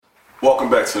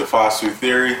Welcome back to the Fox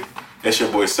Theory. It's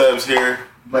your boy Sebs here.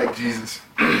 Like Jesus.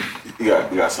 You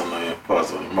got something on your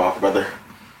pause on your mouth, brother.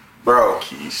 Bro.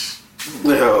 Keys.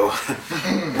 Yo.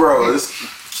 Bro, this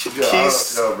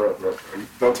Keys. Yo, bro.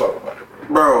 Don't talk about it,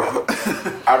 bro.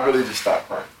 I really just stopped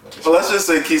crying. Well, let's just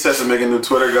say Keys has to make a new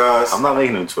Twitter, guys. I'm not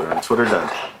making a new Twitter. Twitter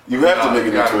done. You have to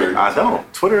make a new Twitter. I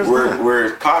don't. Twitter is done.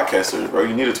 We're podcasters, bro.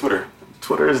 You need a Twitter.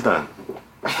 Twitter is done.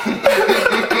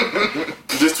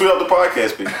 Just tweet out the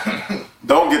podcast, people.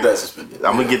 Don't get that suspended.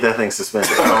 I'm gonna get that thing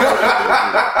suspended.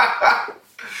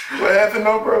 What happened,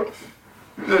 though, bro?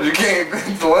 You said you came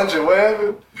to lunch and what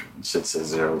happened? Shit says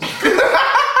 0.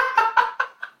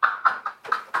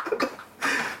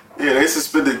 Yeah, they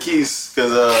suspended Keys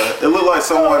because it looked like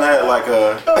someone had like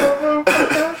a.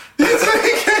 He said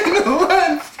he came to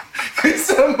lunch. He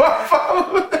said my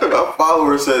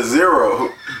follower said 0.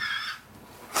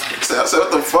 I said,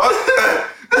 what the fuck?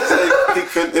 He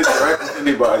couldn't interact with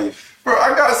anybody. Bro, I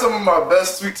got some of my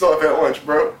best sweets off at lunch,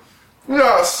 bro. You know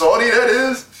how salty that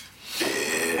is?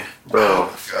 Yeah. Bro,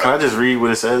 can I just read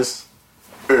what it says?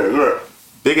 Yeah.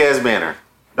 Big ass banner.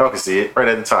 Y'all can see it right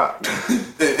at the top.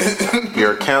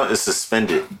 Your account is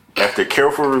suspended. After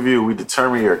careful review, we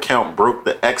determined your account broke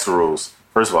the X rules.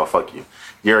 First of all, fuck you.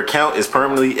 Your account is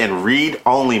permanently in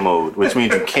read-only mode, which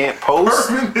means you can't post,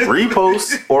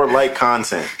 repost, or like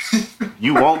content.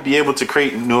 You won't be able to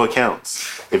create new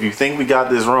accounts. If you think we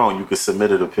got this wrong, you can submit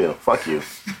an appeal. Fuck you.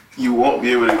 You won't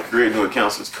be able to create new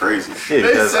accounts. It's crazy. Yeah,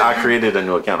 because I created a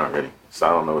new account already, so I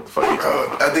don't know what the fuck you're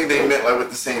talking about. I think they meant like with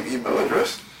the same email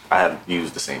address. I have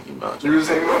used the same email address. You use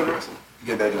the same email address?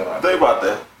 Get that job. Think about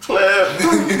that.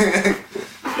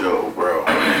 Clip. Yo, bro.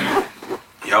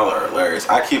 Y'all are hilarious.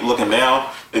 I keep looking down.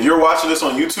 If you're watching this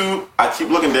on YouTube, I keep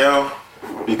looking down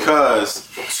because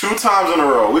 2 times in a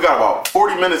row, we got about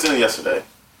 40 minutes in yesterday,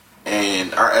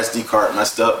 and our SD card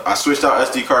messed up. I switched out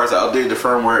SD cards, I updated the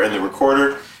firmware and the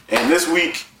recorder, and this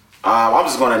week, I'm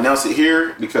just going to announce it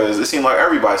here because it seemed like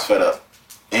everybody's fed up,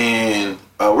 and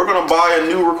we're going to buy a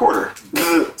new recorder.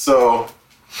 So,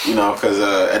 you know, because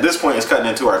at this point, it's cutting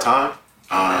into our time.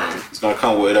 It's going to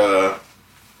come with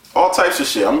all types of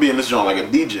shit. I'm being this joint like a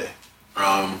DJ.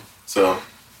 So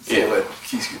yeah, let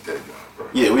Keith get that joint, bro.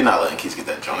 Yeah, we're not letting Keith get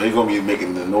that joint. He's gonna be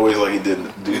making the noise like he did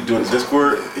doing the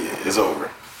Discord. Yeah, it's over.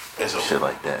 It's over. Shit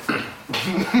like that.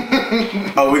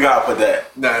 Oh, we gotta put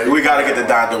that. Nah, we gotta get the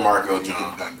Don DeMarco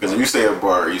joint. Because if you say a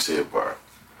bar, you say a bar.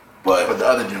 But the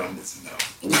other joint is no.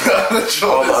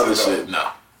 All the other shit,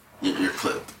 no. You're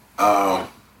clipped.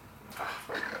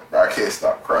 I can't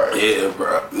stop crying. Yeah,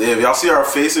 bro. Yeah, if y'all see our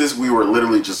faces, we were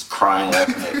literally just crying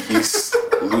laughing at Keith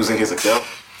losing his account.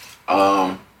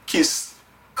 Keith,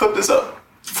 clip this up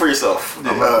for yourself.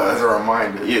 Yeah, as a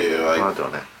reminder. Yeah, like I'm not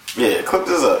doing that. Yeah, clip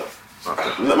this up.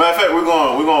 Okay. Matter of fact, we're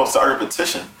gonna start a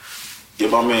petition.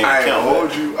 Get my man I ain't account. gonna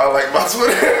hold you. I like my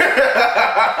Twitter.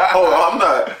 Oh,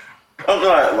 I'm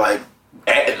not like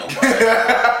adding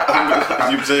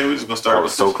nobody. You saying we're just gonna start. I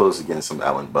was so close to getting some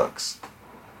Allen Bucks.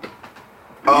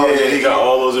 Oh yeah, he got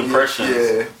all those impressions.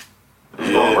 Yeah.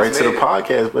 Going right to the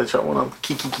podcast, but y'all want to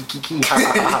kiki.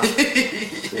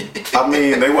 I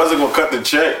mean, they wasn't gonna cut the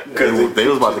check because they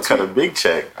was about to cut a big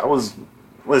check.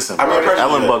 Listen, How many bro, impressions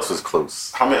Ellen you Bucks was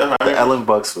close. The Ellen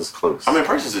Bucks was close. How many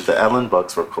impressions did you? The Ellen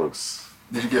Bucks were close.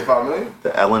 Did you get 5 million?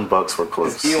 The Ellen Bucks were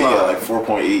close. He got like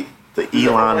 4.8. The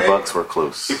Elon Bucks were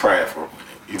close. He probably had 4.8.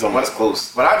 You talking about it's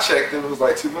close? When I checked, it was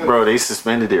like 2 million. Bro, they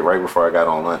suspended it right before I got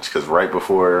on lunch because right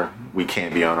before we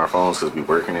can't be on our phones because we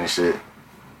working and shit,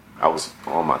 I was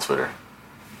on my Twitter.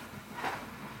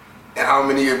 And how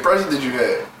many impressions did you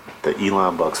have? The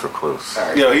Elon Bucks were close.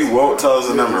 Right. Yo, he won't tell us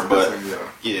the Yeah, number, but yeah.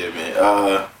 yeah,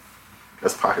 man.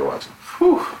 That's pocket watching.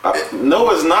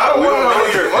 No, it's not. We don't know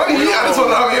your money. I just want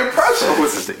to know how many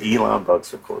impressions. The Elon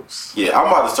Bucks were close. Yeah, I'm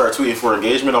about to start tweeting for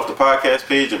engagement off the podcast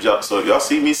page. If y'all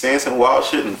see me saying some wild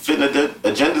shit and fitting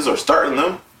agendas or starting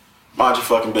them, mind your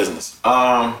fucking business.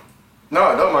 No,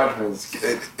 don't mind me.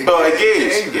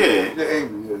 Engage. Get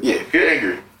angry. Yeah, get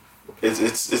angry.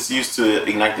 It's used to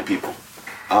ignite the people.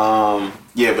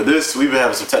 Yeah, but we've been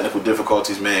having some technical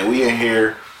difficulties, man. We in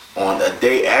here on a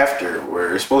day after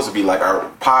where it's supposed to be like our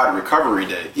pod recovery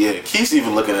day. Yeah, Keith's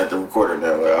even looking at the recorder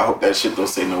now. Like, I hope that shit don't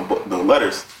say no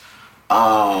letters.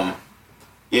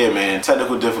 Yeah, man,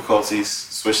 technical difficulties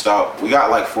switched out. We got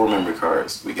like 4 memory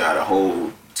cards. We got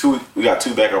we got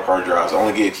 2 backup hard drives. I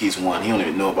only gave Keith 1. He don't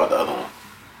even know about the other one.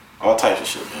 All types of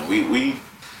shit, man. We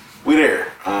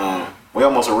there. We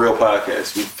almost a real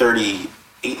podcast. We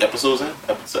 38 episodes in.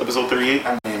 Episode 38.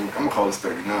 I mean, I'm gonna call this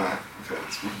 39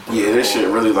 because Yeah, this shit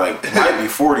really like might be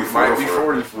 40 for might real. be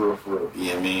 40 for real.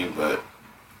 Yeah, I mean, but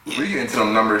We get into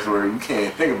them numbers where you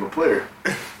can't think of a player.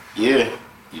 yeah,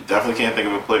 You definitely can't think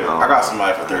of a player. I got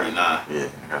somebody for 39. Yeah,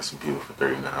 I got some people for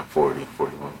 39, 40,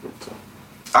 41, 42.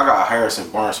 I got Harrison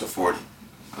Barnes for 40.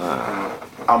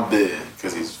 I'm big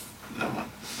because he's.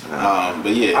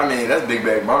 But yeah. I mean, that's Big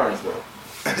Bag Barnes, though.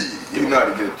 You know how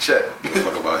to get a check. Give a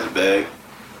fuck about his bag.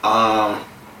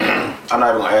 I'm not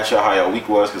even gonna ask y'all how y'all week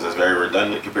was because it's very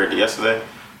redundant compared to yesterday.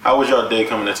 How was y'all day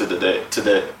coming into today?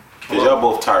 Cause y'all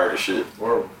both tired of shit.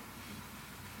 Horrible.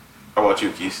 How about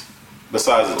you, Keith?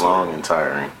 Besides the Long and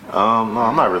tiring. No,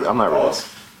 I'm not really.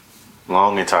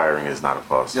 Long and tiring is not a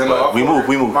pause. Yeah, no, we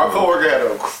move. My coworker had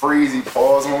a crazy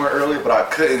pause moment earlier, but I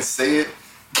couldn't say it.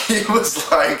 He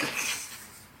was like,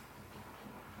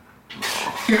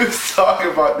 he was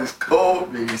talking about this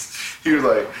cold piece. He was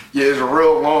like, yeah, it's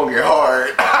real long and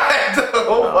hard. I had to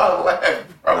hold my laugh,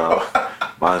 bro. No,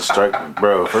 my instructor,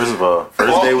 bro. First of all,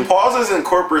 day we pauses in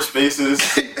corporate spaces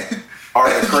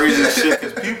are the craziest shit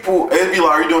because people, it'd be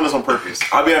like, are you doing this on purpose?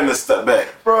 I'll be having to step back.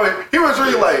 Bro, he was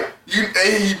really like, he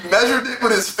measured it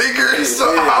with his finger, so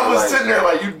I was sitting there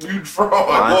like, you draw.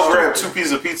 Boy grabbed 2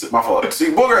 pieces of pizza. My fault. See,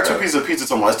 boy grabbed 2 pieces of pizza,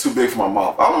 talking about it's too big for my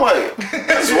mouth. I'm like, I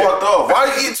just walked off. Why are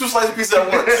you eating 2 slices of pizza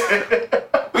at once?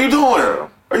 What are you doing?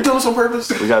 Are you doing this on purpose?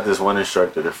 We got this one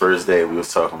instructor. The first day we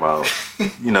was talking about,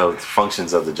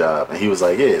 functions of the job, and he was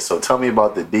like, "Yeah, so tell me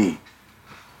about the D."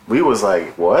 We was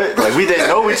like, "What?" Like we didn't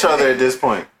know each other at this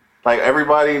point. Like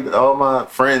everybody, all my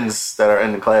friends that are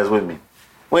in the class with me,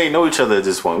 we ain't know each other at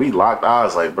this point. We locked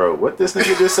eyes, like, bro, what this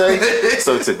nigga just say?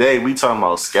 So today we talking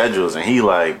about schedules, and he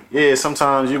like, yeah,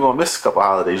 sometimes you're gonna miss a couple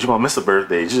holidays, you're gonna miss a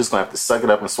birthday, you're just gonna have to suck it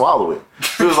up and swallow it.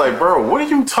 He was like, bro, what are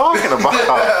you talking about?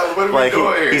 What are we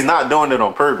doing here? He's not doing it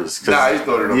on purpose. Nah, he's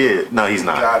doing it on purpose. No, he's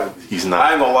not. He's not.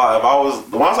 I ain't gonna lie,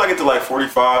 once I get to like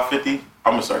 45, 50,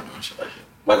 I'm gonna start doing shit like that.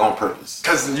 Like on purpose.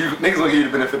 Cause niggas gonna give you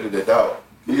the benefit of the doubt.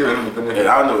 You give them the benefit. And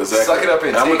I know exactly. Suck it up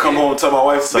and I'm gonna come home and tell my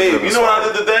wife, babe, you know what I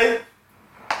did today?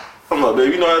 I'm like,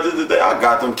 babe, you know what I did today? I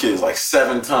got them kids like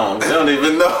 7 times. They don't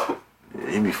even know. Yeah,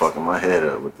 he be fucking my head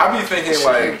up. With I be thinking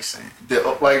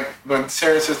like when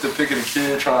Terrence is depicting a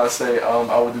kid trying to say,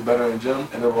 I would do better in the gym,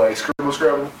 and they're like,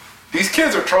 Scrabble. These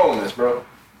kids are trolling this, bro.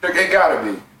 It gotta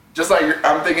be. Just like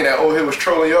I'm thinking that old head was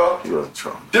trolling y'all. He wasn't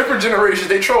trolling. Different generations,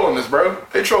 they trolling this, bro.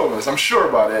 They trolling this. I'm sure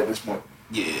about it at this point.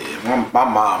 Yeah, my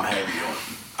mom had me on.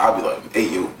 I'd be like,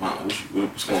 hey, yo, mom,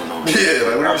 what's going on? Yeah,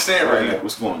 like, what are you saying right now?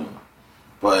 What's going on?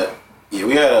 But, yeah,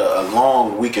 we had a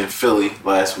long week in Philly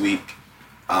last week.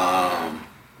 A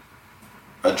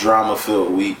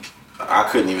drama-filled week. I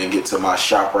couldn't even get to my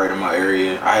shop right in my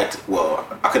area. I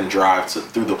couldn't drive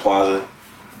through the plaza.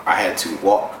 I had to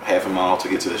walk half a mile to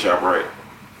get to the shop right.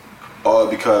 All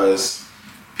because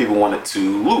people wanted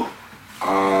to loot.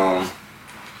 Now,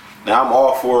 I'm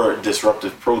all for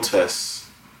disruptive protests.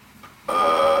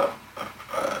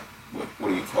 What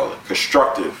do you call it?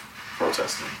 Constructive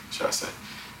protesting, should I say.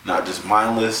 Not just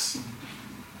mindless.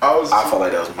 I felt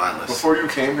like that was mindless. Before you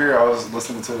came here, I was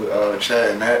listening to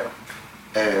Chad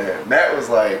and Matt was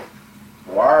like,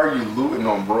 why are you looting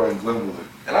on Broad and Glenwood?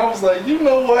 And I was like, you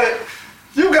know what?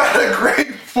 You got a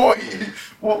great point.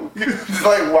 Well,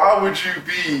 why would you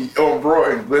be on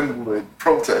Broad and Glenwood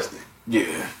protesting?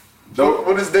 Yeah.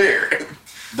 What is there?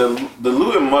 The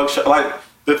loot and mugshot, like,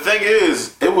 the thing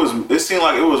is, it seemed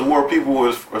like it was more people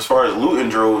as far as looting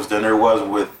droves than there was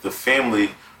with the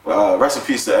family. Rest in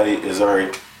peace to Eddie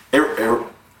Irizarry.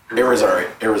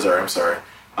 Irizarry, I'm sorry.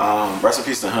 Rest in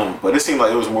peace to him. But it seemed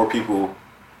like it was more people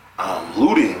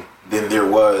looting than there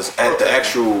was at the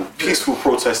actual peaceful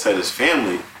protest that his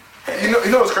family had. You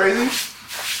know what's crazy?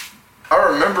 I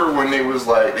remember when they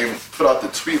put out the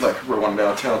tweet like people were going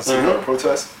downtown to see the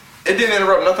protest. It didn't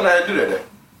interrupt nothing I had to do that day.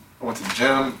 I went to the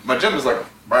gym. My gym is like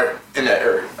right in that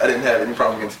area. I didn't have any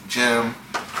problem getting to the gym.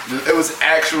 It was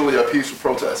actually a peaceful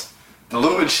protest. The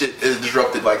looting shit is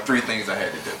disrupted like 3 things I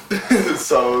had to do.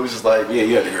 So it was just like, yeah,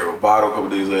 you had to grab a bottle a couple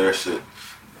days later. Shit,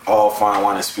 all fine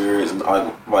wine and spirits. And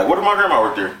like, what if my grandma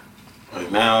worked there? Like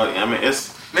now, I mean,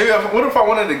 it's what if I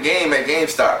wanted a game at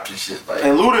GameStop and shit? Like,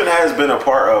 and looting has been a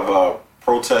part of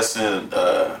protesting.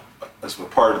 It's a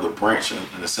part of the branch in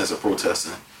the sense of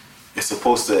protesting. It's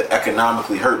supposed to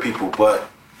economically hurt people, but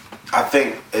I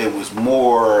think it was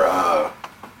more, I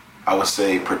would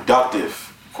say,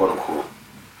 productive, quote unquote.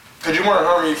 Because you weren't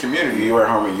harming your community. You weren't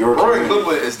harming your community. Roy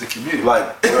Glenwood is the community.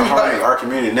 Like, we're harming our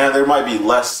community. Now, there might be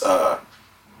less,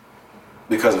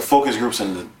 because of focus groups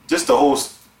and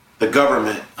the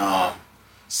government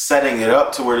setting it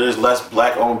up to where there's less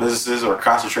black-owned businesses or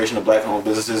concentration of black-owned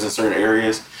businesses in certain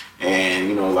areas.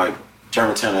 And, like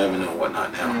Germantown Avenue and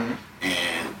whatnot now. Mm-hmm.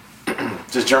 And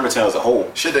just Germantown as a whole.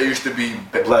 Shit that used to be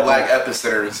black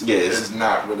epicenters is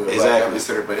not really a black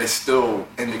epicenter, but it's still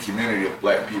in the community of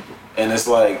black people. And it's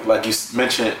like you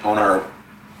mentioned on our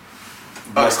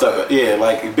stuff. Yeah,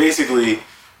 like basically,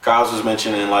 Kyles was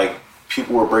mentioning like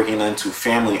people were breaking into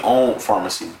family-owned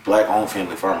pharmacies, black-owned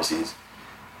family pharmacies,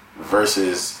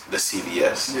 versus the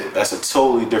CVS. Yeah. That's a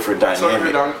totally different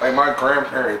dynamic. So like my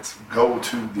grandparents go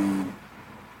to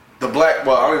the black.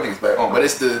 Well, I don't think it's black-owned, but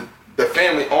it's the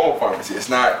family-owned pharmacy. It's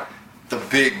not the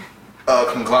big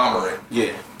conglomerate.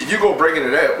 Yeah. If you go break into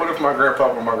that, what if my grandpa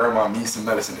or my grandma needs some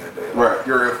medicine that day? Like, right.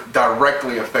 You're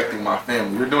directly affecting my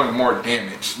family. You're doing more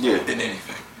damage than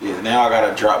anything. Yeah. Now I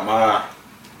gotta drop my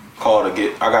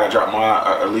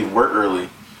leave work early,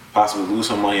 possibly lose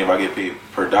some money if I get paid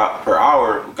per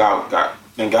hour.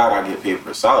 Thank God I get paid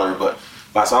by salary, but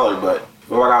if I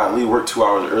gotta leave work 2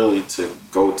 hours early to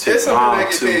go take it's something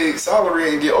that get paid salary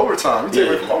and get overtime. You take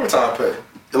away from overtime pay.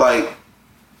 Like,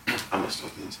 I miss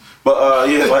those days. But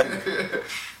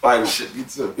like shit, me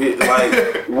too.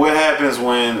 Like, what happens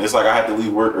when it's like I have to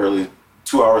leave work early,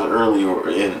 2 hours early,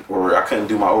 or I couldn't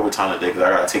do my overtime today because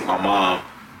I gotta take my mom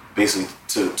basically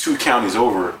to 2 counties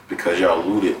over because y'all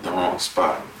looted the wrong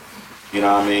spot. You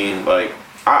know what I mean? Like,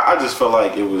 I just felt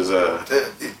like it was a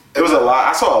lot.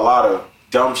 I saw a lot of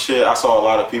dumb shit. I saw a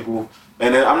lot of people,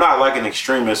 and then I'm not like an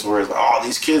extremist where it's like, oh,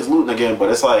 these kids looting again, but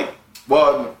it's like,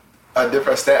 well, a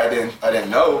different stat I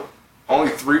didn't know.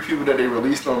 Only 3 people that they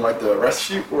released on like the arrest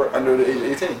sheet were under the age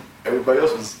of 18. Everybody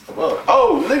else was above.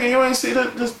 Oh, nigga, you ain't see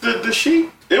the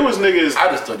sheet? It was niggas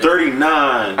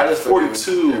 39,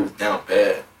 42. It was down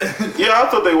bad. Yeah, I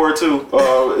thought they were too.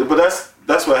 But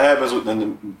that's what happens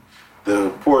within the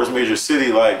poorest major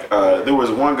city. Like, there was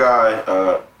one guy,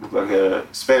 like a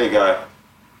Hispanic guy,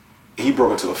 he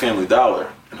broke into a Family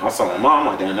Dollar. And I was telling my mom,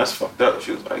 like, damn, that's fucked up.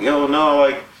 She was like, yo, no,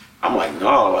 like, I'm like,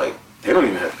 no, like, they don't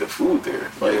even have good food there.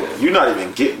 Like, you're not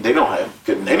even they don't have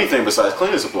good anything besides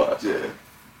cleaning supplies. Yeah.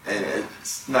 And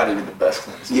it's not even the best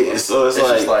cleaning supplies. Yeah, so it's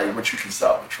just like what you can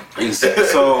salvage from. Exactly.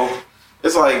 So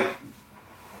it's like,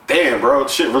 damn, bro,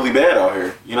 shit really bad out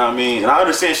here. You know what I mean? And I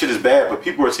understand shit is bad, but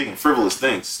people are taking frivolous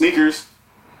things. Sneakers,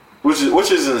 which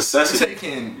is a necessity.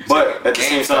 But at the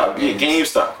same time,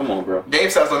 GameStop. Come on, bro.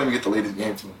 GameStop's don't even get the latest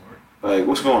games anymore. Like,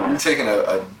 what's going on? You're taking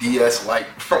a DS Lite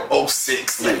from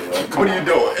 06. Like, like, what are you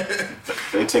doing?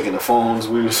 They taking the phones.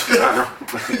 We was it's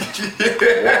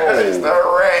not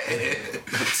right.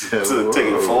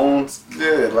 Taking phones.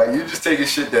 Yeah, like you just taking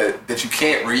shit that you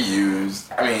can't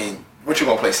reuse. I mean, what you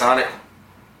gonna play Sonic?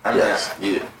 I mean,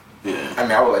 yeah. I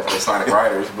mean, I would like to play Sonic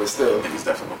Riders, but still, he's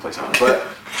definitely gonna play Sonic. But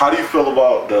how do you feel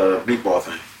about the meatball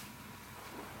thing?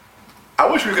 I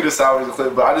wish we could have salvaged the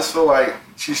clip, but I just feel like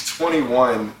she's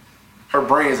 21. Her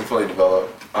brain isn't fully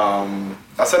developed. I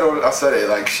said it.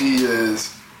 Like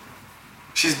she's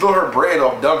built her brain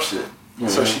off dumb shit,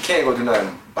 so she can't go do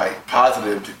nothing like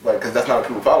positive, like because that's not what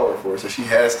people follow her for. So she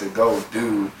has to go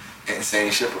do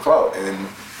insane shit for clout, and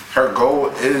her goal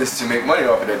is to make money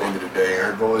off it at the end of the day.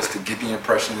 Her goal is to get the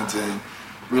impressions, and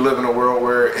we live in a world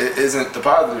where it isn't the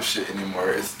positive shit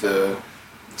anymore. It's the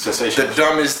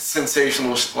dumbest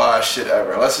sensationalized shit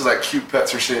ever. Unless it's like cute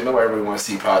pets or shit, nobody really wants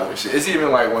to see positive shit. It's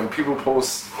even like when people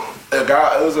post it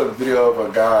was a video of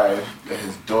a guy and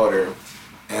his daughter,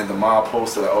 and the mom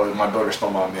posted like, oh, my daughter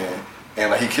stole my man, and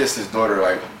like he kissed his daughter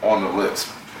like on the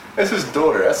lips. That's his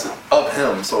daughter. That's of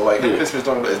him. So like him kissing his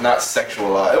daughter is not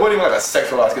sexualized. It wasn't even like a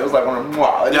sexualized. It was like one of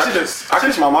wow. I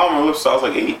kissed my mom on the lips. So I was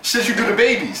like 8. Shit you do to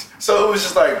babies. So it was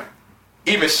just like.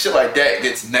 Even shit like that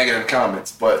gets negative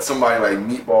comments, but somebody like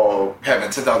Meatball having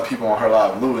 10,000 people on her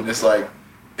live looting, it's like,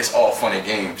 it's all fun and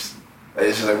games.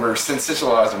 It's just like we're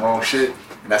sensationalizing wrong shit,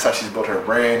 and that's how she's built her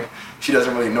brand. She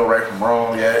doesn't really know right from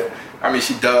wrong yet. I mean,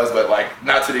 she does, but like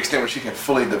not to the extent where she can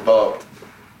fully develop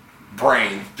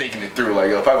brain thinking it through.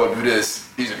 Like, yo, if I go do this,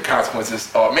 these are the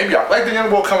consequences. Or maybe like the young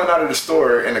boy coming out of the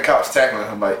store and the cops tackling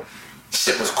him like,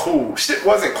 shit was cool. Shit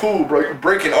wasn't cool, bro. You're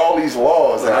breaking all these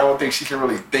laws, and I don't think she can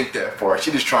really think that far.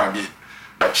 She just trying to get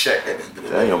a check at the end of the day.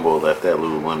 That young boy left that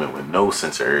Lululemon with no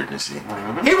sense of urgency.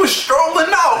 Mm-hmm. He was strolling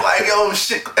out like, yo,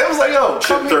 shit. It was like, yo,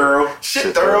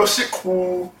 shit thorough, shit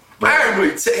cool. I didn't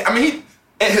really take. I mean,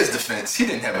 in his defense, he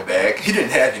didn't have a bag. He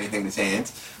didn't have anything in his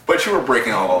hands. But you were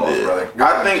breaking all laws, brother.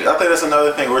 I think that's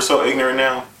another thing. We're so ignorant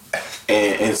now,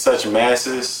 and in such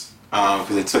masses, because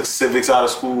they took civics out of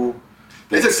school.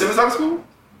 They took civics out of school?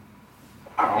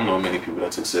 I don't know many people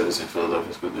that took civics in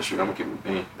Philadelphia School District. I'm gonna keep it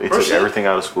being. They took everything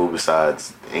out of school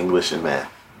besides English and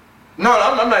math. No,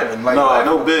 I'm not even like. No, I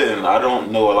know Ben. I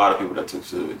don't know a lot of people that took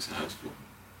civics in high school.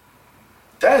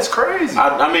 That's crazy.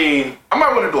 I mean, I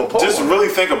might want to do a poll. Just really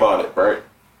think about it, right?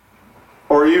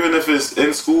 Or even if it's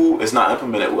in school, it's not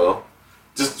implemented well.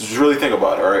 just really think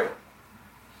about it, all right?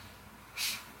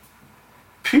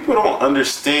 People don't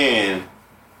understand.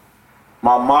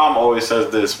 My mom always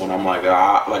says this when I'm like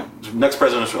next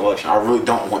presidential election, I really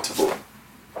don't want to vote.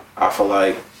 I feel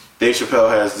like Dave Chappelle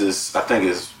has this, I think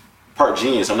is part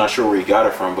genius. I'm not sure where he got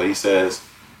it from, but he says,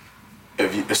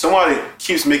 if somebody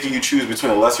keeps making you choose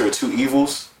between the lesser of two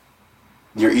evils,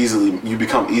 you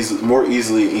become more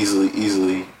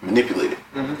easily manipulated.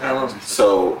 Mm-hmm.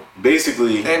 So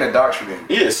basically, and indoctrinated.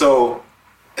 Yeah, so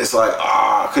it's like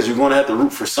because you're going to have to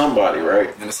root for somebody,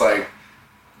 right? And it's like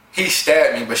he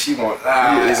stabbed me, but she won't.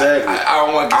 Yeah, exactly. I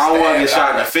don't want to get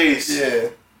shot in the face. Yeah.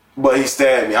 But he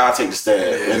stabbed me. I'll take the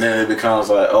stab, and then it becomes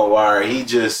like, oh, all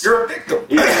right, you're a victim.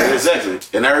 Yeah, exactly.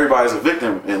 And everybody's a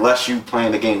victim unless you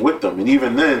playing the game with them, and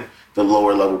even then, the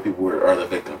lower level people are the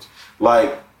victims.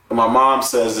 Like my mom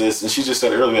says this, and she just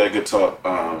said earlier, we had a good talk,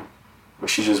 where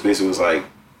she just basically was like,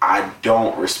 I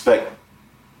don't respect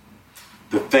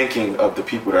the thinking of the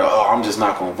people that I'm just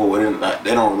not going to vote.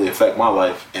 They don't really affect my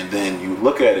life. And then you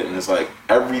look at it, and it's like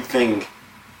everything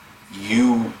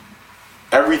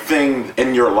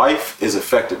in your life is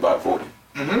affected by voting.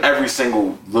 Mm-hmm. Every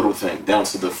single little thing, down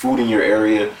to the food in your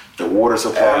area, the water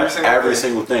supply, every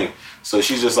single thing. So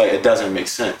she's just like, it doesn't make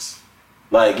sense.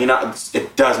 Like,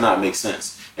 it does not make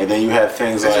sense. And then you have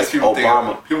things like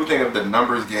Obama. People think of the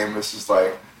numbers game. It's just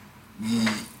like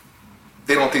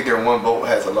they don't think their one vote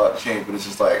has a lot of change, but it's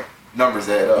just like numbers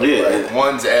add up. Yeah, like,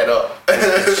 ones add up.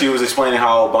 She was explaining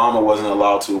how Obama wasn't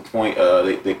allowed to appoint.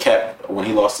 They capped when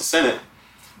he lost the Senate.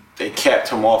 They capped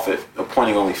him off at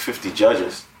appointing only 50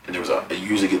 judges, and they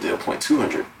usually get to appoint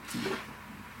 200,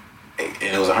 and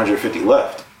it was 150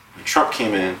 left. When Trump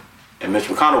came in, and Mitch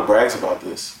McConnell brags about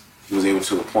this. He was able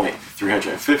to appoint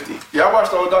 350. Yeah, I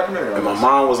watched the whole documentary. And my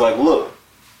mom was like, look,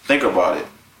 think about it.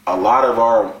 A lot of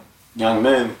our young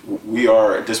men, we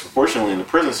are disproportionately in the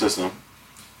prison system.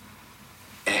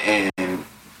 And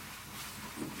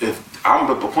if I'm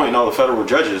appointing all the federal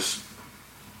judges,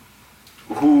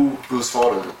 whose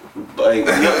fault is it? Like,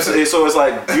 so it's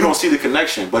like you don't see the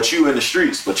connection, but you in the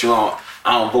streets, but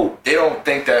I don't vote. They don't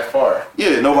think that far.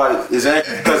 Yeah, nobody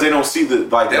exactly because they don't see they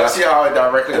don't see how it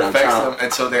directly affects them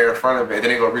until they're in front of it.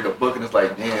 Then they go read a book and it's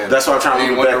like, damn. That's what I'm trying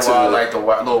to wonder why like the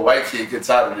little white kid gets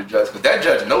out of the judge, because that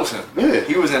judge knows him. Yeah,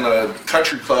 he was in a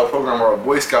country club program or a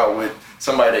Boy Scout with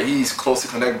somebody that he's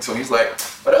closely connected to. And he's like,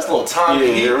 but that's little Tommy.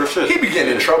 He be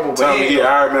getting in trouble. But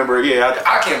I remember. Yeah,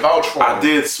 I can vouch for him. I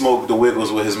did smoke the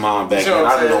Wiggles with his mom back then.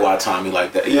 I didn't know why Tommy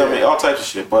like that. Yeah, I mean all types of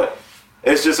shit, but.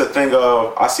 It's just a thing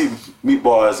of, I see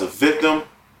Meatball as a victim,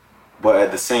 but at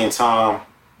the same time,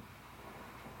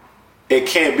 it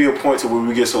can't be a point to where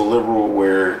we get so liberal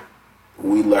where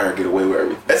we let her get away with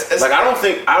everything.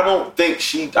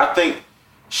 I think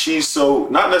she's so,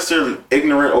 not necessarily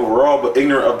ignorant overall, but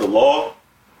ignorant of the law.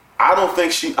 I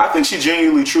think she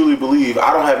genuinely, truly believes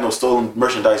I don't have no stolen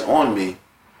merchandise on me.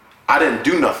 I didn't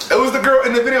do nothing. It was the girl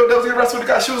in the video that was getting arrested with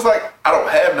the guy. She was like, I don't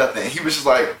have nothing. He was just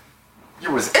like, you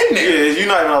was in there. Yeah, you're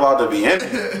not even allowed to be in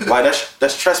there. Like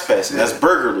that's trespassing. That's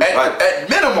burglary. At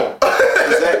minimum.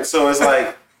 Exactly. So it's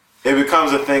like it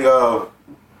becomes a thing of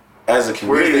as a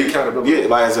community. Where's the accountability? Yeah,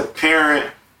 like as a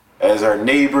parent, as our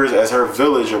neighbors, as her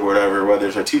village or whatever, whether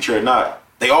it's her teacher or not,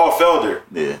 they all failed her.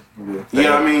 Yeah. You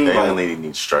know what I mean? That young lady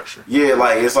needs structure. Yeah,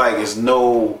 it's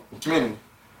no community.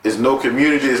 There's no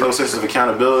community. There's no sense of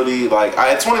accountability. Like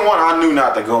at 21, I knew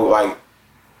not to go. Like.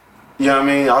 You know what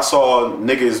I mean? I saw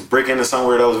niggas break into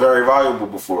somewhere that was very valuable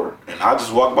before, and I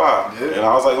just walked by, and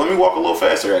I was like, "Let me walk a little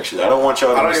faster." Actually, I don't want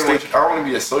y'all to mistake. I don't want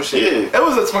to be associated. It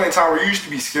was a 20 time where you used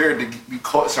to be scared to be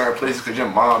caught certain places because your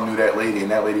mom knew that lady, and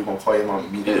that lady gonna call your mom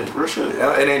immediately. Yeah, real shit.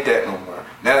 It ain't that no more.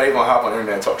 Now they gonna hop on the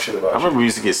internet and talk shit about. I remember we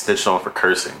used to get snitched on for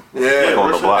cursing. Yeah, like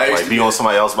on the block, like be on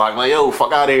somebody else's block, like yo,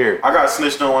 fuck out of here. I got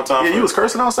snitched on one time. Yeah, you was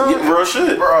cursing outside. Yeah, real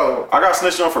shit, bro. I got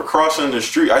snitched on for crossing the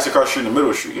street. I used to cross the street in the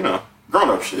middle of the street, grown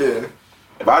up shit. Yeah.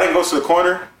 If I didn't go to the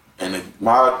corner and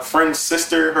my friend's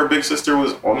sister, her big sister,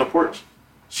 was on the porch,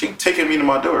 she taking me to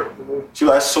my door. She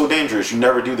like, that's so dangerous. You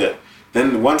never do that.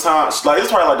 Then one time, it's probably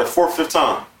like the 4th, 5th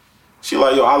time. She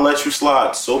like, yo, I let you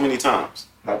slide so many times.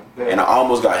 And I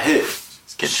almost got hit.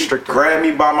 She grabbed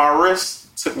me by my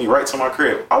wrist, took me right to my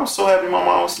crib. I was so happy my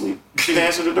mom was asleep. She didn't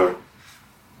answer the door.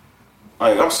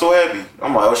 Like, I'm so happy.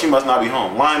 I'm like, oh, she must not be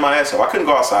home. Lying my ass off. I couldn't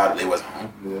go outside if they wasn't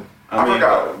home. Yeah. I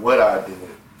forgot what I did.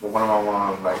 But one of my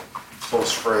mom's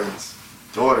close friends'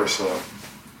 daughter, so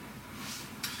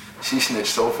she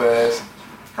snitched so fast.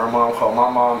 Her mom called my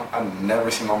mom. I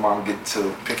never seen my mom get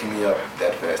to picking me up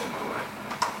that fast in my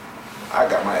life. I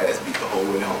got my ass beat the whole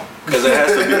way home. Because it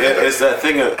has to be. It's that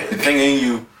thing in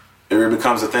you. it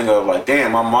becomes a thing of like,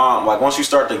 damn, my mom. Like once you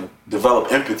start to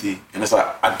develop empathy, and it's like,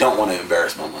 I don't want to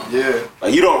embarrass my mom. Yeah.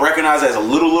 Like you don't recognize as a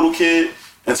little kid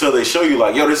until they show you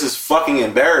like, yo, this is fucking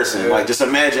embarrassing. Like just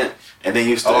imagine, and then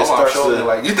you start.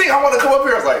 Like, you think I want to come up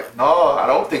here? I was like, no, I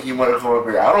don't think you want to come up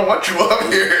here. I don't want you up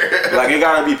here. Like it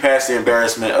gotta be past the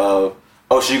embarrassment of,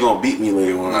 oh, she gonna beat me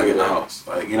later when I get in the house.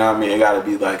 Like you know what I mean? It gotta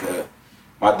be like a.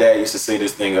 My dad used to say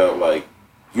this thing of like,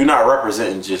 you're not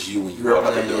representing just you when you walk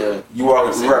out the door. You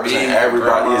represent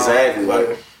everybody. Exactly.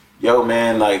 Like, yo,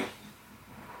 man, like,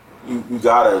 you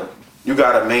gotta. You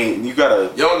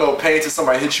don't know pain till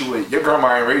somebody hit you with. Your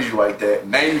grandma ain't raised you like that.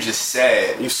 Now you just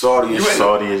sad. You salty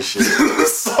as shit.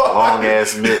 Long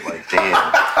ass mitt, like damn.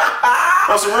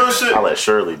 That's some real shit. I let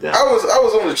Shirley down. I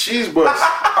was on the cheese bus.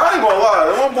 I ain't gonna lie.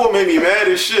 That one boy made me mad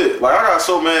as shit. Like I got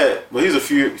so mad. But he's a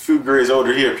few grades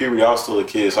older here at puberty. I was still a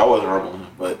kid, so I wasn't rumbling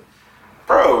him. But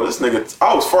bro, this nigga,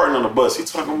 I was farting on the bus. He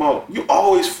talking about you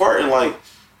always farting like.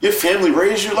 Your family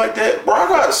raised you like that? Bro, I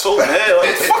got so mad. Like,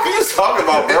 what the fuck are you talking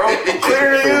about, bro? I'm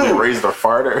clearer than you. Raised a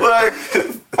farter. Like,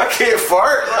 I can't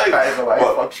fart. Like, I ain't gonna lie, he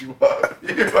fucked you up.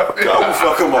 I'm gonna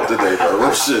fuck him up today, bro.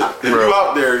 Real shit. If you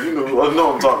out there, you know what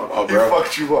I'm talking about, bro. He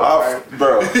fucked you up,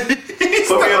 bro. Put me in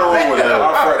a room with him.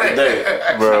 I'll fart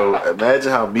today. Bro, imagine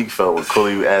how Meek felt when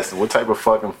Cooley asked him, what type of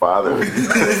fucking father?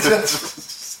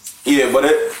 Yeah, but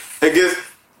it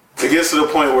gets to the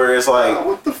point where it's like,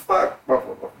 what the fuck?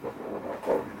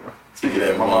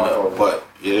 Yeah, my mom. But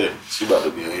yeah, she about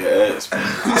to be on your ass.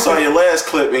 I saw your last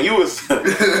clip and you was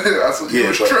you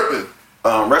was tripping.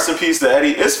 Rest in peace to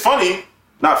Eddie. It's funny,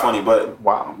 not funny, but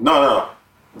wow. No.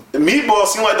 Meatball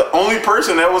seemed like the only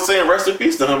person that was saying rest in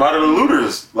peace to him out of the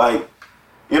looters. Like,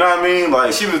 you know what I mean?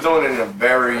 Like she was doing it in a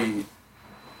very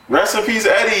rest in peace,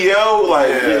 Eddie, yo. Like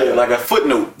like a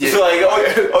footnote. Yeah. Like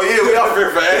oh yeah, we out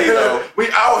here for Eddie though. We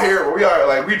out here, but we are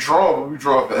like we drunk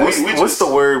for Eddie. What's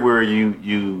the word where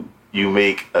you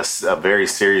make a very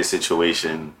serious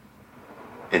situation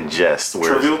in jest?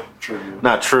 Trivial?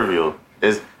 Not trivial.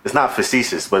 It's not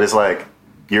facetious, but it's like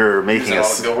you're making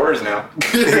all the good words now.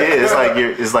 Yeah,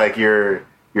 it's like you're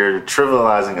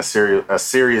trivializing a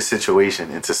serious situation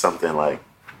into something like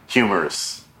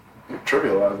humorous. You're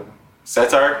trivializing.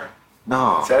 Satire?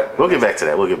 No. We'll get back to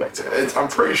that. I'm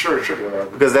pretty sure it's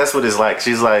trivializing. Because that's what it's like.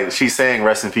 She's saying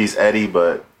rest in peace, Eddie,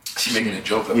 but she's making a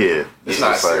joke of it. Yeah. It's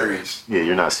not serious. Yeah,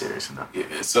 you're not serious enough.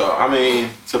 Yeah, so, I mean,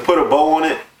 to put a bow on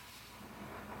it,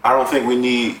 I don't think we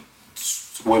need,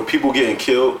 with people getting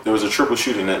killed, there was a triple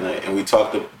shooting that night, and we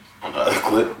talked on the other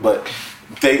clip, but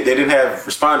they didn't have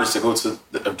responders to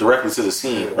go directly to the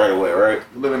scene right away, right?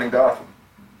 Living in Gotham.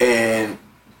 And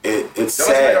it's sad.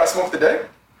 Somebody got smoked today?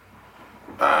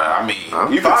 I mean,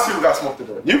 five people got smoked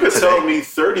today. You could tell me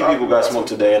 30 people got smoked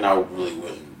today, and I really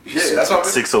wouldn't be that's what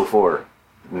 6:04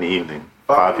 in the evening.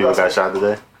 5 people got shot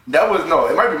today? That was, no,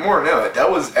 it might be more now. That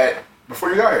was before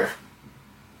you got here.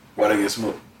 Why'd they get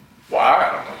smoked? Why?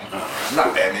 I don't know. I'm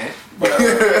not Batman. But,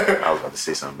 I was about to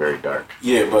say something very dark.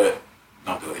 Yeah, but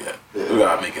don't do it yet. We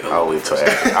gotta make it. I'll wait till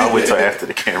after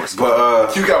the cameras go.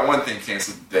 But you got one thing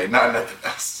canceled today, not nothing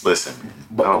else. Listen,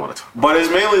 I don't want to talk. But it's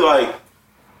mainly like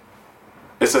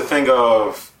it's a thing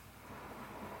of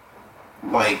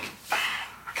like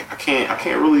I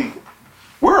can't really.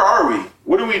 Where are we?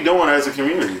 What are we doing as a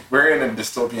community? We're in a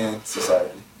dystopian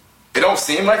society. It don't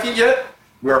seem like it yet.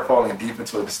 We are falling deep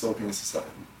into a dystopian society.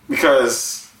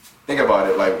 Because think about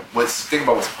it, like think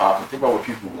about what's popping. Think about what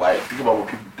people like. Think about what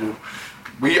people do.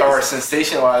 We are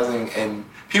sensationalizing, and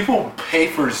people pay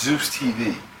for Zeus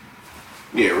TV.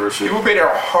 Yeah, real shit. People pay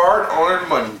their hard-earned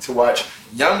money to watch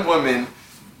young women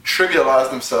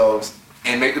trivialize themselves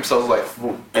and make themselves like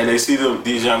fool. And they see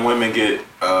these young women get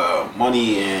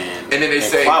money and then they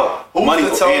say clout. Money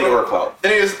and or clout.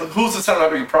 Then it is, who's to tell them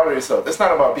not to be proud of yourself? It's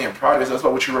not about being proud of yourself. It's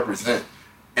about what you represent.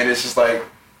 And it's just like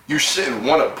you shouldn't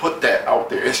want to put that out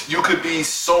there. You could be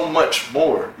so much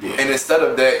more. Yeah. And instead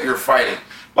of that, you're fighting.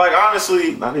 Like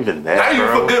honestly, not even that. Not even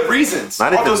for good reasons.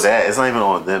 Not even that. It's not even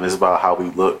on them. It's about how we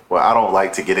look. Well, I don't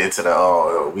like to get into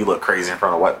we look crazy in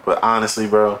front of what. But honestly,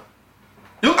 bro,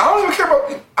 I don't even care about.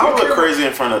 They look crazy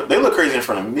in front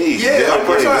of me. Yeah, that's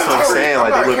what I'm saying.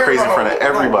 Like they look crazy in front of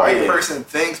everybody. White person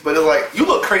thinks, but it's like you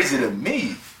look crazy to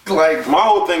me. Like my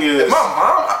whole thing is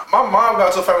my mom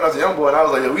got so fat when I was a young boy, and I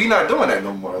was like, we not doing that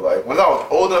no more. Like when I was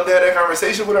old enough to have that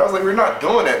conversation with her, I was like, we're not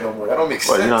doing that no more. That don't make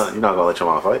sense. You're not gonna let your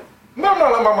mom fight? No, I'm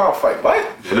not letting my mom fight. What?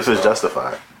 What if it's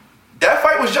justified? That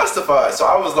fight was justified. So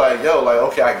I was like,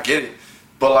 okay, I get it.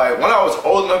 But like when I was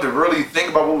old enough to really think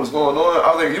about what was going on,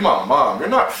 I was like, you my mom. You're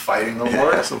not fighting no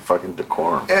more. That's some fucking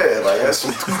decorum. Yeah, like that's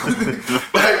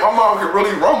like my mom could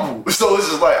really rumble. So it's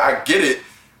just like I get it,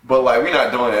 but like we're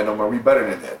not doing that no more. We better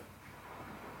than that.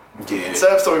 Yeah.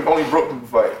 Seth told me only broke people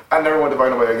fight. I never wanted to fight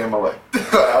nobody again in my life.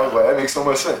 I was like, that makes so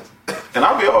much sense. And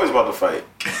I'll be always about to fight,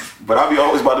 but I'll be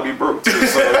always about to be broke too.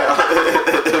 So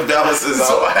it balances out.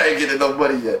 So I ain't getting no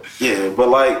money yet. Yeah, but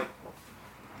like,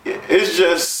 it's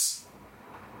just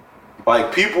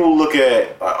like people look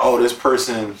at like, oh, this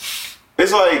person.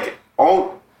 It's like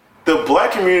on the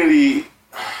black community.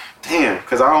 Damn,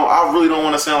 because I really don't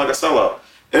want to sound like a sellout.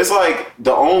 It's like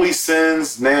the only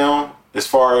sins now, as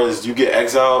far as you get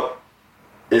exiled,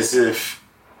 is if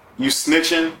you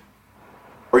snitching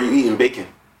or you eating bacon,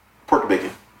 pork bacon.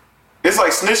 It's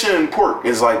like snitching and pork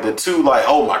is like the two. Like,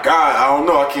 oh my god, I don't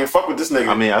know, I can't fuck with this nigga.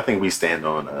 I mean, I think we stand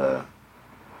on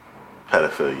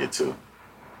pedophilia too.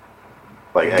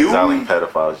 Like exiling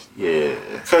pedophiles, yeah.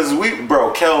 Because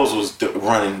Kells was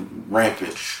running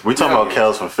rampant. We talking about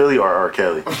Kells from Philly or R.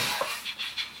 Kelly?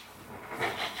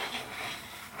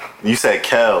 You said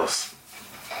Kells.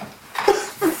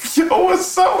 Yo,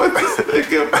 what's up with this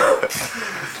nigga, bro?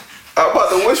 I'm about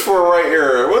to wish for a right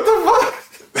ear. What the fuck?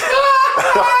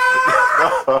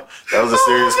 That was a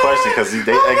serious question because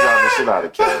they exiled the shit out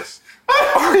of Kells.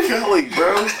 R. Kelly,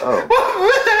 bro. Oh.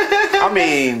 I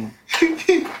mean,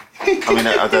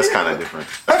 that's kind of different.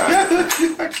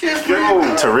 I can't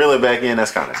breathe. To reel it back in,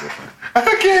 that's kind of different.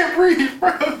 I can't breathe,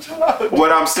 bro.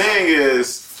 What I'm saying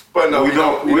is, but no, we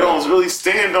don't really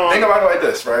stand on. Think about it like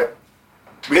this, right?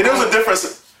 There was a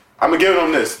difference. I'm gonna give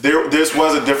them this. This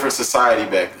was a different society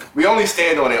back then. We only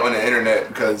stand on it on the internet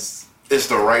because it's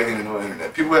the right thing to do on the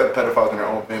internet. People have pedophiles in their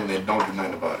own family and don't do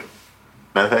nothing about it.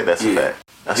 Matter of fact, that's a fact.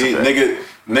 That's a fact.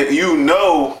 Nigga, you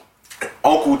know,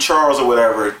 Uncle Charles or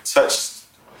whatever touched.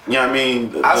 You know what I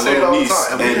mean? I say it all the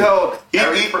time. And we held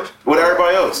with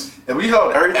everybody else. If we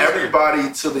held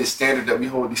everybody to the standard that we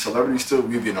hold these celebrities to,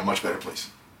 we'd be in a much better place.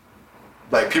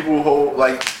 Like people hold,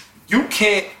 like you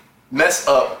can't mess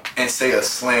up and say a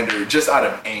slander just out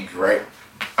of anger, right?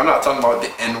 I'm not talking about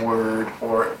the N word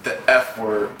or the F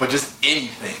word, but just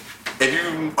anything. If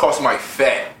you call somebody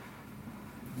fat,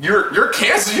 you're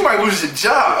canceled. You might lose your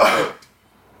job.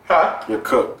 Huh? You're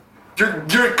cooked.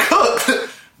 You're cooked.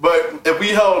 But if we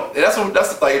held, that's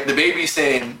like the baby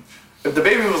saying, if the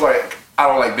baby was like, I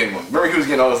don't like big women. Remember he was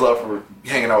getting all his love for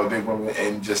hanging out with big women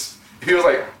and just, if he was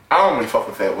like, I don't really fuck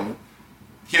with fat women,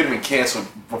 he would have been canceled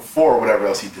before whatever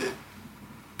else he did.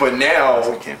 But now,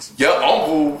 your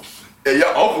uncle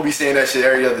be saying that shit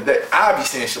every other day. I be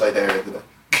saying shit like that every other day.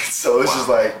 So it's just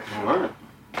like,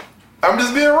 I'm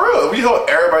just being real. If we hold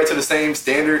everybody to the same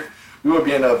standard, we would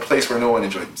be in a place where no one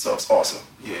enjoyed themselves also.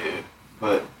 Yeah,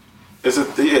 but I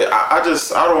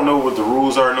don't know what the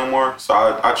rules are no more, so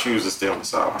I choose to stay on the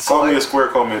side. Call me a square,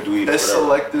 call me a dweeb. It's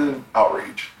selective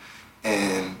outrage,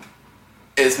 and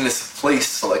it's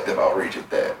misplaced selective outrage at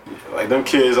that. Yeah, like them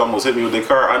kids almost hit me with their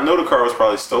car. I know the car was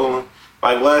probably stolen.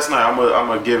 Like last night, I'm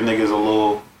gonna give niggas a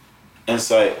little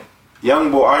insight. Young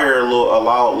boy, I hear a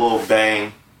loud little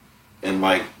bang, and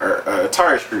like a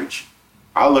tire screech.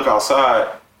 I look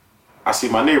outside, I see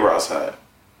my neighbor outside.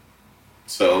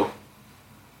 So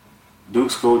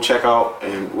Duke's go check out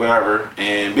and whatever,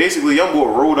 and basically young boy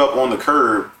rolled up on the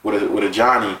curb with a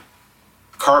Johnny.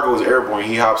 Car goes airborne.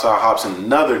 He hops out, hops in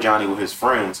another Johnny with his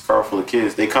friends. Car full of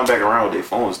kids. They come back around with their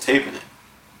phones taping it.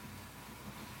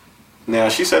 Now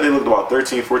she said they looked about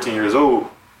 13, 14 years old.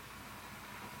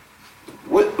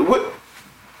 What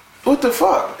the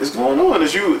fuck is going on?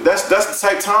 That's the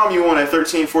type of time you want at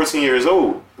 13, 14 years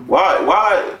old.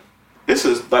 Why? This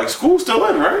is like school still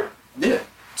in, right? Yeah.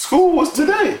 School was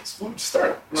today. School just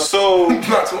started. So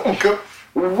not too long ago.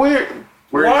 Why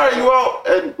are you out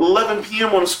at 11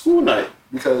 p.m. on a school night?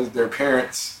 Because their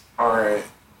parents aren't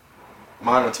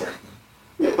monitoring them.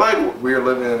 Yeah, like we're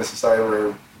living in a society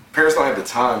where parents don't have the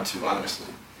time to,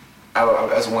 honestly.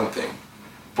 That's one thing.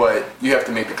 But you have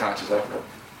to make the conscious effort.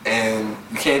 And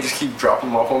you can't just keep dropping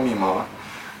them off on Mima.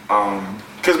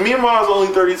 Because Mima's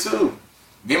only 32.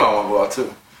 Mima want to go out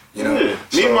too. You know? Yeah.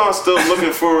 Mima's still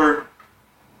looking for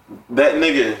that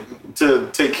nigga to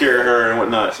take care of her and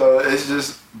whatnot. So it's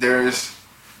just,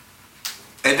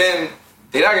 and then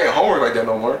they're not getting homework like that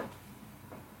no more.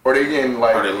 Or they getting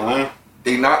like... Are they lying?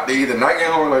 They either not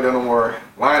getting homework like that no more,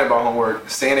 lying about homework,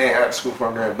 saying they ain't after school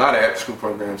programs, not after school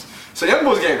programs. So young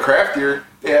boys getting craftier.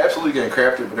 They're absolutely getting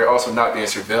craftier, but they're also not being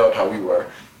surveilled how we were.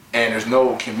 And there's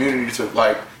no community to,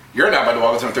 like, you're not about to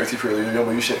walk into a 13 for your young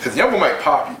boy, you shit, because young boy might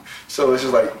pop you. So it's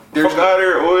just like, there's out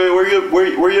there, where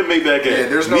your Maybach at? Yeah,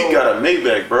 there's we got a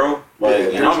Maybach, bro. Like,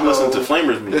 yeah, and I'm listening to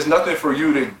Flamers music. There's nothing for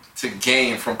you to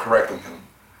gain from correcting him,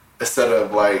 instead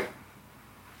of like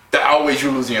the outweighs you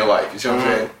losing your life. You see what I'm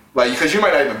saying? Like, because you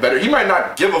might not even better. He might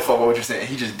not give a fuck about what you're saying.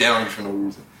 He just down you for no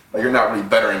reason. Like, you're not really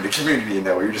better in the community in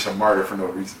that way. You're just a martyr for no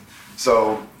reason.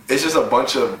 So it's just a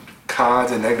bunch of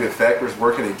cons and negative factors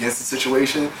working against the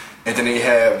situation, and then they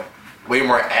have way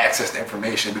more access to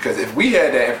information. Because if we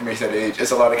had that information at the age,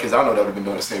 it's a lot of kids I know that would have been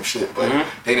doing the same shit, but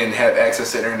they didn't have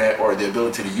access to the internet or the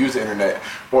ability to use the internet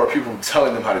or people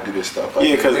telling them how to do this stuff.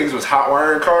 Like, because niggas was hot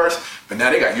wiring cars, but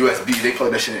now they got USB. They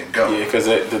plug that shit in and go. Yeah, because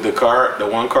the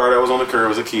one car that was on the curb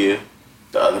was a Kia.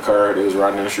 The other car that was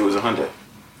riding down the street was a Hyundai.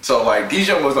 So like these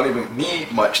young boys don't even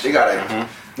need much. They gotta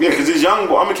yeah, because these young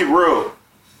boys, I'm gonna keep it real,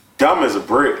 dumb as a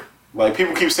brick. Like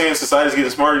people keep saying society's getting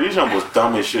smarter. These young boys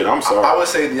dumb as shit. I'm sorry. I would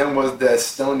say the young boys that's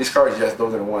stealing these cars, yes,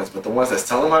 those are the ones. But the ones that's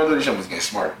telling them how to do these young boys getting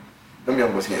smarter. Them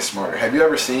young boys getting smarter. Have you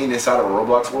ever seen inside of a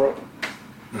Roblox world?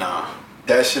 Nah.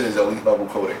 That shit is elite level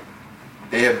coding.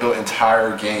 They have built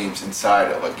entire games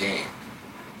inside of a game.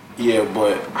 Yeah,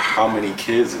 but how many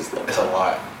kids is that? It's a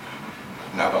lot.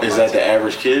 Is that the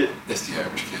average kid? It's the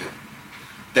average kid.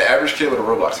 The average kid with a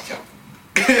Roblox account.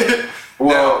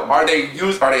 Well, now, are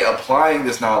they applying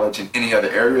this knowledge in any other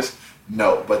areas?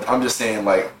 No, but I'm just saying,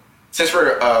 like, since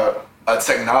we're a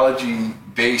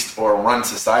technology-based or run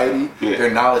society,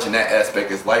 their knowledge in that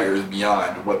aspect is light years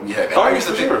beyond what we have. And I used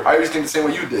to think the same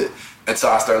way you did, and so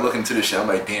I started looking into this shit. I'm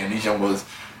like, damn, these young boys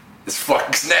is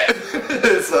fucking snap.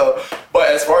 So, but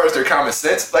as far as their common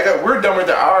sense, like we're dumber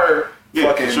than our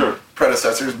fucking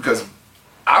predecessors because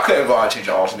I couldn't go out and change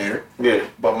an alternator. Yeah.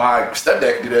 But my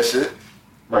stepdad can do that shit.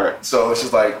 Right. So it's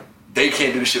just like they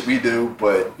can't do the shit we do,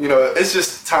 but you know, it's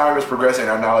just time is progressing,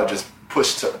 our knowledge is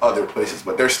pushed to other places,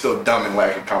 but they're still dumb and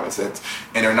lacking common sense,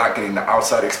 and they're not getting the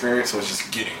outside experience, so it's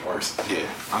just getting worse. Yeah.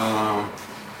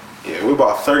 Yeah, we're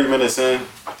about 30 minutes in.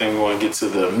 I think we want to get to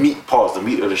the meat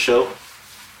of the show.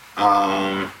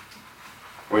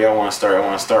 Where y'all want to start? I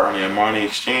want to start on the Armani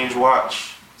Exchange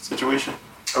watch situation.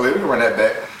 Okay, we can run that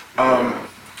back.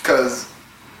 Because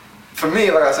for me,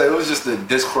 like I said, it was just the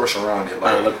discourse around it.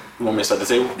 Like, look, you want me to start the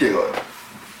table? Yeah, go ahead.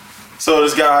 So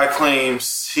this guy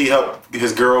claims he helped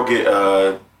his girl get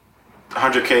a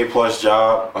 100K plus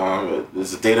job.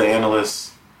 As a data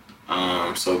analyst.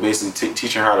 So basically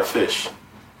teaching her how to fish.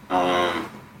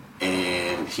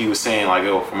 And he was saying like,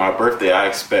 "Oh, for my birthday, I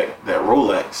expect that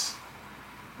Rolex."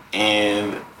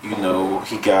 And you know,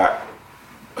 he got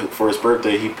for his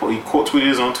birthday. He quote tweeted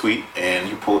his own tweet, and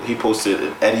he posted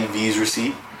an Eddie V's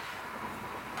receipt.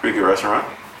 Pretty good restaurant,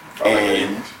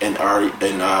 and an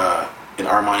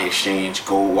Armani Exchange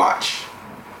gold watch.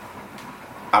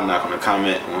 I'm not going to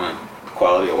comment on the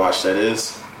quality of watch that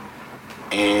is,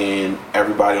 and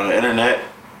everybody on the internet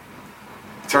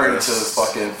turned into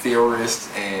fucking theorists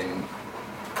and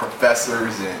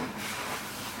professors and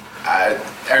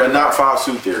but not 5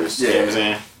 suit theorists. Yeah, you know what I'm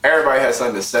saying? Everybody had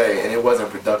something to say, and it wasn't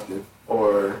productive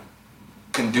or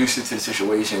conducive to the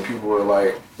situation. People were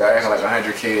like, "That acting like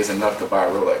 100K is enough to buy a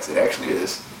Rolex." It actually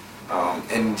is.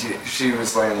 And she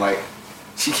was saying like,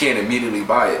 she can't immediately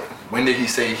buy it. When did he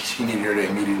say he needed her to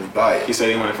immediately buy it? He said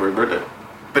he wanted it for his birthday.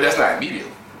 But that's not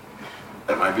immediately.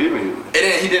 That might be immediately.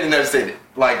 He didn't never say that,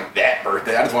 like that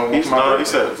birthday. I just want to watch my birthday. He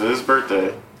said it's his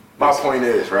birthday. My point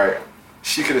is, right,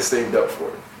 she could have saved up for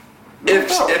it.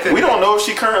 We don't know if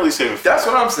she currently saving. That's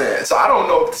what I'm saying. So I don't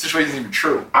know if the situation is even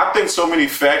true. I think so many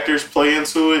factors play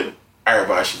into it.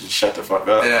 Everybody should just shut the fuck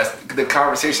up. And the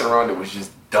conversation around it was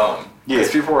just dumb. Because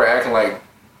people were acting like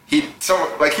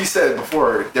like he said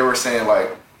before, they were saying like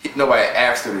nobody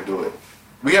asked her to do it.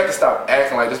 We have to stop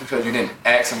acting like just because you didn't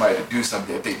ask somebody to do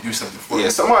something, if they do something for you. Yeah,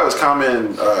 somebody was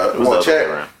commenting on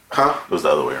chat. Huh? It was the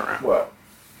other way around. What?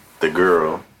 The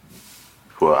girl,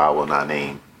 who I will not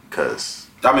name, because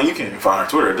I mean, you can't even find her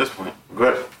Twitter at this point. Go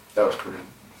ahead. That was crazy.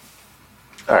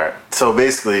 All right. So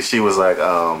basically, she was like,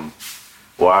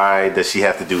 why does she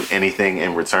have to do anything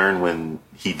in return when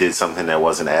he did something that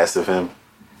wasn't asked of him?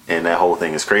 And that whole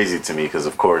thing is crazy to me because,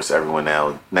 of course, everyone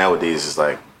nowadays is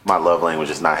like, my love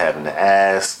language is not having to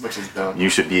ask. Which is dumb. You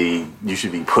should be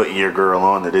putting your girl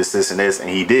on to this, and this. And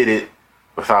he did it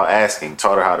without asking,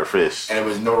 taught her how to fish. And it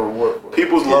was no reward.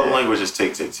 People's love language is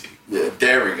take. Yeah,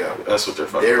 there we go. That's what they're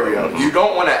fucking There we go. You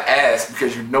don't want to ask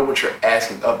because you know what you're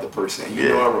asking of the person. You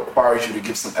know it requires you to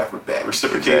give some effort back.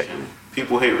 Reciprocation. Exactly.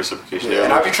 People hate reciprocation. Yeah,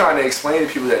 and I be trying to explain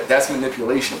to people that that's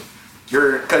manipulation.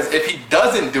 Because if he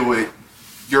doesn't do it,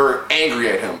 you're angry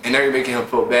at him, and now you're making him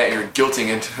feel bad, and you're guilting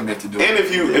him into doing it. And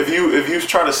if you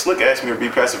try to slick ask me or be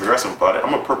passive aggressive about it,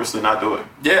 I'm gonna purposely not do it.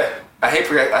 Yeah, I hate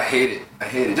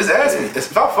it. Just ask me.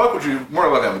 If I fuck with you, more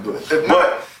than likely I'm gonna do it. If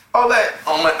not, all that,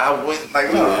 I wouldn't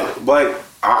like. Yeah, like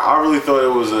I really thought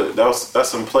it was that's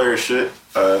some player shit.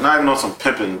 Not even on some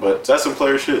pimping, but that's some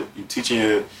player shit. You teaching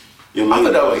your lead. I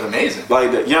thought that was amazing.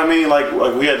 Like that, you know what I mean? Like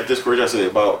we had the Discord yesterday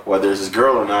about whether it's his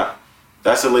girl or not.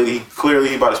 That's a lady. Clearly,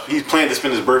 he's planning to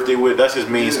spend his birthday with. That's his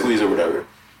main squeeze or whatever.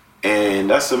 And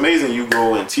that's amazing. You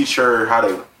go and teach her how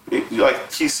to,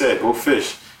 like he said, go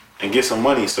fish and get some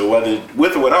money. So whether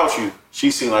with or without you,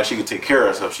 she seemed like she could take care of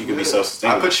herself. She could be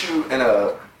self-sustaining. I put you in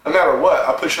no matter what,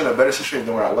 I put you in a better situation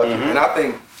than when I left you. And I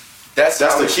think that's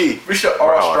the key. We should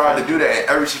all strive to do that in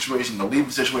every situation, to leave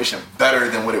the situation better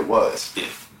than what it was. Yeah.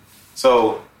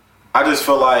 So I just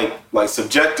feel like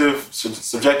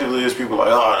subjectively, there's people like,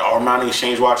 oh, Armani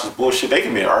Exchange watch is bullshit. They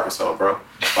can be in Arkansas, bro.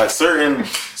 Like certain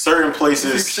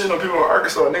places. You shitting on people in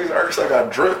Arkansas. Niggas in Arkansas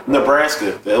got drip.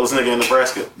 Nebraska, the illest nigga in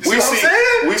Nebraska. We see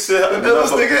the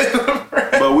illest nigga in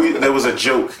Nebraska. But there was a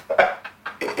joke,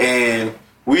 and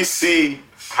we see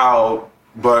how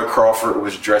Bud Crawford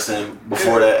was dressing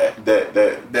before that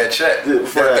check.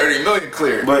 Before that 30 million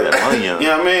cleared. But you know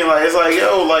what I mean? Like it's like,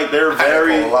 yo, like they're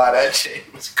very. I ain't gonna lie, that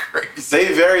shit was crazy.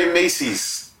 They very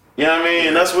Macy's. You know what I mean?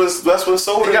 And that's what's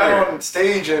sold. They got on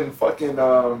stage and fucking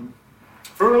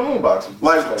Fruit of the Loom boxes.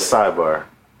 Like sidebar.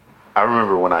 I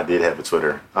remember when I did have a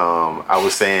Twitter. I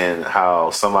was saying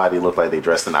how somebody looked like they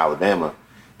dressed in Alabama,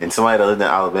 and somebody that lived in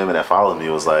Alabama that followed me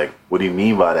was like, "What do you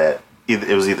mean by that?"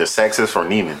 It was either sexist or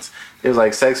Neiman's. It was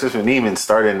like sexist or Neiman's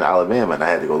started in Alabama, and I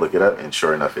had to go look it up, and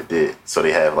sure enough, it did. So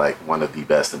they have like one of the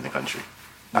best in the country.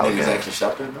 Niggas actually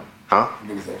shop there, though? Huh?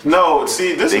 No,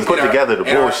 see, this they is put together the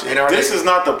bullshit. This is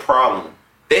not the problem.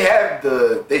 They have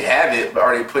it, but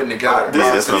are they putting together?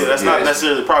 That's not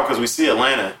necessarily the problem because we see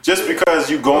Atlanta. Just because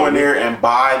you go in there and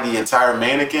buy the entire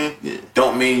mannequin,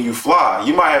 don't mean you fly.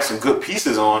 You might have some good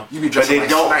pieces on, you be but they like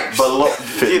don't belong.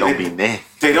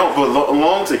 They don't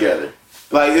belong together.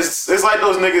 Like it's like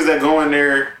those niggas that go in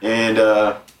there and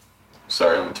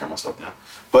sorry, let me turn myself down.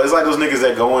 But it's like those niggas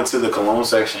that go into the cologne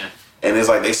section and it's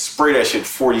like they spray that shit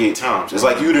 48 times. It's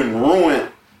like you didn't ruin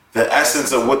the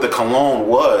essence of what the cologne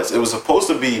was. It was supposed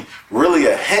to be really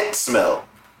a hint smell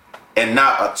and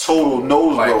not a total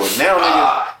nose blower.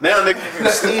 Now niggas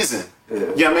sneezing. You know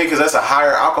what I mean? Because that's a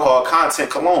higher alcohol content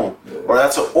cologne, or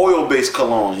that's an oil-based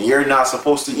cologne. You're not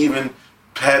supposed to even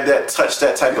have that type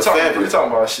of fabric. You're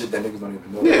talking about shit that niggas don't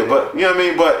even know. Yeah, but you know what I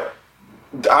mean? But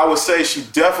I would say she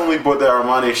definitely bought that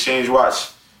Armani Exchange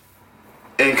watch.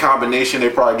 In combination, they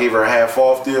probably gave her a half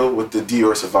off deal with the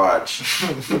Dior Sauvage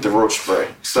with the roach spray.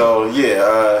 So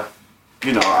yeah,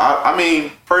 you know, I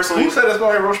mean, personally, who said it's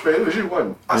going to roach spray? It was you,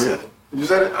 wasn't? I said it. You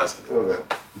said it? I said it. Okay.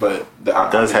 But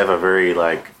it does have a very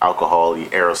like alcohol-y,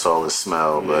 aerosol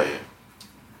smell. But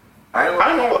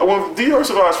I know when Dior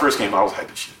Sauvage first came, I was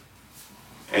hype as shit.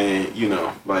 And you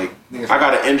know, like I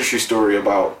got an industry story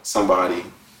about somebody.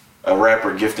 A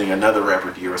rapper gifting another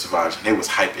rapper Dior Sauvage, and it was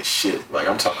hype as shit. Like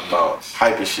I'm talking about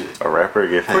hype as shit. A rapper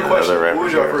gifting another rapper. What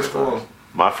was your first cologne?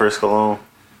 My first cologne,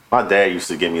 my dad used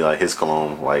to give me like his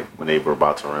cologne like when they were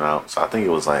about to run out. So I think it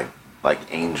was like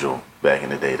Angel back in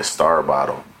the day, the Star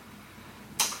bottle.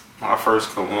 My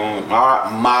first cologne,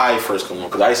 my first cologne,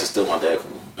 because I used to steal my dad's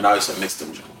cologne, and I used to mix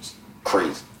them Jones.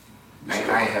 Crazy. I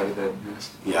ain't have that.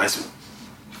 Yeah, I used to.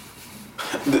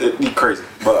 Crazy,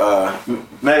 but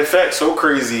matter of fact, so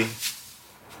crazy.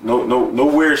 No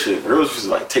weird shit. Girls used to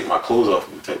like take my clothes off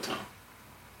me type time.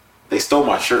 They stole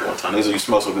my shirt one time. They said, "You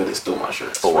smell so good." They stole my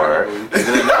shirt. And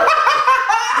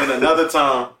then another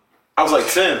time, I was like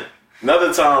 10.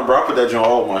 Another time, bro, I put that joint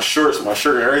all over my shorts, my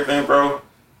shirt, and everything, bro.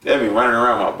 They had me running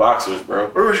around my boxers, bro.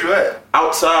 Where was you at?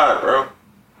 Outside, bro.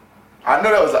 I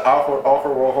know that was an offer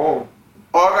roll home.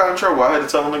 Oh, I got in trouble. I had to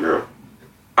tell the girl.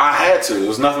 I had to. There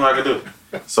was nothing I could do.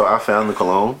 So I found the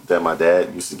cologne that my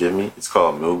dad used to give me. It's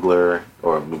called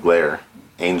Mugler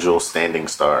Angel Standing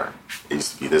Star. It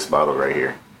used to be this bottle right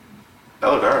here. That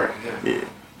looked alright. Yeah.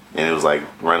 And it was like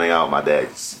running out. My dad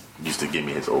used to give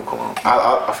me his old cologne.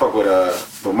 I fuck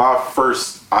with but my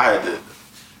first,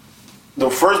 the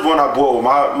first one I bought with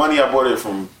my money, I bought it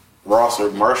from Ross or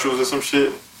Marshalls or some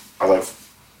shit. I was like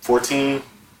 14.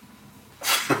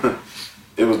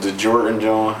 It was the Jordan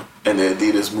John and the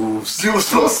Adidas moves. You was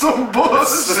some bullshit.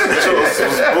 Bullshit.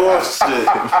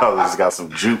 I just got some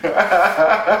juke.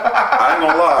 I ain't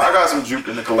gonna lie, I got some juke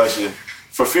in the collection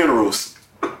for funerals.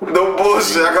 No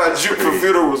bullshit, I got juke for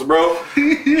funerals, bro.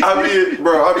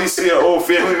 I be seeing old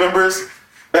family members.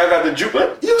 I got the juke.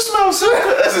 Like, you smell so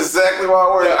good. That's exactly why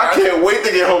I wear it. I can't wait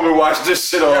to get home and watch this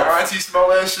shit off. Your auntie smell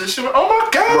that shit. She went, oh my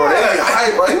god. Bro, they be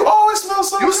hype, bro. You always smell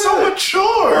so good. You so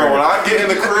mature. Bro, when I get in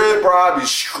the crib, bro, I be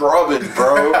scrubbing,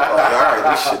 bro. Like, alright,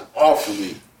 this shit off of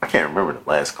me. I can't remember the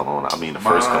last cologne. I mean, the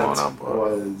first cologne I bought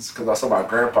was because I saw my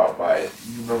grandpa buy it.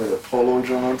 You remember the polo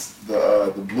joints,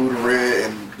 the blue, the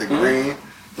red, and the green.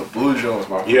 The blue Jones,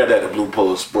 my You had that the blue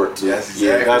polo sport too. Yes, exactly.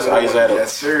 Yeah, that's I used to have.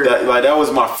 Yes, sir. That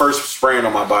was my first spraying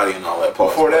on my body and all that.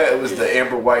 Before that, it was the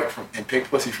amber white and pink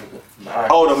pussy from the eye.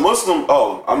 Oh, the Muslim.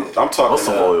 Oh, I'm talking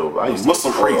Muslim oil. I used to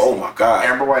Muslim oil. Oh my god,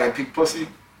 amber white and pink pussy.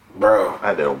 bro. I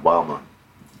had that Obama.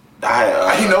 I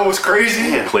had. You know what's crazy?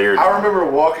 Yeah. Cleared. I remember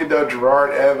walking down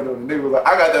Girard Avenue and the nigga was like,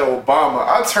 I got that Obama.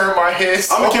 I turned my head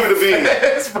so I'ma keep it a bean.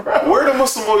 fast, bro. Where the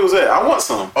Muslim oils at? I want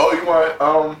some. Oh, you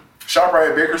want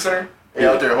ShopRite at Baker Center? They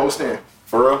Yeah. out there hosting.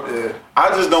 For real? Yeah. I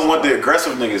just don't want the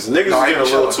aggressive niggas. Niggas No, was I getting a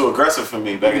be little chilling. too aggressive for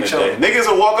me back in the day. chilling. Niggas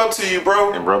will walk up to you,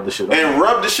 bro, And rub the shit on. and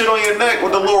rub the shit on your neck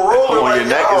with the little roller. on like, your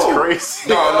neck yo. is crazy.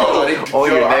 No. They, On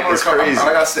your neck I'm is gonna come- crazy.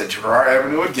 Like I said, Girard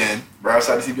Avenue again. Right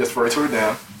outside the CBS for tour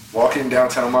down. Walking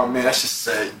downtown, my man, that shit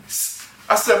said.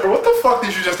 I said, bro, what the fuck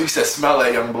did you just do? He said, smell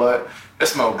that young blood. It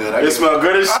smelled good. It smell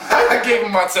good as shit. I gave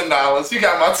him my $10. You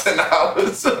got my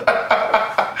 $10.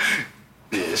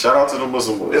 Yeah, shout out to the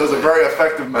Muslim oils. It was a very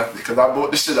effective method because I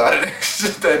bought the shit out of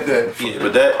that day. Yeah,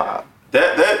 but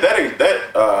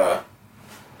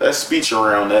that speech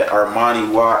around that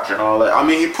Armani watch and all that. I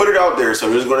mean, he put it out there, so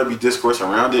there's going to be discourse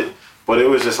around it. But it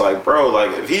was just like, bro,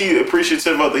 like if he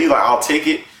appreciative of it, he like, I'll take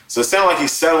it. So it sounds like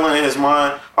he's settling in his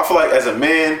mind. I feel like as a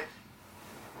man,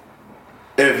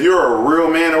 if you're a real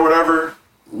man or whatever,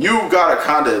 you gotta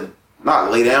kind of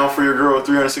not lay down for your girl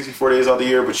 364 days out the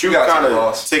year, but you gotta kind take a of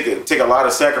loss. take a lot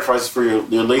of sacrifices for your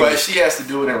lady. But she has to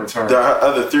do it in return. The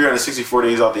other 364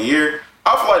 days out the year,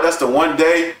 I feel like that's the one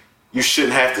day you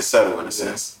shouldn't have to settle in a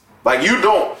sense. Like you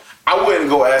don't, I wouldn't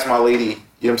go ask my lady, you know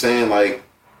what I'm saying? Like,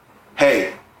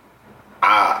 hey,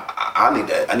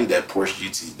 I need that Porsche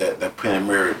GT, that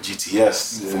Panamera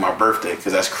GTS for my birthday,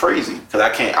 because that's crazy. Because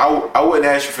I wouldn't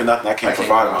ask you for nothing I can't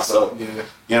provide it myself. Yeah. You know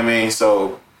what I mean?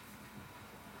 So,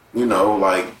 you know,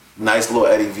 like nice little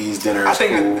Eddie V's dinner. I Is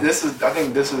think cool. this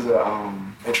is a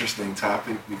interesting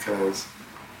topic because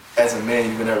as a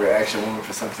man, you would never ask your woman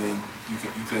for something you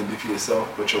couldn't do for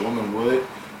yourself, but your woman would.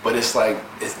 But it's like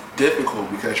it's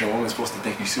difficult because your woman's supposed to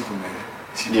think you Superman.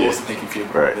 She's supposed to think you're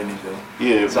capable of anything.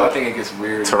 Yeah, So I think it gets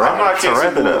weird. To wrap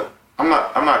it up. I'm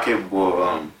not capable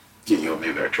of getting you a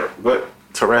Maybach truck. But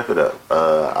To wrap it up,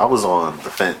 I was on the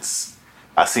fence.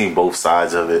 I seen both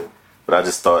sides of it, but I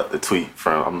just thought the tweet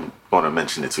from, I'm going to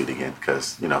mention the tweet again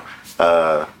because, you know,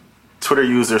 Twitter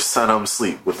user Sun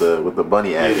Sleep with the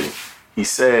bunny added. Yeah. He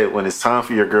said when it's time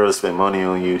for your girl to spend money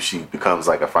on you, she becomes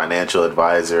like a financial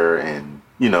advisor, and,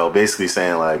 you know, basically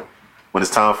saying like when it's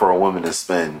time for a woman to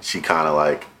spend, she kind of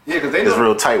like because they is know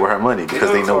real tight with her money because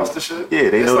they know the cost of shit. Yeah,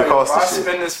 they It's know like, the cost if of I shit.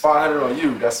 spend this $500 on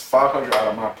you, that's $500 out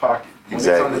of my pocket. When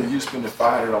Exactly. it comes to you spending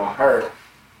 $500 on her,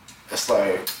 it's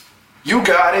like you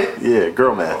got it. Yeah,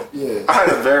 girl math. Yeah. I had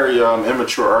a very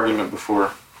immature argument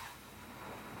before.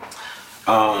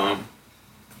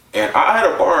 And I had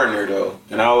a bar in there though,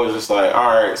 and I was just like,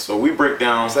 all right, so we break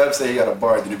down. Instead of saying he got a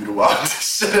bar, then it'd be the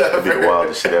wildest shit ever. It'd be the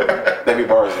wildest shit ever. They be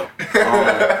bars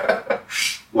though.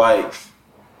 Like,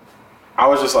 I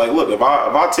was just like, look, if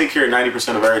I take care of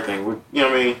 90% of everything, you know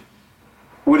what I mean?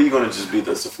 What are you gonna just be,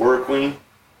 the Sephora queen?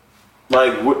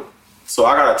 Like what? So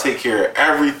I gotta take care of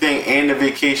everything and the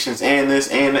vacations and this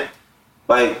and that.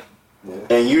 Like,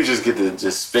 and you just get to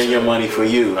just spend your money for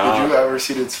you. Did you ever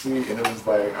see the tweet and it was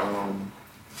like,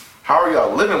 how are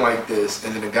y'all living like this?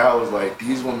 And then the guy was like,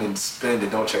 these women spend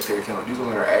and don't check their account. These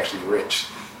women are actually rich.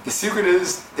 The secret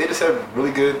is they just have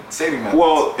really good saving methods.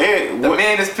 Well, and the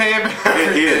man is paying for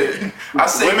everything. I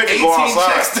saved Women can 18 go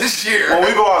outside. checks this year. When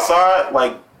we go outside,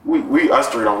 like we us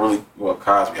three don't really, well,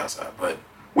 Cosby outside, but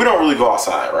we don't really go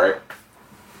outside, right?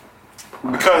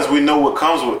 Because we know what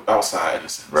comes with outside in a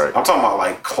sense. Right. I'm talking about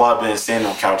like clubbing, standing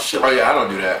on couch, shit. Oh yeah, I don't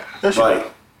do that.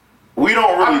 Like we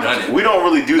don't I've done really it. we don't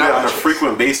really do Not that on a much.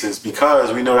 frequent basis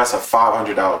because we know that's a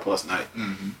 $500 plus night,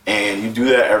 and you do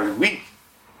that every week.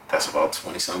 That's about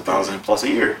 20-some thousand plus a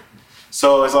year.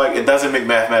 So it's like it doesn't make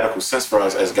mathematical sense for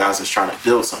us as guys that's trying to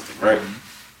build something, right?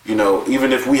 You know,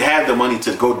 even if we had the money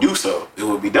to go do so, it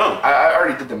would be dumb. I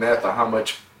already did the math on how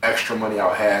much extra money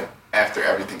I'll have after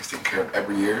everything's taken care of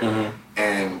every year,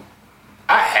 and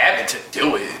I have it to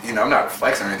do it. You know, I'm not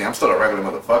flexing or anything. I'm still a regular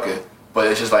motherfucker, but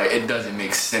it's just like it doesn't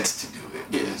make sense to do it.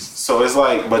 Yes. So it's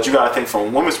like, but you gotta think from a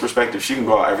woman's perspective. She can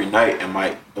go out every night and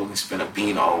might only spend a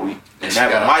bean all week, and she got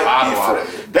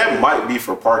a that might be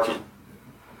for parking.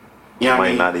 You know what I Might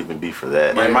mean? not even be for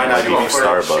that. It might not Might be be for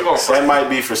Starbucks. That might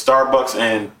be for Starbucks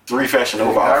and 3 Fashion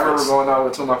Nova I remember outfits. going out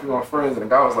with two of my female friends, and the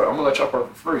guy was like, "I'm gonna let y'all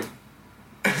park for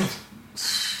free."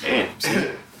 Damn. See?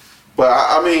 But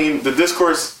I mean, the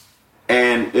discourse,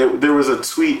 and there was a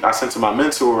tweet I sent to my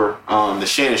mentor, the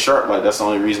Shannon Sharp. Like that's the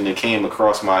only reason it came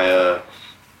across my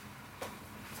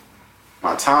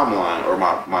my timeline or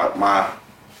my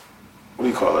what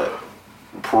do you call that?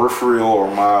 Peripheral or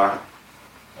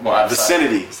my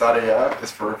vicinity. Side of your eye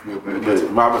is peripheral,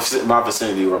 but My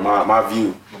vicinity or my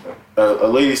view. okay. A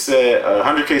lady said a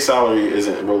 100K salary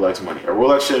isn't Rolex money. A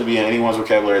Rolex shouldn't be in anyone's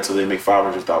vocabulary until they make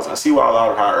 500,000. I see why a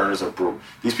lot of high earners are broke.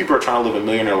 These people are trying to live a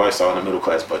millionaire lifestyle in a middle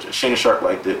class budget. Shannon Sharp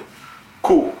liked it.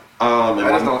 Cool. I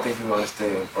just don't think people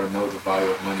understand or know the value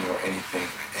of money or anything,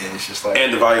 and it's just like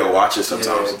and the value of watches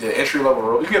sometimes. Yeah, the entry level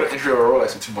Rolex. You can get an entry level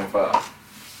Rolex for 2.5,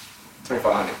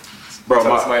 2,500. Bro,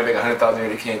 somebody make 100,000 a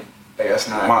year, they can't. Like, that's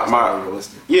not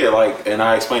realistic. Yeah, like, and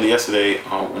I explained it yesterday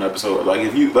on an episode. Like,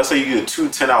 if you, let's say you get $2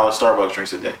 $10 Starbucks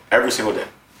drinks a day, every single day,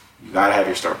 you gotta have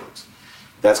your Starbucks.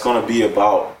 That's gonna be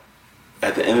about,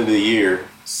 at the end of the year,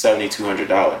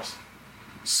 $7,200.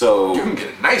 So you can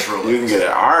get a nice Rolex. You can get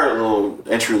our little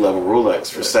entry level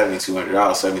Rolex for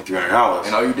 $7,200, $7,300.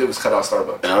 And all you did was cut out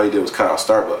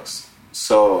Starbucks.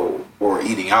 So, or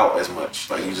eating out as much.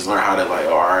 Like, you just learn how to, like,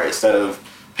 all right, instead of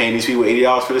paying these people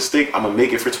 $80 for the steak, I'm gonna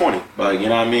make it for 20. Like, you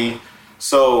know what I mean?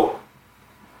 So,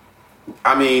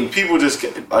 I mean, people just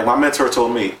get, like my mentor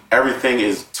told me, everything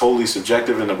is totally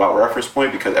subjective and about reference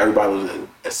point because everybody lives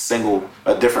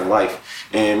a different life.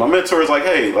 And my mentor is like,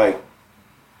 hey, like,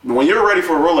 when you're ready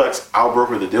for a Rolex, I'll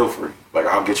broker the deal for you. Like,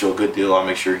 I'll get you a good deal. I'll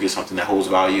make sure you get something that holds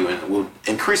value and will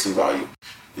increase in value.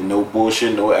 And no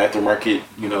bullshit, no aftermarket,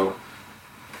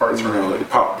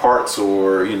 parts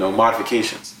or,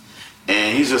 modifications.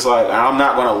 And he's just like, I'm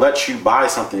not going to let you buy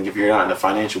something if you're not in a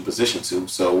financial position to.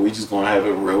 So we just going to have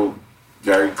a real,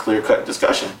 very clear-cut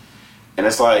discussion. And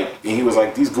it's like, and he was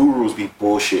like, these gurus be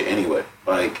bullshit anyway.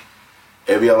 Like,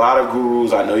 there'll be a lot of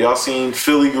gurus. I know y'all seen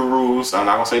Philly gurus. I'm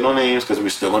not going to say no names because we're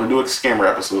still going to do a scammer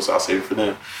episode, so I'll save it for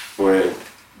them. Where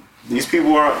these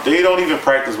people they don't even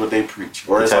practice what they preach.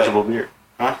 Or detachable beard.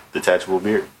 Huh? Detachable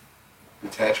beard.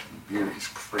 Detachable beard is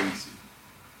crazy.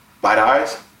 Light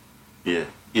eyes? Yeah.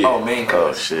 Yeah. Oh, man.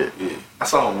 Oh, shit. Yeah. I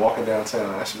saw him walking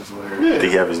downtown. That shit was hilarious. Yeah.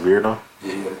 Did he have his beard on?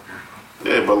 Yeah, he had a beard on.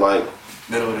 Yeah, but like,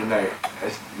 middle of the night.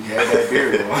 He had that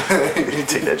beard on. You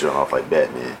take that joint off like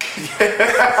Batman.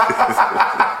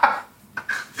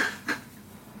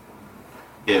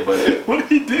 yeah, but what did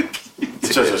he do?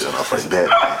 Take that joint off like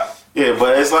Batman. Yeah,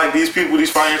 but it's like these people,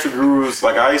 these financial gurus.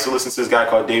 Like, I used to listen to this guy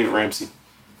called David Ramsey.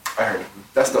 I heard him.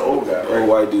 That's the old guy, right? Old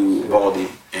white dude, Baldy,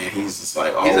 and he's just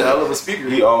like, he's a hell of a speaker.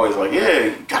 He always like,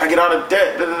 yeah, gotta get out of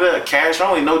debt, cash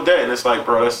only, no debt, and it's like,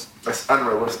 bro, that's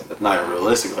unrealistic. That's not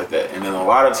realistic like that. And then a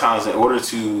lot of times, in order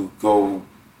to go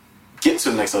get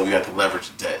to the next level, you have to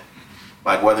leverage debt.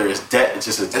 Like, whether it's debt, it's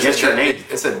just get your name.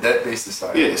 It's a debt-based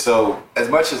society. Yeah, so as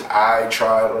much as I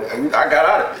tried, like, I got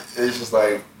out of it. It's just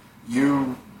like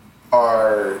you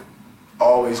are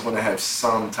always going to have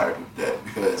some type of debt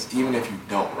because even if you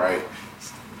don't, right,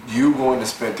 you going to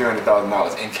spend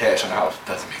 $300,000 in cash on a house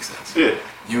doesn't make sense. Yeah.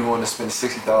 You going to spend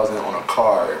 $60,000 on a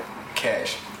car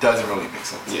cash doesn't really make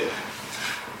sense. Yeah.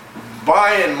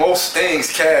 Buying most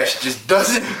things cash just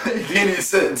doesn't make any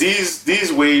sense.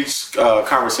 These wage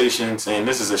conversations, and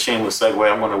this is a shameless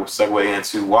segue. I'm going to segue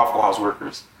into Waffle House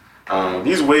workers.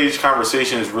 These wage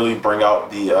conversations really bring out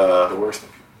the worst in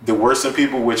people. The worst in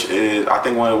people, which is, I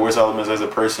think, one of the worst elements as a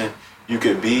person you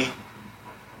could be,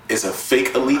 is a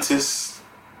fake elitist.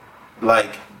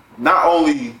 Like, not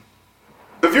only,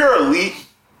 if you're elite,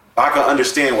 I can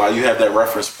understand why you have that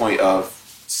reference point of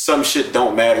some shit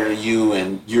don't matter to you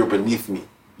and you're beneath me.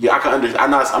 Yeah, I can understand.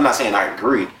 I'm not saying I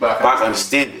agree, but I can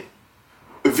understand it.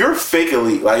 If you're fake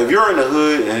elite, like if you're in the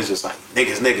hood and it's just like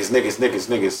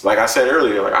niggas, like I said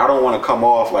earlier, like I don't want to come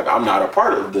off like I'm not a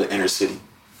part of the inner city,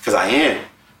 because I am.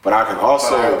 But I can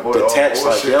also detach,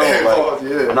 like, yo,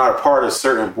 like, I'm not a part of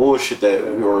certain bullshit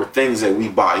or things that we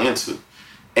buy into.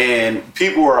 And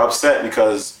people are upset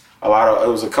because it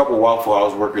was a couple of Waffle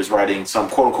House workers writing some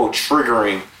quote unquote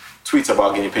triggering tweets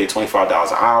about getting paid $25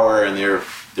 an hour and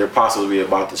they're possibly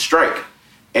about to strike.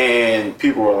 And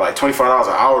people were like, $25 an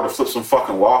hour to flip some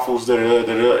fucking waffles, and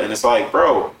it's like,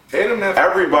 bro, pay them that.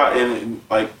 Everybody, and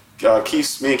like me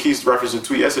and Keith referenced a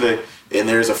tweet yesterday, and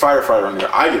there's a firefighter on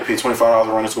there. I get paid $25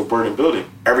 to run into a burning building.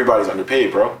 Everybody's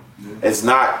underpaid, bro. Yeah. It's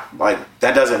not like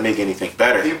that doesn't make anything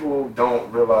better. People don't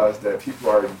realize that people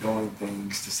are doing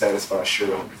things to satisfy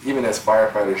shareholders. Even as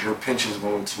firefighters, your pension is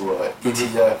going to an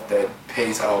ETF that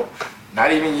pays out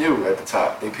not even you at the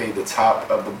top. They pay the top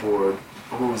of the board,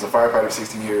 who was a firefighter for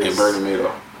 16 years. And Bernie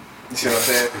Madoff. You see what I'm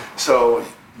saying? So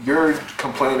you're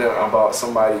complaining about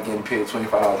somebody getting paid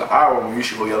 $25 an hour when you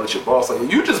should go yell at your boss.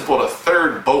 Like, you just bought a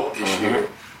third boat this year.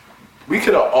 We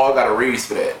could have all got a raise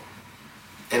for that.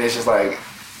 And it's just like,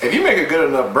 if you make a good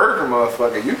enough burger,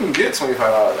 motherfucker, you can get $25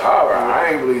 an hour.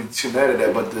 I ain't really too mad at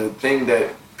that. But the thing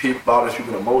that bothers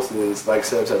people the most is, like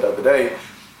Seb said the other day,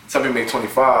 some people make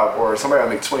 25, or somebody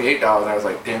might make $28, and I was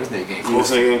like, damn, this nigga getting close.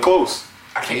 This nigga getting close.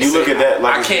 I can't. You look at that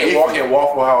like I can't walk in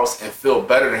Waffle House and feel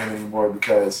better than him anymore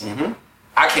because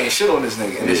I can't shit on this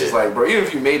nigga. And it's just like, bro, even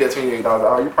if you made that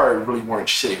 $28, you probably really weren't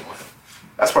shitting on him.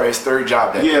 That's probably his third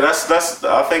job. That day. That's.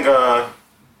 I think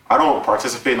I don't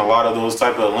participate in a lot of those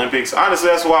type of Olympics. Honestly,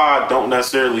 that's why I don't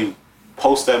necessarily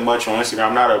post that much on Instagram.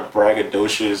 I'm not a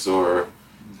braggadocious or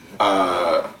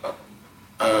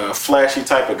flashy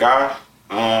type of guy.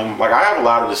 Like I have a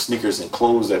lot of the sneakers and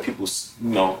clothes that people,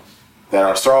 that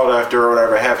are sought after or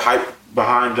whatever have hype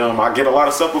behind them. I get a lot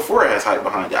of stuff before it has hype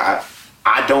behind it.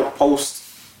 I don't post.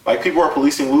 Like people are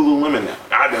policing Lululemon now.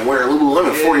 I've been wearing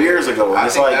Lululemon 4 years ago. And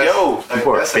it's like, yo,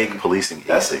 people are fake policing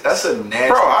ASICs. That's a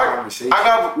nasty conversation. I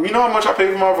got. You know how much I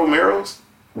paid for my Vomeros?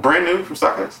 Brand new from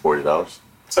StockX. $40.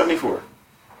 $74.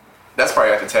 That's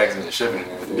probably after taxes and shipping.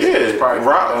 Yeah,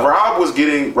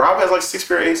 Rob has like 6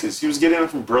 pair of Aces. He was getting them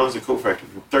from Burlington Coat Factory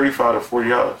for $35 to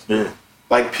 $40. Yeah.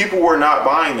 Like people were not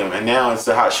buying them, and now it's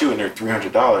the hot shoe, and they're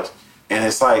 $300. And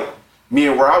it's like me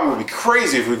and Rob would be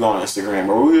crazy if we go on Instagram,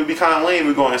 or we would be kind of lame if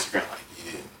we go on Instagram. Like,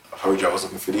 yeah, I heard y'all was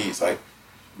looking for these. Like,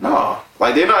 no,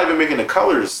 like they're not even making the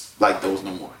colors like those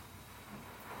no more.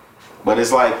 But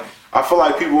it's like I feel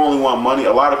like people only want money.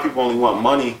 A lot of people only want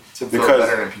money to feel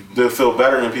better than people. To feel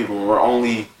better than people. We're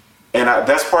only, and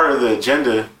that's part of the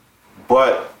agenda.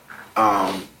 But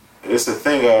it's a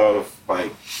thing of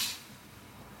like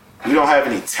we don't have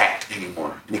any tact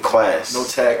anymore, any class. No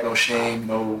tact, no shame,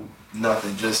 no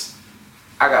nothing. Just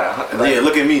I got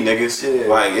look at me, niggas. Yeah.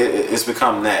 Like it's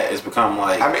become that. It's become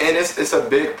like I mean, and it's a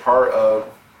big part of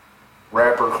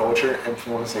rapper culture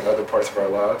influencing other parts of our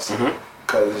lives.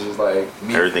 Because it's just like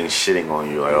me. Everything's shitting on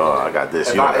you. Like, oh, I got this.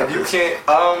 If you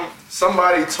can't,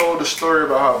 somebody told the story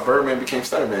about how Birdman became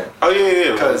Stunnerman. Oh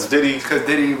yeah. Because Diddy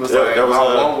was like, that was,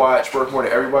 my one watch worth more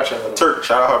than every watch I had on. Turk,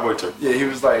 shout out Hot Boy Turk. Yeah, he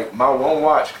was like, my one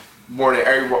watch more than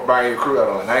everybody in the crew got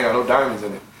on. And I ain't got no diamonds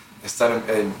in it.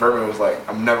 And Birdman was like,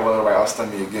 I'm never gonna let nobody outstun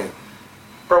me again.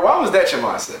 Bro, why was that your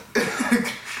mindset?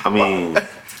 I mean,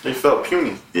 you felt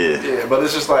puny. Yeah. Yeah, but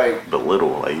it's just like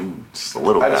belittle, like you just a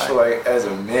little guy. I just feel like as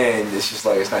a man, it's just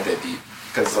like it's not that deep.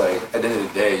 Because like at the end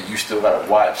of the day, you still got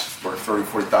a watch for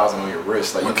 30,000-40,000 on your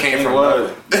wrist. Like you came from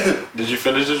nothing. Did you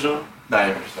finish this, John? Not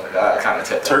even just like I kind of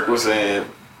tapped. Turk was saying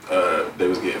they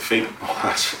was getting fake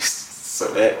watches.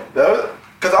 So that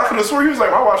because I could have swore he was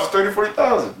like my watch was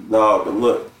 30,000-40,000. No, but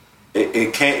look,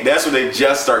 it can't. That's when they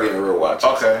just start getting real watches.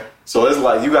 Okay. So it's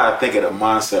like you gotta think of the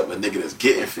mindset of a nigga that's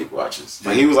getting fake watches.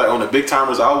 Like he was like on the Big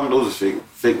Timers album, those was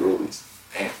fake Rollies.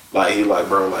 Damn. Like he like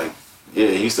bro, like yeah,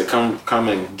 he used to come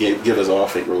and give us all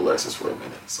fake Rolexes for a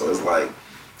minute. So it's like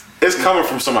it's coming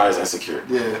from somebody's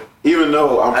insecurity. Yeah. Even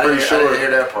though I'm pretty sure I didn't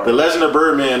hear that part. The legend of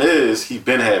Birdman is he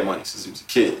been had money since he was a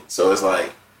kid. So it's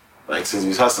like since he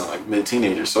was hustling like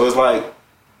mid-teenager. So it's like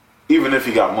even if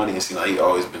he got money, it seems like he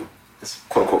always been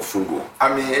quote unquote frugal.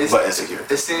 I mean, but insecure.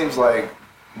 It seems like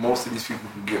most of these people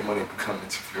who get money become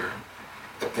insecure.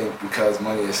 I think because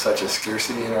money is such a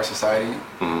scarcity in our society.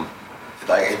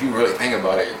 Like if you really think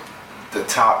about it, the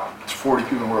top 40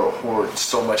 people in the world hoard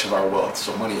so much of our wealth.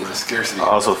 So money is a scarcity. I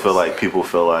also feel like people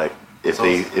feel like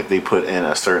if they put in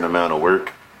a certain amount of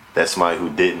work, that somebody who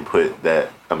didn't put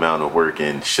that amount of work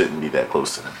in shouldn't be that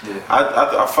close to them. Yeah.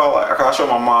 I felt like I showed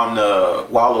my mom the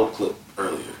Wallow clip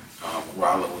earlier.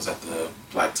 Wallow was at the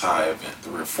Black Tie event,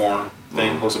 the Reform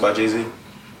thing hosted by Jay-Z,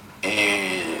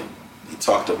 and he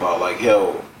talked about like,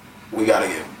 yo, we gotta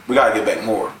get back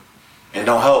more, and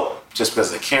don't help just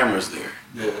because the camera's there.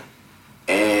 Yeah.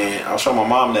 And I was showing my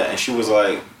mom that, and she was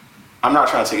like, I'm not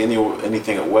trying to take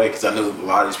anything away because I know a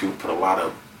lot of these people put a lot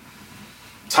of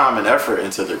time and effort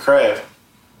into their craft,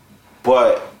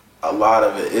 but a lot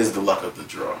of it is the luck of the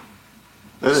draw.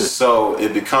 So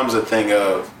it becomes a thing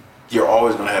of you're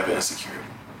always gonna have an insecurity.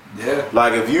 Yeah.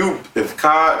 Like if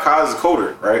Kaz is a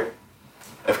coder, right?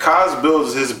 If Kaz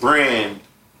builds his brand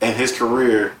and his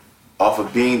career off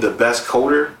of being the best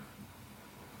coder,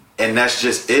 and that's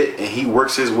just it, and he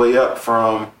works his way up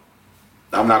from,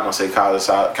 I'm not gonna say college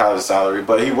salary,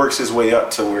 but he works his way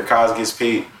up to where Kaz gets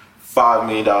paid $5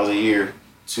 million a year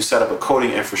to set up a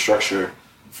coding infrastructure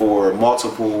for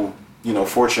multiple,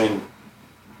 Fortune,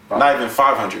 not even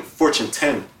 500, Fortune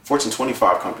 10, Fortune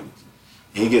 25 companies.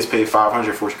 And he gets paid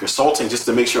 $500 for consulting just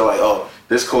to make sure, like, oh,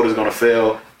 this code is gonna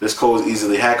fail. This code is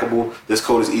easily hackable. This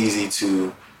code is easy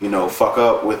to, fuck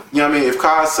up with. You know what I mean? If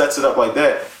Kaz sets it up like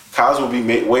that, Kaz will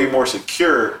be way more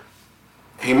secure.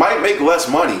 He might make less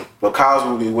money, but Kaz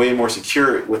will be way more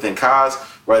secure within Kaz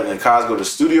rather than Kaz go to the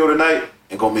studio tonight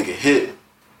and go make a hit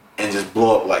and just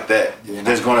blow up like that. Yeah,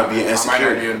 there's going to be an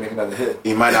insecurity. He might not be able to make another hit.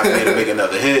 He might not be able to make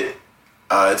another hit.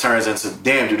 it turns into,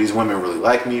 damn, do these women really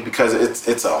like me? Because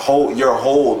it's your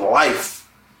whole life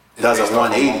does a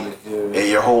 180, and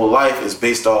your whole life is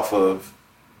based off of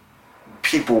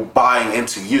people buying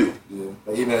into you,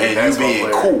 Like even as and you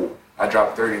being cool. I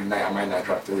dropped 30 tonight. I might not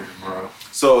drop 30 tomorrow.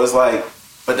 So it's like,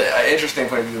 but the interesting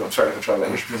point of view, I'm sorry to control that.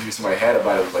 The interesting point of view somebody had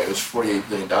about it was like it was $48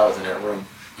 billion in that room.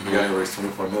 You only raised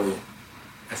 $24 million.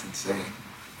 That's insane.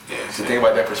 Yeah. So think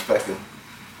about that perspective.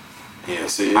 Yeah,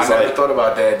 see, I never thought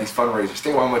about that. These fundraisers.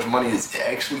 Think about how much money is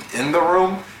actually in the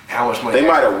room and how much money they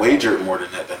might have wagered more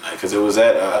than that night because it was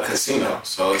at a casino.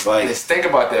 So it's like, just think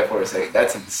about that for a second.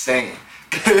 That's insane.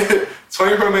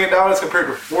 $24 million compared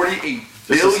to $48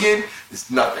 billion is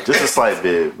nothing. Just a slight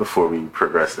bit before we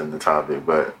progress in the topic,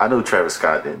 but I know Travis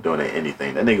Scott didn't donate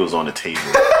anything. That nigga was on the table.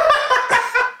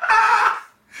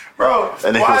 Bro,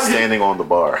 and he was standing on the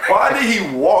bar. Why did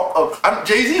he walk up?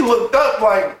 Jay-Z looked up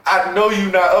like, I know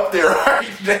you not up there right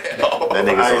now. That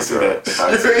nigga's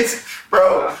on drugs.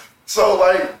 Bro, so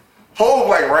like, Hov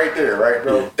like right there, right,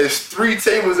 bro? Yeah. It's 3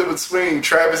 tables in between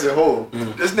Travis and Hov.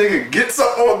 This nigga gets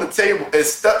up on the table and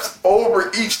steps over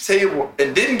each table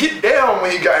and didn't get down when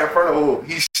he got in front of Hov.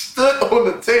 He stood on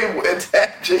the table and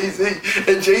tapped Jay-Z,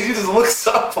 and Jay-Z just looks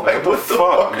up like, what the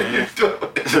fuck are you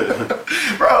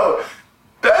doing? Bro,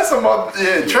 that's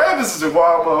Travis is a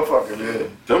wild motherfucker,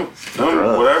 man. Them,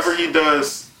 whatever he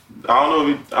does, I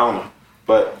don't know.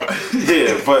 But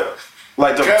yeah, but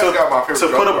like to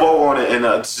put a bow on it and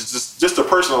just to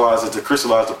personalize it, to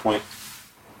crystallize the point.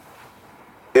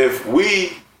 If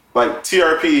we like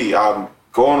TRP, I'm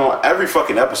going on every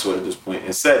fucking episode at this point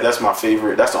and said that's my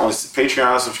favorite. That's the only Patreon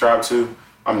I subscribe to.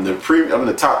 I'm the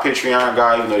top Patreon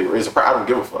guy. You know, you raise a price. I don't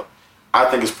give a fuck. I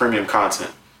think it's premium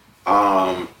content.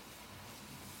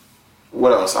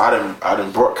 What else? I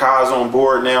done brought Kaz on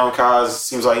board now. Kaz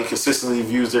seems like he consistently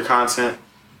views their content,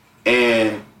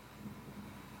 and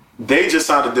they just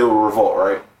signed a deal with Revolt,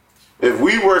 right? If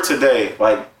we were today,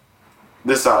 like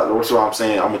this, that's what I'm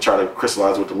saying. I'm gonna try to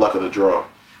crystallize with the luck of the draw.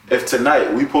 If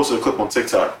tonight we posted a clip on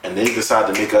TikTok and they decide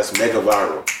to make us mega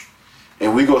viral,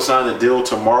 and we go sign a deal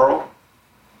tomorrow,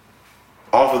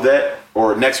 off of that,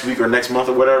 or next week or next month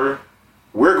or whatever,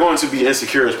 we're going to be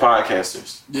insecure as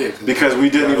podcasters. Yeah. Because we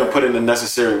didn't even put in the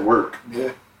necessary work.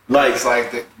 Yeah. Like, it's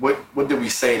like what did we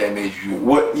say that made you?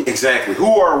 What exactly?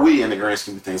 Who are we in the grand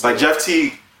scheme of things? Like Jeff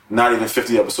T, not even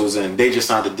 50 episodes in, they just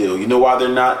signed a deal. You know why they're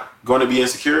not going to be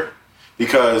insecure?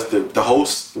 Because the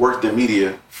host worked in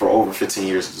media for over 15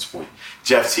 years at this point.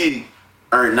 Jeff T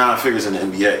earned 9 figures in the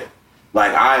NBA.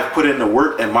 Like, I've put in the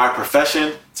work in my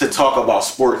profession to talk about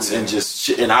sports and just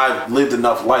shit, and I've lived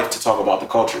enough life to talk about the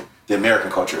culture, the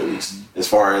American culture at least, as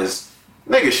far as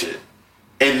nigga shit.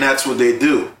 And that's what they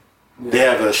do. Yeah. They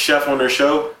have a chef on their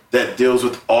show that deals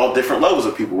with all different levels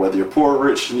of people, whether you're poor,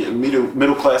 rich,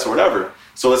 middle class, or whatever.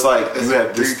 So it's like you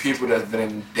have 3 people that's been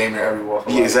in damn near every walk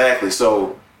of life. Exactly.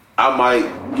 So I might,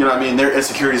 you know what I mean, their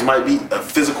insecurities might be a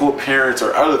physical appearance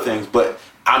or other things, but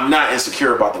I'm not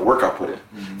insecure about the work I put in.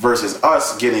 Versus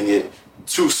us getting it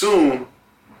too soon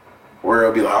where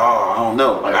it'll be like, oh, I don't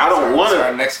know. Like, I don't want to.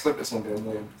 Our next clip is going to be a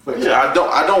million.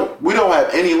 Yeah, we don't have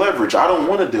any leverage. I don't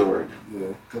want to deal right now.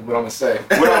 Yeah, because what I'm going to say.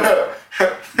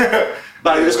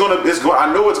 Like,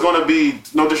 I know it's going to be,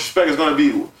 no disrespect, it's going to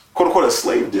be, quote unquote, a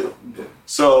slave deal. Yeah.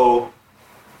 So,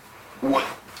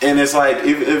 and it's like,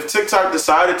 if TikTok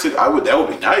decided to, that would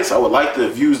be nice. I would like the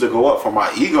views to go up for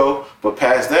my ego, but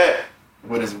past that,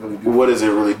 what does it really do? What does it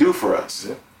really do for us?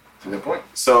 Yeah, that's a good point.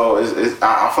 So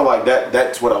I feel like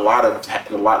that's what a lot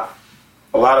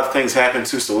of things happen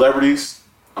to celebrities,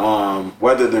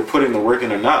 whether they're putting the work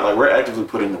in or not. Like, we're actively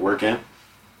putting the work in.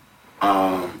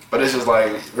 But it's just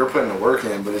like we're putting the work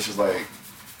in, but it's just like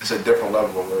it's a different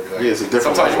level of work. Like, yeah, it's a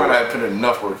different. Sometimes you might not put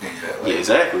enough work in yet. Like, yeah,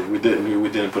 exactly. We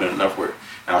didn't put in enough work,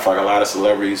 and I feel like a lot of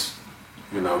celebrities,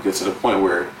 get to the point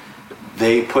where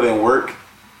they put in work,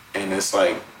 and it's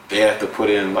like they have to put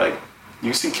in, like,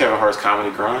 you see Kevin Hart's comedy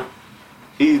grind.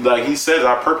 He says,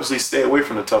 I purposely stay away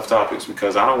from the tough topics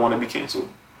because I don't want to be canceled.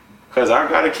 Because I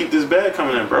got to keep this bag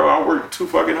coming in, bro. I work too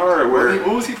fucking hard.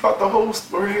 What was he fought the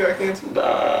host where he got canceled?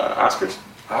 Oscars.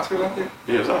 Oscars, I think?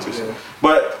 Yeah, it was Oscars.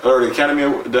 Yeah. Or the Academy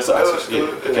Awards. That's the Oscars.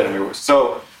 Yeah, Academy Awards.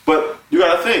 So, but you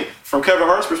got to think, from Kevin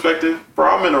Hart's perspective, bro,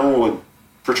 I'm in a room with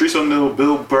Patrice O'Neal,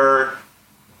 Bill Burr,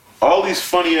 all these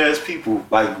funny-ass people,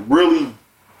 like, really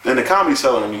in the comedy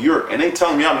cellar in New York, and they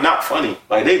telling me I'm not funny.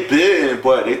 Like, they big,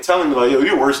 but they telling me, like, yo,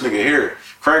 you're the worst nigga here.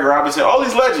 Craig Robinson, all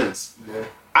these legends. Yeah.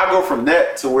 I go from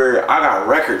that to where I got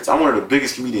records. I'm one of the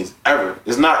biggest comedians ever.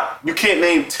 It's not, you can't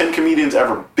name 10 comedians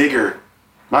ever bigger,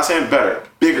 I'm not saying better,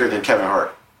 bigger than Kevin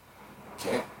Hart.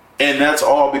 Okay. And that's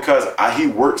all because he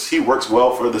works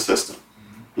well for the system.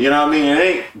 You know what I mean? It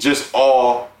ain't just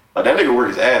all like that nigga worked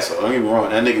his ass off. Don't get me wrong.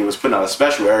 That nigga was putting out a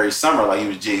special every summer like he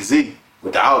was Jay-Z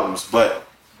with the albums, but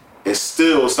it's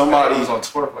still somebody He was on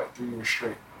tour for like 3 years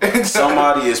straight.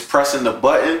 somebody is pressing the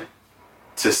button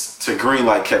to green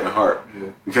like Kevin Hart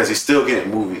because he's still getting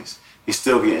movies. He's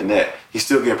still getting that. He's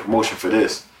still getting promotion for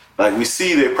this. Like we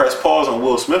see they press pause on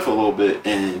Will Smith a little bit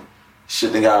and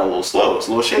shit they got a little slow. It's a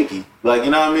little shaky. Like,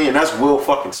 you know what I mean? And that's Will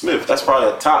fucking Smith. That's probably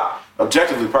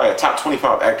objectively probably a top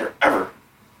 25 actor ever.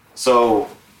 So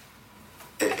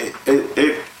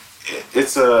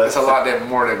it's a lot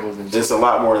more that goes into it. It's a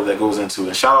lot more that goes into it.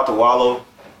 And shout out to Wallow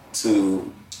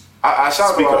to I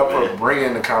shout speak out up, for man.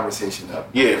 bringing the conversation up.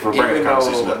 Yeah, for bringing the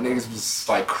conversation up. Niggas was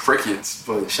like crickets,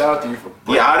 but shout out to you for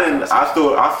bringing I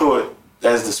thought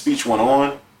as the speech went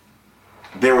on,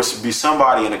 there was to be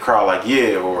somebody in the crowd like,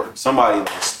 yeah, or somebody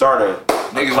start a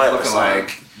niggas clap looking or like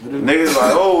something. Niggas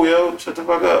like, oh, yo, shut the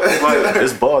fuck up. Like,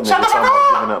 This bald nigga talking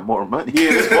about giving up more money. yeah,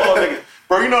 this ball nigga.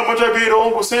 Bro, you know how much I paid to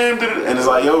Uncle Sam? And it's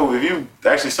like, yo, if you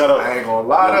actually set up... I ain't gonna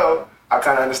lie though, I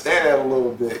kind of understand that a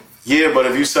little bit. Yeah, but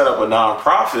if you set up a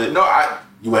non-profit,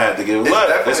 you would have to give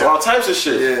less. It's all types of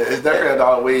shit. Yeah, it's definitely a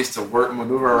lot of ways to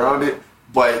maneuver around it,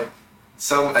 but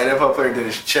some NFL player did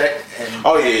his check, and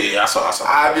Oh, yeah, I saw.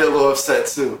 I'd be a little upset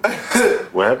too.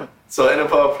 What happened? So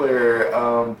NFL player,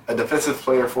 a defensive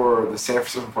player for the San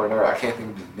Francisco 49ers, I can't think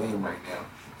of his name right now.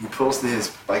 He posted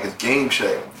his game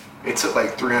check. It took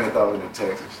like $300,000 in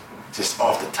taxes, just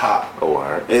off the top. Oh, all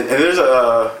right. And there's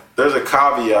a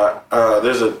caveat.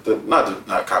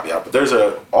 Not caveat, but there's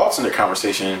a alternate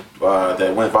conversation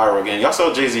that went viral again. Y'all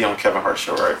saw Jay-Z on Kevin Hart's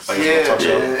show, right? Like his talk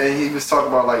show? And he was talking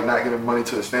about like not giving money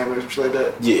to his family or something like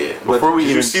that. Yeah. Before we did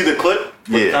you even- see the clip?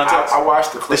 Yeah. I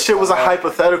watched the clip. This shit was a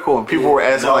hypothetical, and people were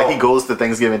asking No. like he goes to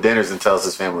Thanksgiving dinners and tells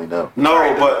his family no.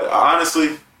 No, but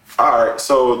honestly, all right.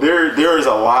 So there is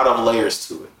a lot of layers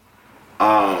to it,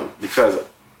 because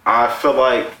I feel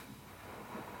like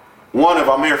one, if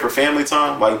I'm here for family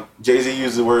time, like Jay-Z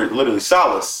used the word literally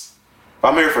solace. If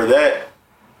I'm here for that,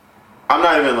 I'm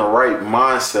not even in the right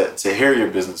mindset to hear your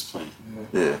business plan.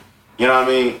 Yeah. You know what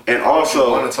I mean? And Why would you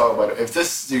also, want to talk about it? If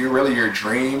this is really your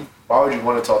dream, why would you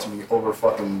want to talk to me over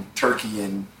fucking turkey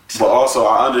and? but also,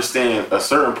 I understand a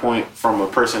certain point from a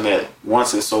person that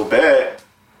wants it so bad.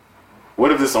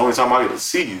 What if this is the only time I get to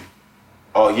see you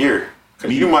all year?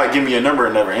 'Cause you might give me a number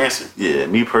and never answer. Yeah,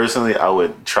 me personally, I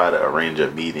would try to arrange a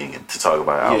meeting to talk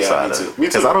about it outside me too. of Me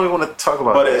because too. I don't even want to talk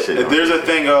about But that shit. there's a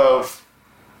thing of,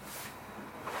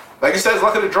 Like you said, it's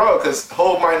luck of the draw because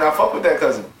Hov might not fuck with that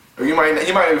cousin, or he might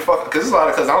even fuck because there's a lot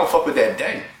of cousins I don't fuck with that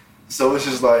day. So it's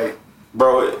just like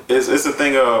bro, it's a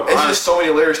thing of. it's just so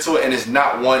many layers to it, and it's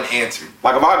not one answer.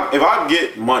 Like if I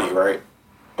get money, right?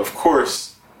 Of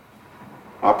course,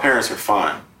 my parents are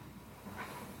fine.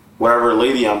 Whatever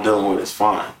lady I'm dealing with is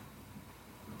fine.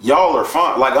 Y'all are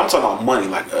fine. Like I'm talking about money.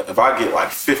 Like if I get like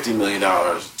 $50 million,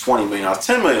 $20 million,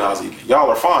 $10 million even, y'all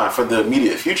are fine for the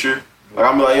immediate future. Like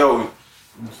I'm like, yo,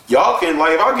 y'all can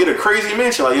like if I get a crazy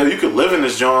mansion, like yo, you could live in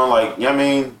this joint, like you know what I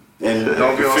mean, and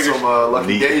Don't be on figure- some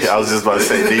lucky days. I was just about to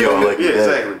say Neo. Like, yeah,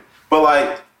 exactly. But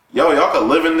like, yo, y'all could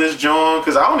live in this joint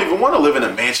because I don't even want to live in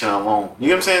a mansion alone. You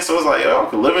know what I'm saying? So it's like, yo, y'all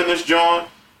could live in this joint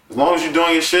as long as you're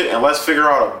doing your shit, and let's figure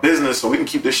out a business so we can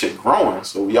keep this shit growing.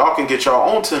 So y'all can get y'all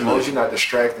own 10 As long as million. you're not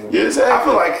distracting. Yeah, exactly. I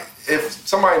feel like if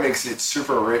somebody makes it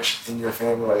super rich in your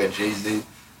family, like a Jay-Z,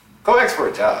 go ask for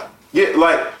a job. Yeah,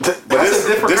 like, but That's a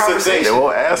different this the conversation. thing. they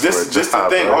won't ask This for it. this Just the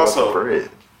thing hop also. for it.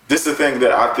 This is the thing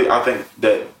that I think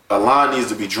that a line needs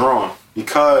to be drawn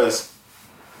because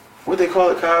what they call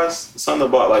it, guys? Something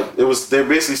about like they're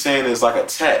basically saying it's like a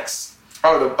tax.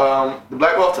 Oh, the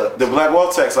black wealth tax. The black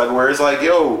wealth tax, like where it's like,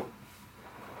 yo,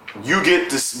 you get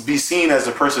to be seen as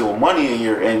a person with money in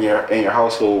your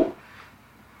household,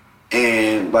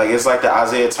 and like it's like the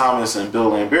Isaiah Thomas and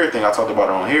Bill Laimbeer thing I talked about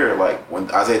on here. Like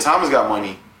when Isaiah Thomas got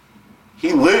money,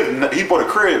 he bought a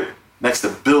crib next to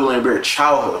Bill Laimbeer's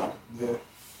childhood home. Yeah.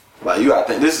 Like you gotta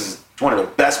think this is one of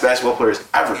the best basketball players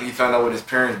ever. And he found out what his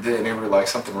parents did, and they were like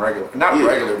something regular. Not Yeah,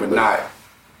 regular, but not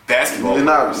basketball. It's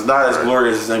not as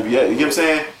glorious as NBA. You know what I'm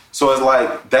saying? So it's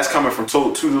like that's coming from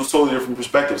two totally different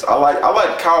perspectives. I like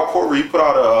Kyle Korver. He put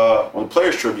out on the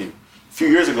Players Tribune a few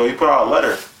years ago. He put out a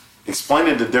letter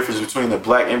explaining the difference between the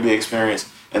black NBA experience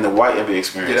and the white NBA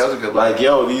experience. Yeah, that was a good letter. Like,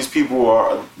 yo, these people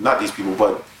are not these people,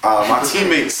 but my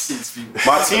teammates.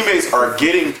 My teammates are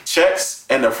getting checks,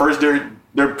 and their first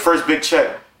big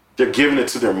check, they're giving it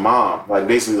to their mom. Like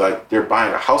basically, like they're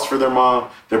buying a house for their mom,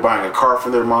 they're buying a car for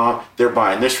their mom, they're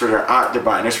buying this for their aunt, they're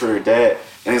buying this for their dad.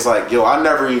 And it's like, yo, I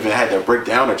never even had to break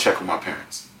down a check with my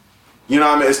parents. You know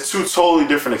what I mean? It's two totally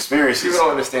different experiences. People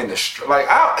don't understand the stress. Like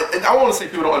I want to say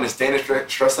people don't understand the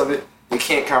stress of it. they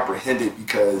can't comprehend it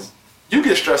because you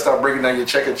get stressed out breaking down your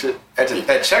check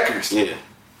at Checkers. Yeah.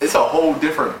 It's a whole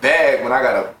different bag when I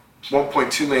got a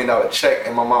 $1.2 million check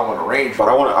and my mom on a Range But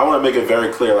Rover. I want to make it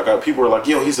very clear. Like people are like,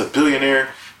 "Yo, he's a billionaire."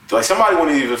 Like somebody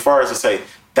went even as far as to say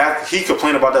that he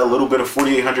complained about that little bit of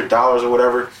 $4,800 or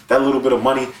whatever, that little bit of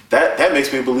money. That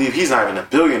makes me believe he's not even a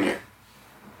billionaire.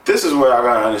 This is what I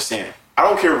gotta understand. I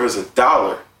don't care if it's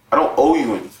 $1. I don't owe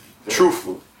you anything. Yeah.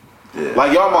 Truthfully,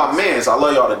 like y'all my mans. I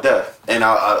love y'all to death, and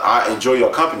I enjoy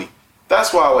your company.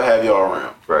 That's why I would have y'all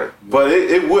around. Right. But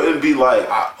it wouldn't be like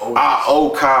I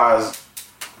owe Kaz.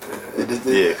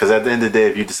 Yeah, because at the end of the day,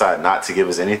 if you decide not to give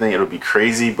us anything, it'll be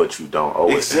crazy, but you don't owe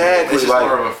it. Exactly. It's just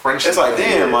more of a friendship. It's like,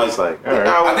 damn, it's like, all right.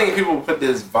 I think people put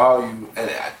this value, and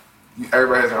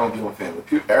everybody has their own view on family.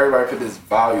 Everybody put this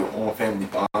value on family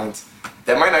bonds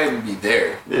that might not even be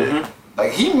there. Yeah. Mm-hmm.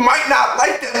 Like, he might not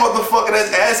like that motherfucker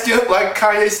that's asking, like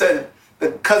Kanye said,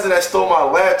 the cousin that stole my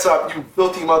laptop, you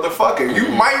filthy motherfucker. You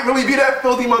might really be that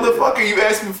filthy motherfucker. You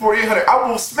asked me for $4,800, I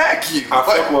will smack you. I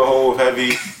fuck with Hov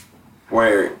heavy,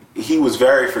 where he was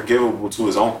very forgivable to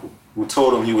his uncle, who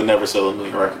told him he would never sell 1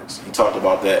 million records. He talked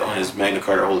about that on his Magna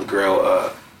Carta Holy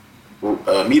Grail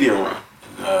media run.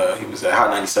 He was at Hot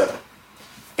 97.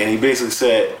 And he basically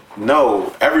said,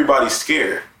 no, everybody's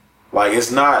scared. Like,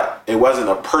 it wasn't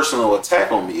a personal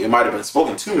attack on me. It might have been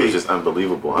spoken to me. It was just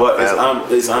unbelievable. But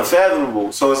it's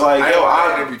unfathomable. So it's like,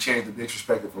 I interview changed the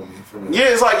disrespected for me. Yeah,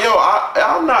 it's like,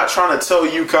 I'm not trying to tell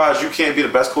you, Kaz, you can't be the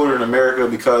best coder in America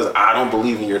because I don't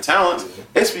believe in your talents. Yeah.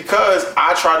 It's because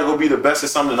I tried to go be the best at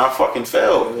something and I fucking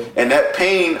failed. Yeah. And that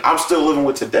pain, I'm still living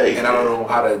with today. And I don't know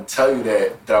how to tell you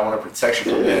that I want to protect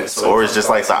you from that. So or it's just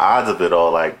like the odds of it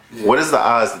all. Like, what is the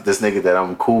odds that this nigga that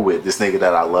I'm cool with, this nigga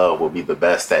that I love, will be the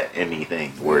best at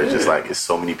anything? Where it's just like, it's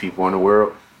so many people in the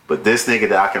world, but this nigga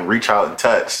that I can reach out and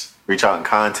touch, reach out and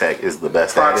contact is the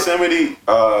best proximity.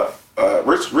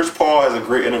 Rich Paul has a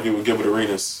great interview with Gilbert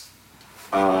Arenas,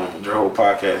 their whole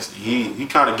podcast. He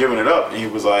kind of giving it up, and he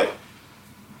was like,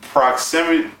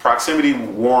 proximity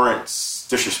warrants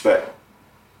disrespect,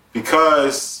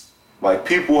 because like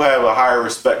people have a higher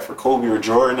respect for Kobe or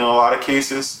Jordan in a lot of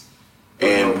cases,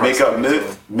 and make up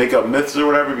myths or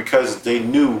whatever because they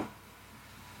knew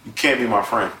you can't be my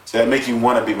friend. So that make you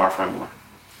want to be my friend more.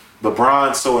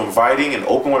 LeBron's so inviting and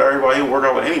open with everybody, he'll work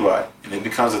out with anybody. And it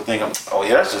becomes a thing of, oh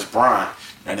yeah, that's just Bron.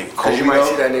 That nigga Kobe. You might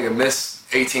see that nigga miss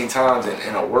 18 times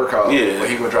in a workout, but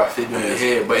he gonna drop 50 in the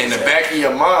head. But in the back of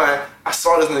your mind, I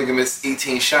saw this nigga miss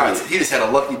 18 shots. He just had a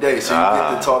lucky day, so you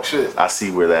get to talk shit. I see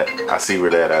where that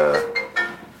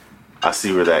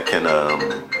can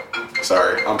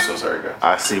sorry, I'm so sorry, guys.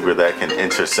 I see where that can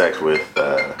intersect with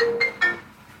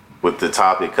the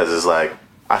topic, because it's like,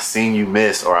 I seen you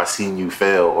miss, or I seen you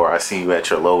fail, or I seen you at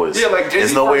your lowest. Yeah, like Jay-Z.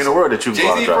 There's no way in the world that you can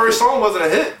Jay-Z's first song wasn't a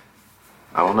hit.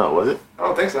 I don't know, was it? I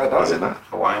don't think so. Was it not?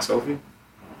 Hawaiian Sophie?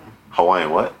 Hawaiian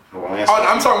what? Hawaiian Sophie.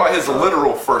 I'm talking about his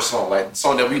literal first song, like the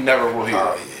song that we never will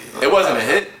hear. It wasn't a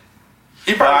hit.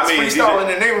 He probably freestyle in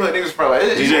the neighborhood. Niggas probably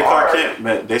like, DJ Clark Kent,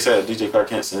 man, they said DJ Clark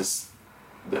Kent since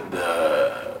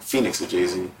the Phoenix of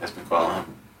Jay-Z has been calling him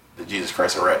the Jesus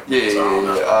Christ of rap.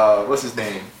 Yeah. What's his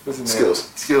name?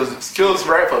 Skills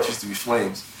rap ups used to be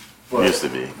flames. But used to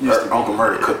be. Uncle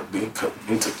Murder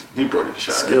he brought it to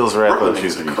shot. Skills rap ups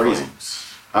used to be crazy.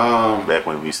 Back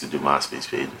when we used to do MySpace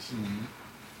pages. Mm-hmm.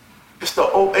 It's the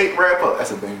 08 wrap up.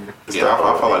 That's a banger. I feel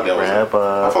like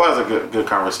that was a good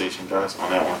conversation, guys, on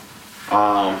that one.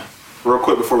 Real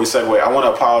quick before we segue, I want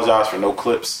to apologize for no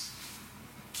clips.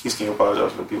 Keith, can you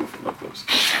apologize for the people for no clips?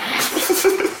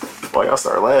 Why y'all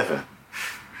start laughing?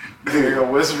 You're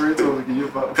gonna whisper it to him, can you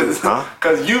apologize?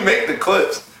 Because you make the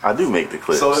clips. I do make the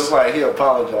clips. So it's like he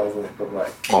apologizing, but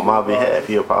like on my behalf.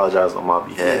 He apologized on my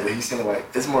behalf. Yeah, but he's saying like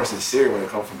it's more sincere when it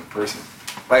comes from the person.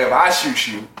 Like if I shoot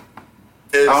you,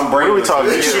 what are we talking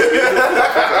about?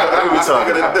 What are we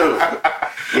talking about?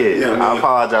 Yeah, I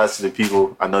apologize to the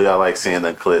people. I know y'all like seeing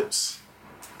the clips.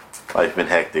 Life been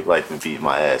hectic. Life been beating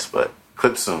my ass, but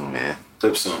clip soon, man.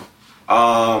 Clip soon.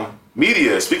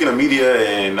 Media. Speaking of media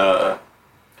and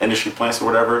industry plants or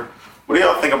whatever, what do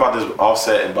y'all think about this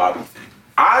Offset and Bobby thing?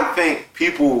 I think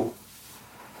people.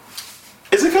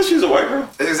 Is it because she's a white girl?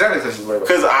 It's exactly because she's a white girl.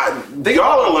 Because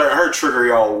y'all are letting her trigger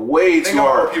y'all way too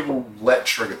hard. People let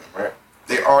trigger them, right?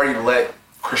 They already let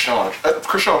Krishan.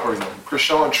 Krishan, for example.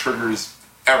 Krishan triggers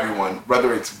everyone,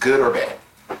 whether it's good or bad.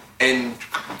 And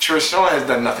Krishan has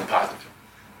done nothing positive.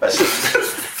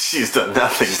 She's done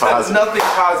nothing positive. Nothing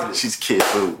positive. She's kid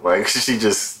food. Like she's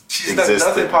done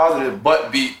nothing positive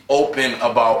but be open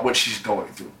about what she's going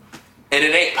through. And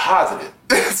it ain't positive.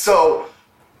 So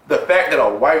the fact that a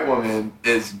white woman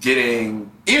is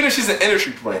getting, even if she's an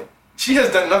industry plant, she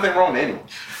has done nothing wrong to anyone.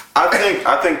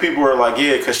 I think people are like,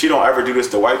 yeah, because she don't ever do this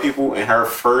to white people. And her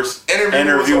first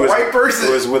interview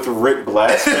was with Rick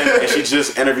Glassman, and she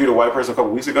just interviewed a white person a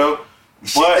couple weeks ago.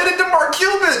 She did it to Mark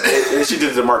Cuban. And she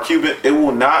did it to Mark Cuban. It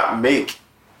will not make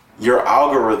your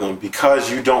algorithm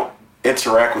because you don't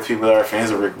interact with people that are fans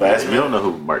of Rick Glassman. You don't know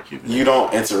who Mark Cuban is. You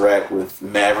don't interact with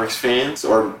Mavericks fans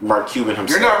or Mark Cuban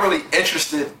himself. You're not really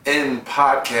interested in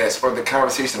podcasts or the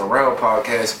conversation around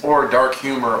podcasts or dark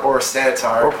humor or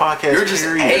satire. Or podcasts, You're just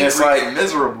period. angry And it's like, and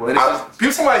miserable. And it's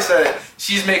just, somebody said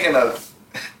she's making a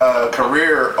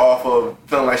career off of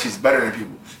feeling like she's better than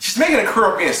people. She's making a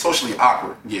career of being socially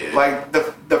awkward. Yeah. Like, the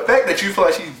fact that you feel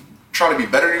like she's trying to be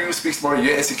better than you speaks more to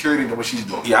your insecurity than what she's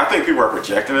doing. Yeah, I think people are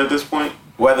projecting at this point.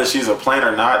 Whether she's a plan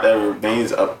or not, that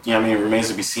remains up. You know what I mean? Remains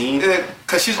to be seen.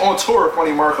 Because she's on tour with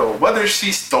Funny Marco. Whether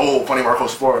she stole Funny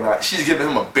Marco's floor or not, she's giving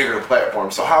him a bigger platform.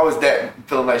 So how is that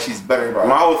feeling like she's better about it?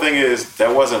 My whole thing is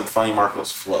that wasn't Funny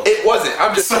Marco's flow. It wasn't.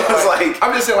 I'm just saying.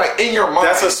 I'm just saying, like, in your mind.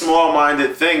 That's a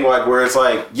small-minded thing, like where it's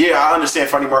like, yeah, I understand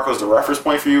Funny Marco's the reference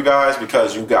point for you guys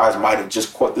because you guys might have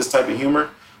just caught this type of humor,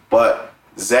 but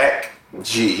Zach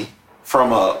G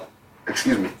from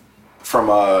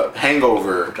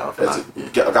Hangover,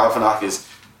 Galifianakis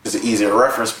is an easier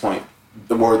reference point.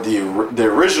 The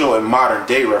original and modern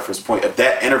day reference point of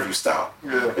that interview style.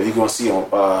 Yeah. If you're going to see on,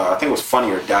 I think it was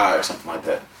Funny or Die or something like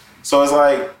that. So it's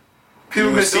like,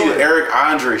 people can see the Eric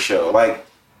Andre show. Like,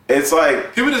 it's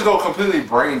like... People just go completely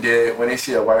brain dead when they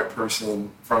see a white person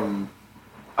from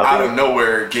out of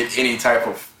nowhere get any type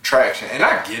of traction. And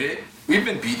I get it. We've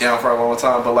been beat down for a long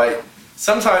time, but like,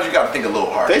 sometimes you gotta think a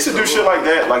little harder. They used to do shit like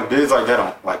that, like bids like that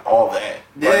on like all that.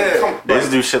 Yeah. They used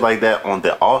to do shit like that on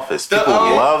The Office. People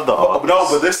love The Office. No,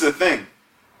 but this is the thing.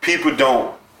 People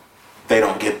don't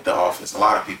get The Office. A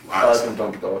lot of people, honestly.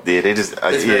 Don't get The Office. Yeah, they just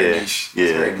It's very niche.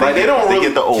 Yeah. Like they don't really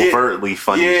get the overtly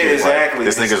funny shit. Yeah, exactly.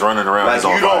 Like, this nigga's running around. Like He's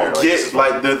on you don't fire. get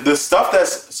like the stuff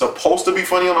that's supposed to be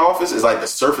funny on The Office is like the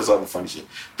surface level funny shit.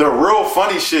 The real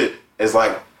funny shit is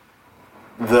like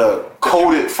the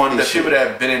coded funny the shit. people that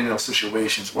have been in those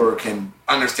situations or can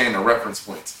understand the reference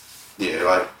points. Yeah,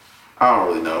 like I don't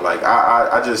really know. Like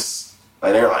I just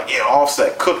like they're like, yeah,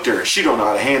 Offset cooked her. She don't know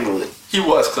how to handle it. He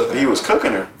was cooking. He was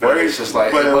cooking her. Very. It's just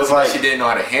like, but it was like she didn't know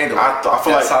how to handle it. I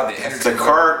feel that's like how the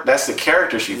energy that's the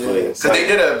character she plays. Because they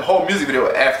did a whole music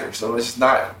video after, so it's just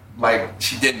not like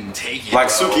she didn't take it. Like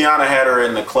bro. Sukiyana had her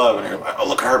in the club, and they're like, "Oh,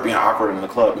 look at her being awkward in the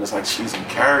club," and it's like she's in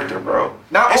character, bro.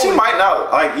 And she might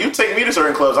not like you. Take me to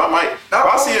certain clubs, I might. If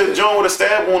I see a Joan with a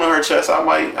stab wound on her chest, I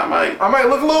might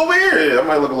look a little weird. Yeah, I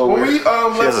might look a little weird. She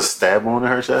has a stab wound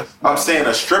in her chest? I'm saying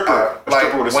a stripper.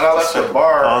 Like when I left the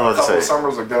bar a couple say.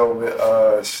 summers ago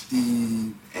with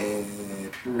Steve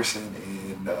and Pearson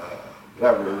and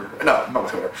whatever. No, not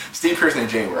whatever. Steve Pearson in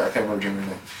January. I can't remember January's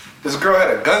name. This girl had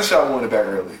a gunshot wound in the back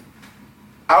of her leg.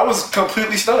 I was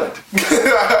completely stunned.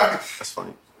 That's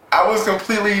funny. I was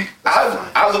completely.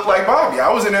 I looked like Bobby.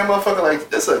 I was in that motherfucker like,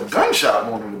 there's a gunshot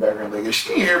wound in the back of her leg. And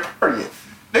she ain't here partying.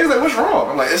 Niggas like, what's wrong?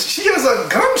 I'm like, she has a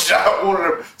gunshot wound in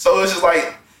her. So it's just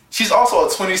like, she's also a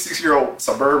 26-year-old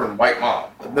suburban white mom,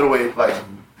 a middleweight, like,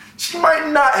 she might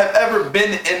not have ever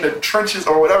been in the trenches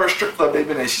or whatever strip club they've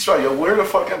been in. She's like, yo, where the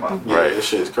fuck am I? Right, this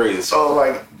shit is crazy. So,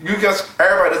 like, you guys,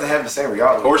 everybody doesn't have the same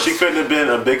reality. Or she couldn't have been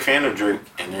a big fan of Drake,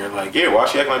 and they're like, yeah, why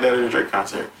she acting like that at a Drake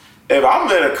concert? If I'm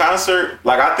at a concert,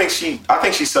 like I think she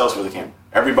sells for the camera.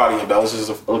 Everybody embellishes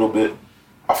a little bit.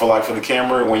 I feel like for the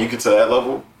camera when you get to that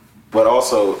level. But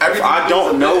also, if I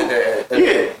don't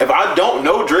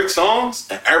know Drake songs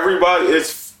and everybody,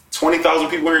 it's 20,000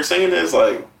 people in here singing it, it's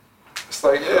like,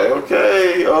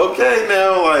 okay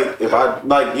now, like if I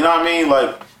like, you know what I mean?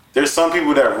 Like there's some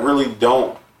people that really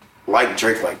don't like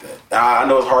Drake like that. I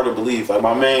know it's hard to believe. Like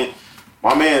my man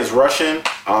is Russian.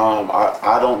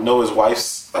 I don't know his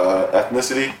wife's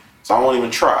ethnicity, so I won't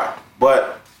even try.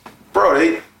 But bro,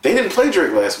 they didn't play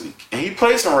Drake last week, and he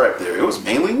played some rap there. It was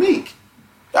mainly Meek.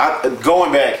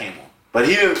 Going Bad came on, but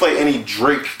he didn't play any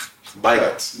Drake. Like,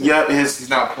 yeah, he's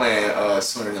not playing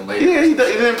Sooner Than Later. Yeah, he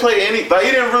didn't play any. Like,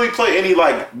 he didn't really play any.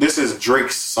 Like, this is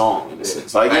Drake's song in a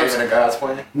sense. Like, not even a God's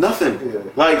playing. Nothing. Yeah.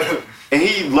 Like, and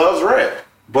he loves rap,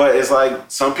 but it's like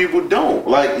some people don't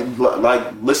like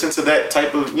listen to that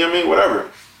type of, you know what I mean,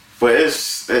 whatever. But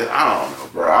I don't know,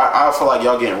 bro. I feel like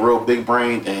y'all getting real big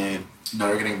brained and. No,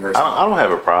 you're getting very. I don't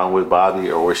have a problem with Bobby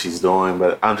or what she's doing,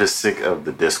 but I'm just sick of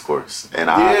the discourse. And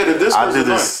I did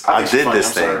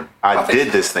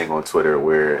this thing on Twitter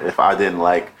where if I didn't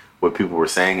like what people were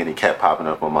saying and it kept popping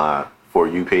up on my For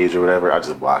You page or whatever, I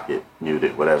just block it, mute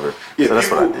it, whatever. Yeah, so that's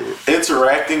what I did.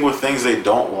 Interacting with things they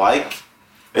don't like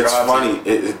It's funny.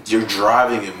 You're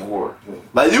driving it more.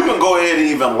 Like, you can go ahead and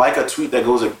even like a tweet that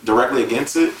goes directly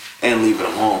against it and leave it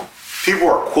alone. People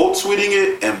are quote tweeting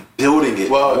it and building it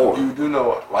more. You do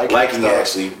know liking it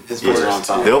actually is on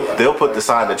time. They'll put the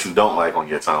side that you don't like on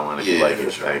your timeline if you like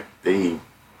it. Sure. Like, they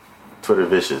Twitter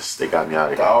vicious. They got me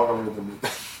out of here. The algorithm.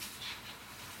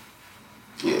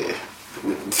 Yeah.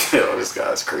 Yo, this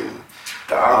guy's crazy.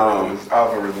 The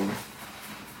algorithm.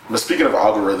 But speaking of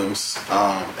algorithms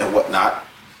and whatnot,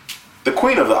 the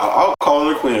queen of I'll call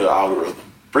her the queen of the algorithm,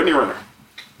 Brittany Renner.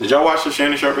 Did y'all watch the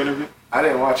Shannon Sharp interview? I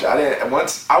didn't watch it. I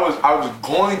was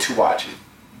going to watch it,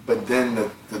 but then the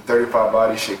 35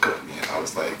 body shit cooked me, and I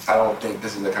was like, I don't think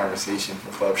this is a conversation for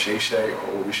Club Shay Shay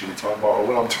or what we should be talking about or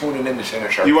when I'm tuning in to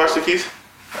Shannon Sharp. You watched it, Keith?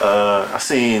 I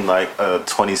seen like a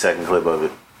 20-second clip of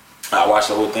it. I watched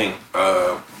the whole thing.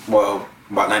 Well,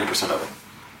 about 90% of it,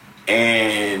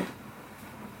 and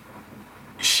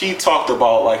she talked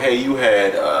about like, hey, you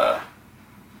had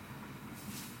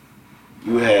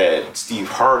Steve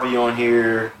Harvey on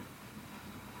here.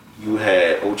 You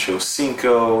had Ocho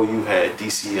Cinco, you had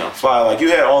DC Young Fly, like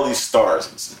you had all these stars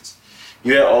in a sense.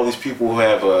 You had all these people who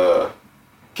have the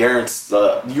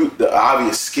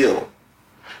obvious skill,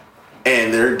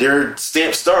 and they're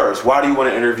stamped stars. Why do you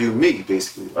want to interview me,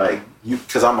 basically? Like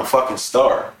because I'm a fucking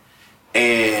star,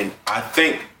 and I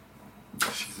think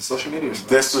she's a social media star.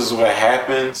 This is what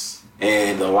happens,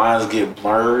 and the lines get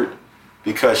blurred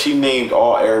because she named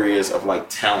all areas of like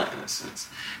talent in a sense.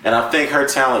 And I think her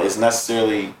talent is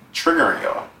necessarily triggering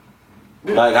y'all.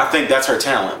 Yeah. Like, I think that's her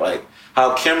talent. Like,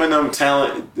 how Kim and them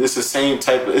talent, it's the same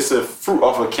type of, it's a fruit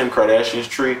off of Kim Kardashian's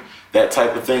tree, that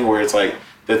type of thing where it's like,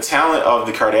 the talent of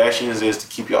the Kardashians is to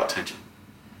keep y'all attention.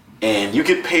 And you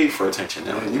get paid for attention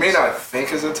now. You may not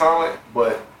think it's a talent,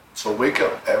 but to wake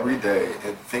up every day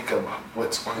and think of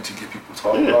what's going to get people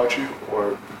talking about you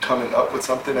or coming up with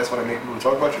something that's going to make people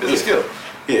talk about you, it's a skill.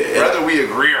 Yeah, whether we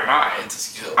agree or not, it's a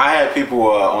skill. I had people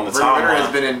on the timeline. Renner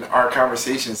has been in our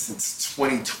conversation since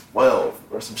 2012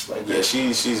 or some shit like that. Yeah,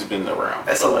 she's been around.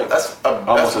 That's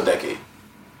almost a decade.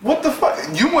 What the fuck?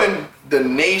 You win the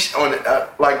nation on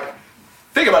like.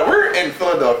 Think about it. We're in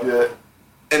Philadelphia,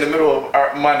 in the middle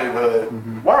of my neighborhood.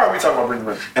 Mm-hmm. Why are we talking about Brittany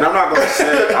Renner? And I'm not gonna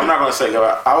say.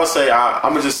 I would say. I'm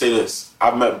gonna just say this.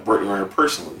 I've met Brittany Renner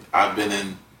personally. I've been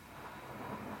in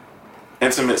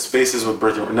intimate spaces with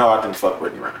Brittany Renner. No, I didn't fuck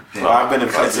Brittany Renner. Yeah. I've been in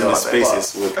intimate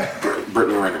spaces with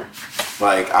Brittany Renner.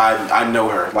 Like, I know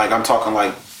her. Like, I'm talking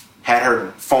like, had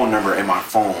her phone number in my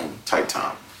phone type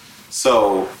time.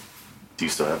 So. Do you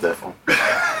still have that phone?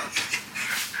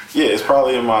 Yeah, it's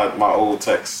probably in my old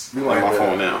text on my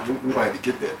phone now. We might have to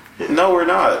get that. Yeah. No, we're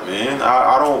not, man.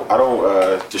 I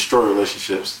don't destroy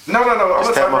relationships. No. I'm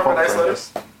gonna talk about nice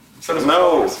letters.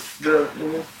 No.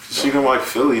 She can like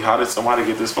Philly. How did somebody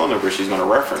get this phone number? She's gonna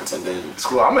reference and then. It's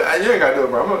cool. You ain't gotta do it,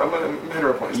 bro. I'm gonna hit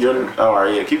her up on Instagram. All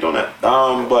right, yeah, keep doing that.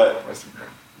 But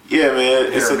yeah,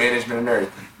 man, it's management and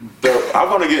everything. I'm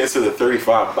gonna get into the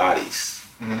 35 bodies.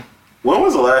 Mm-hmm. When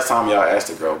was the last time y'all asked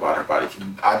a girl about her body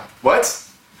count? What?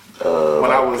 When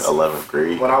I was 11th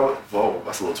grade. Whoa,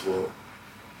 that's a little too old.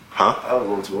 Huh? That was a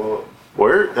little too old.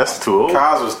 Word? That's too old.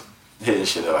 Kaz was hitting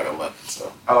shit at like 11,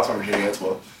 so I lost my virginity at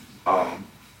 12.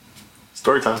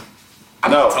 Story time.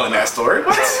 I'm not telling that story.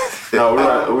 What? No,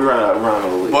 we ran out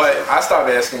of the league. But I stopped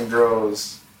asking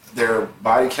girls their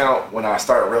body count when I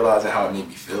started realizing how it made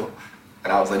me feel,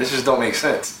 and I was like, this just don't make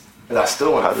sense. And I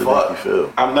still want to fuck. Make you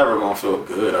feel? I'm never gonna feel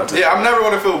good. I'm never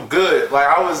gonna feel good. Like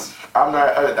I'm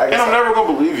not. I guess I'm never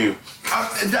gonna believe you.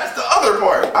 That's the other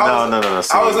part. No.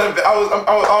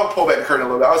 I'll pull back the curtain a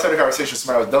little bit. I was having a conversation with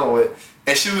somebody I was dealing with,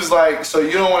 and she was like, "So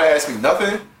you don't want to ask me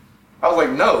nothing?" I was like,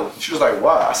 "No." She was like,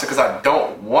 "Why?" I said, "Because I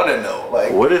don't want to know."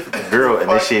 Like, what if the girl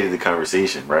initiated the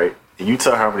conversation, right? And you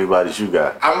tell her how many bodies you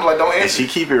got. I'm like, don't answer. And she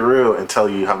keep it real and tell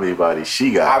you how many bodies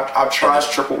she got. I've tried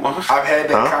triple. I've had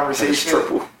that conversation.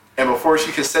 Triple. And before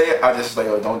she could say it, I just like,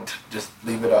 don't just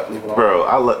leave it up, leave it on. Bro,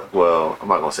 I'm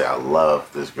not gonna say I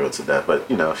love this girl to death, but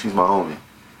you know, she's my homie.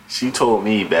 She told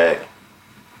me back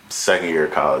second year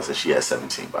of college that she had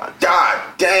 17 bodies. God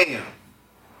damn.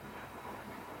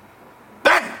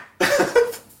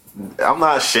 I'm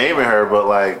not shaming her, but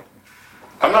like,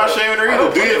 I'm not shaming her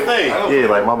either. Do your thing. Yeah,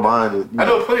 like my mind. I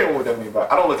know plenty of women with that many bodies.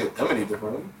 I don't look at them any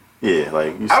differently. Yeah,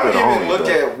 like you. I don't even look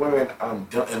at women.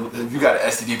 You got an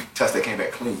STD test that came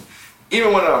back clean.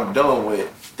 Even when I'm dealing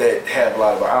with that have a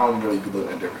lot of, I don't really be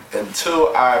looking different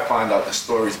until I find out the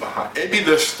stories behind. It'd be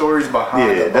the stories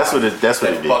behind. Yeah, that's what it be. That's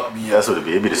what it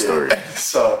be. It'd be the story.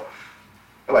 So,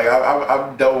 like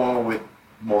I've dealt with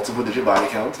multiple digit body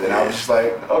counts, and I was just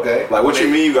like, okay. Like, what you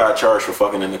mean you got charged for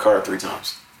fucking in the car 3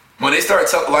 times? When they started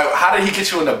talking, like, how did he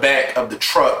get you in the back of the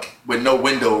truck with no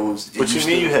windows? What you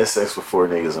mean you had sex with 4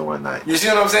 niggas in one night? You see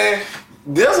what I'm saying?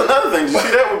 There's another thing. Did you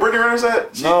see that what Brittany Renner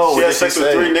said? She had sex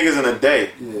with 3 niggas in a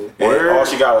day. Yeah. And all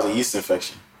she got was a yeast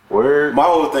infection. Word. My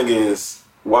whole thing is,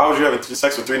 why would you have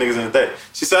sex with 3 niggas in a day?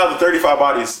 She said out of the 35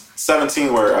 bodies,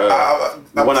 17 were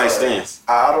one night stands.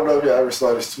 I don't know if y'all ever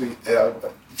saw this tweet.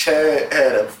 Chad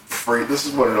had a freak. This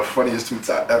is one of the funniest tweets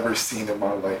I've ever seen in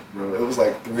my life, bro. It was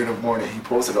like 3 in the morning. He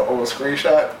posted an old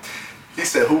screenshot. He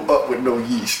said, "Who up with no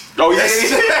yeast?" Oh, yes.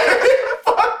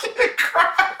 Fucking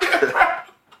crying.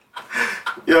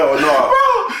 Yo, no.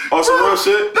 On some real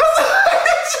shit.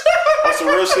 On some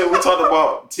real shit, we talked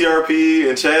about TRP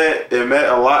and Chad and Matt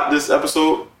a lot this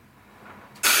episode.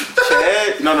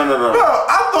 Chad? No. Bro,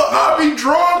 I thought I'd be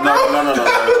drawn, bro. No.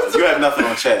 You have nothing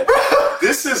on Chad.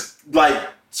 This is like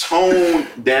toned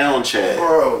down Chad.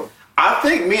 Bro. I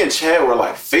think me and Chad were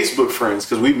like Facebook friends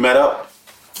because we met up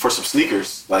for some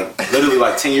sneakers, like literally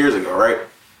like 10 years ago, right?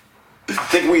 I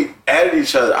think we added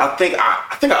each other. I think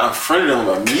I unfriended him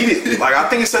immediately. Like I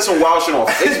think he said some wild shit on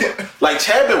Facebook. Like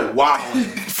Chad been wild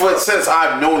since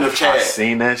I've known of Chad. I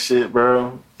seen that shit,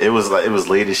 bro. It was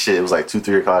late as shit. It was like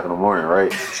 2-3 o'clock in the morning,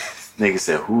 right? Nigga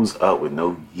said, "Who's up with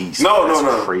no yeast?"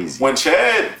 No. Crazy. When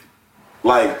Chad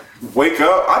like wake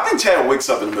up, I think Chad wakes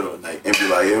up in the middle of the night and be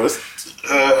like, "Yo, what's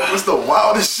the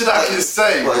wildest shit I can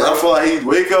say?" Like, I feel like he'd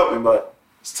wake up and be like,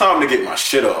 "It's time to get my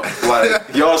shit off."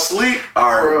 Like, y'all sleep?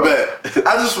 All right, Bro, bet.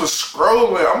 I just was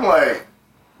scrolling. I'm like,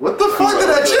 what the fuck did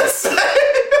I just say?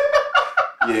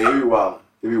 Yeah, he be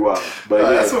wild. But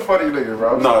yeah, that's a funny nigga,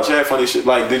 bro. No, Chad funny shit.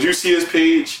 Like, did you see his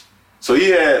page? So he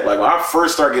had, like, when I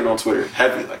first started getting on Twitter,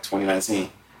 heavy, like 2019,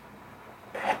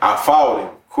 I followed him.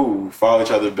 Cool. We followed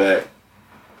each other back.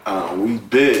 We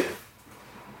bid.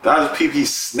 That was PP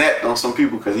snapped on some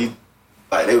people because he,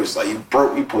 like, they was like, you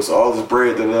broke. He posted all this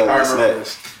bread. I remember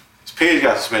this. His page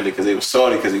got suspended because they was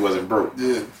salty because he wasn't broke.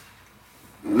 Yeah.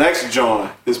 Next,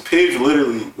 John, his page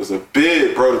literally was a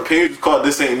bid, bro. The page was called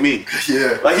 "This Ain't Me."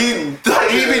 Yeah. Like he be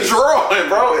drawing,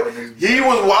 bro. He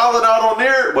was wilding out on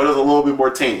there, but it was a little bit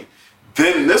more tame.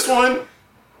 Then this one,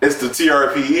 it's the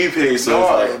TRPE page. So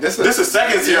it's like, this is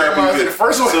second TRPE page. The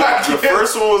first one, so the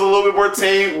first one was a little bit more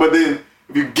tame, but then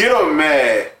if you get him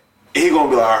mad, he gonna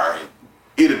be like, all right,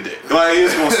 eat a dick. Like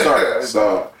he's gonna start.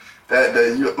 So that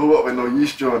you who up with no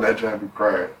yeast joint, that joint be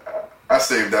crying. I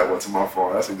saved that one to my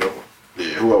phone. That's a good one.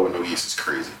 Yeah, who up with no yeast is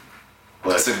crazy.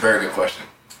 But that's a very good question.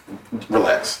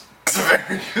 Relax. It's a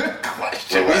very good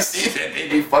question. We see that they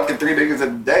be fucking 3 niggas a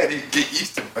day. They get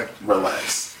used to it.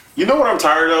 Relax. You know what I'm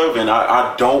tired of, and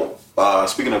I don't.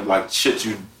 Speaking of like shit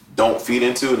you don't feed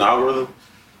into an algorithm.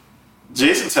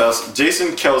 Travis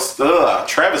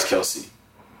Kelce,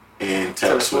 and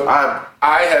Taylor Swift. I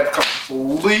have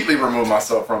completely removed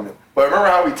myself from it. But remember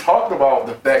how we talked about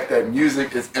the fact that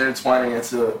music is intertwining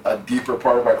into a deeper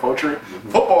part of our culture?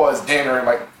 Mm-hmm. Football is damn near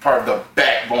like part of the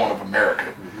backbone of America.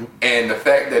 Mm-hmm. And the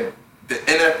fact that the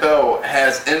NFL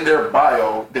has in their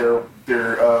bio, their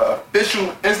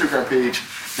official Instagram page,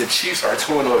 the Chiefs are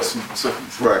 2-0 at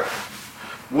Swifties. Right.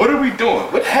 What are we doing?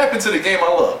 What happened to the game I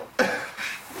love?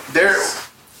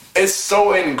 It's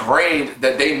so ingrained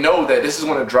that they know that this is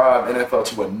going to drive NFL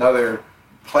to another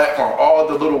platform. All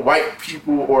the little white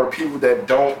people or people that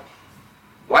don't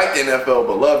like the NFL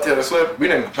but love Taylor Swift, we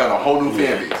didn't plan a whole new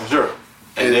fan base. Sure.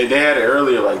 And they had it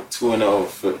earlier, like 2-0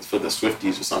 for the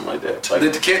Swifties or something like that. Like,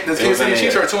 the Kansas City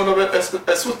Chiefs are 2-0 at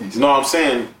Swifties. No, I'm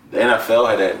saying the NFL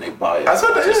had that in their bio. I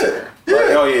said that. Yeah.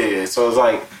 Right? Oh yeah. So it's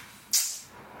like,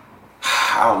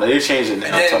 I don't know. They changed it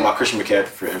now. I'm talking about Christian McCaffrey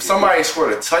for MVP. Somebody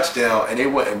scored a touchdown and they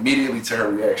went immediately to her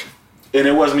reaction. And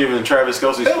it wasn't even Travis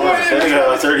Kelce's score. They got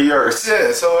like 30 yards.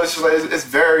 Yeah, so it's just like it's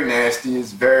very nasty.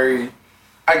 It's very.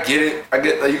 I get it. Like,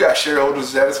 you got shareholders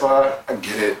satisfied. I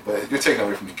get it, but you're taking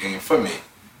away from the game for me.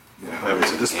 You know,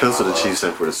 just pencil the Chiefs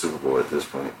in for the Super Bowl at this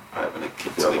point. I haven't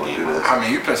kicked the game. I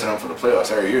mean, you pencil them for the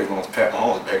playoffs every year as long as Pat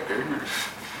Mahomes back there.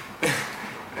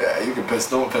 Yeah, you can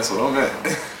pencil them in.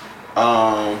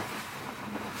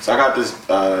 So I got this.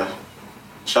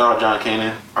 Shout out John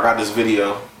Cannon. I got this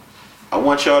video. I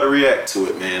want y'all to react to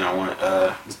it, man.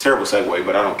 It's a terrible segue,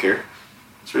 but I don't care.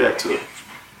 Let's react to it.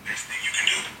 Best thing you can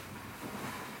do.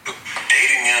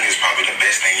 Dating young is probably the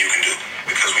best thing you can do.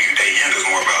 Because when you date young, it's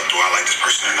more about, do I like this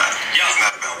person or not? It's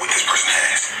not about what this person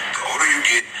has. The older you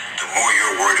get, the more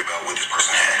you're worried about what this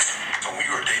person has. So when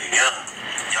you are dating young,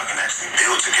 y'all can actually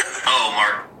build together. Oh,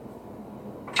 Mark.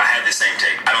 I had the same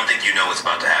take. I don't think you know what's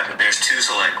about to happen. There's 2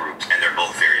 select groups, and they're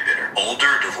both very bitter.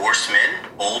 Older divorced men,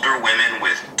 older women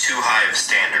with too high of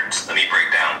standards. Let me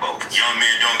break down both. Young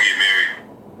men don't get married.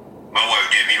 My wife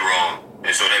did me wrong,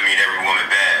 and so that means every woman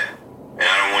bad. And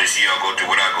I don't want to see y'all go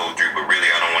through what I go through, but really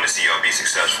I don't want to see y'all be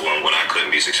successful in what I couldn't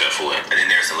be successful in. And then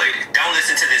there's the lady. Don't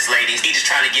listen to this, ladies. He just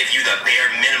trying to give you the bare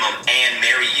minimum and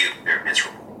marry you. They're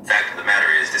miserable. Fact of the matter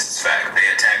is, this is fact. They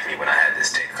attacked me when I had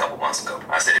this take a couple months ago.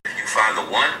 I said, if you find the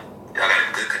one, y'all got a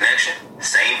good connection,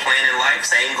 same plan in life,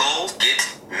 same goals, get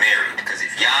married. Because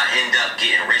if y'all end up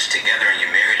getting rich together and you're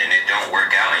married and it don't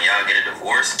work out and y'all get a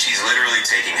divorce, she's literally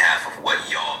taking half of what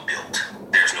y'all built.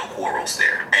 There's no quarrels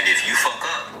there. And if you fuck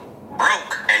up,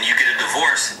 broke, and you get a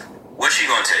divorce, what's she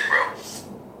gonna take, bro?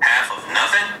 Half of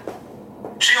nothing?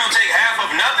 She gonna take half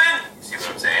of nothing? See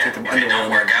what I'm saying? If it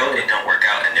don't work out, it don't work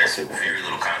out, and there's very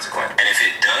little consequence. And if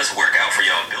it does work out for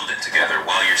y'all building together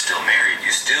while you're still married,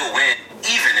 you still win,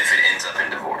 even if it ends up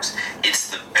in divorce. It's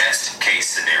the best case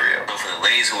scenario. So for the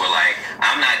ladies who are like,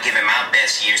 I'm not giving my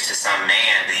best years to some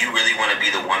man, do you really want to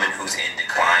be the woman who's in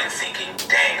decline thinking,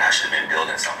 dang, I should have been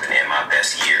building something in my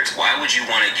best years? Why would you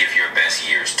want to give your best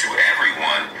years to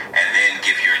everyone and then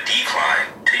give your decline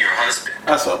to your husband?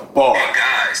 That's a bar. And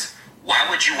guys, why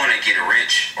would you want to get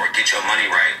rich or get your money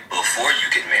right before you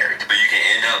get married? But you can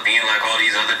end up being like all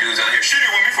these other dudes out here. She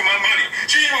didn't want me for my money.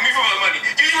 She didn't want me for my money.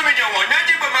 These women don't want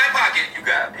nothing but my pocket. You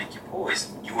gotta pick your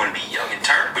poison. You want to be young and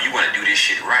turn, but you want to do this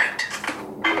shit right.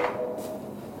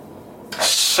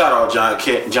 Shout out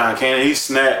John Cannon. He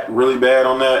snapped really bad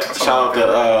on that. Shout out to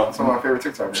That's one of my favorite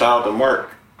TikToks. shout out to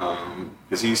Mark.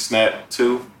 Because he snapped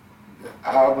too.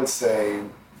 I would say,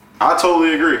 I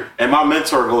totally agree. And my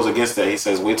mentor goes against that. He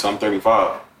says, wait till I'm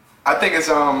 35. I think it's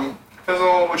depends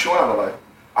on what you want out of life.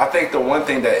 I think the one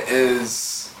thing that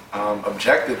is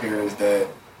objective here is that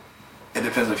it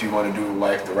depends if you want to do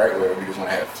life the right way or if you just want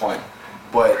to have fun.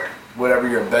 But whatever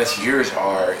your best years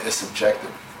are, it's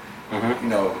subjective. Mm-hmm. You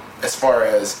know, as far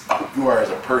as who you are as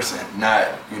a person, not,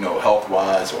 you know, health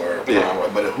wise or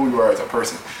but who you are as a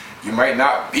person. You might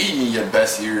not be in your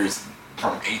best years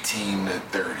from 18 to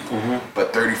 30,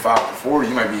 but 35 to 40,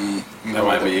 you might be, you know,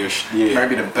 you might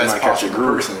be the best possible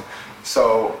person.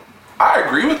 So I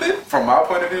agree with it from my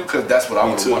point of view because that's what I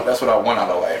want. That's what I want out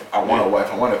of life. I want a wife.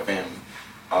 I want a family.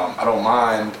 I don't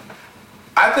mind.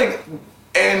 I think,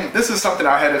 and this is something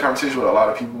I had a conversation with a lot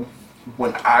of people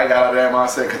when I got out of that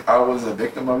mindset because I was a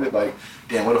victim of it. Like,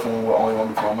 damn, what if women will only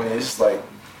want me for my money? It's just like,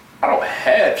 I don't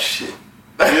have shit.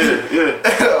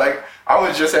 Like, I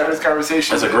was just having this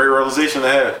conversation. That's a great realization to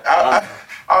have.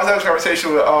 I was having this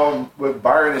conversation with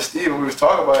Byron and Steve, and we was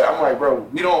talking about it. I'm like, bro,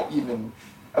 we don't even.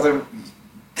 I was like,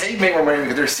 they make more money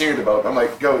because they're senior development. I'm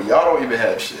like, yo, y'all don't even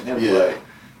have shit. And they were like,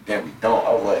 damn, we don't.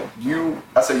 I was like,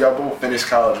 I said, y'all both finished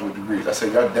college with degrees. I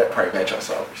said, y'all debt probably match our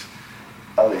salaries.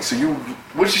 I was like, so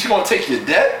what is she gonna take your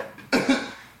debt?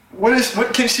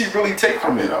 What can she really take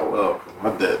from I mean, it? I will.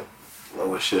 My debt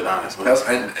low as shit, honestly.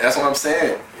 That's what I'm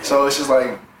saying. Yeah. So it's just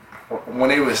like, when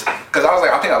they was, because I was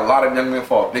like, I think a lot of young men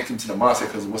fall victim to the mindset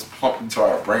because it was pumped into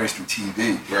our brains through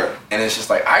TV. Right. And it's just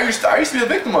like, I used to be a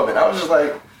victim of it. I was just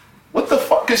like, what the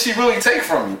fuck could she really take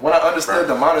from me? When I understood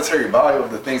the monetary value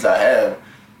of the things I have,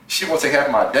 she won't take half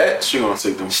of my debt. She gonna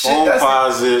take them phone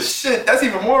deposits. Shit, that's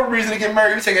even more reason to get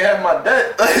married. You taking half of my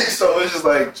debt. So it's just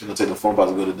like, she gonna take the phone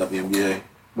deposits and go to WNBA.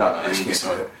 No, she can't do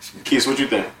that. Keith, what you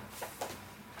think?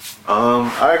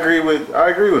 I agree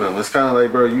with him. It's kind of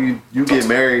like, bro, you get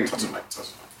married.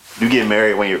 You get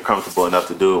married when you're comfortable enough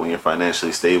to do it. When you're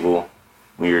financially stable.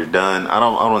 When you're done. I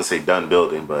don't want to say done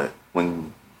building, but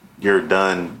when you're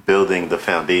done building the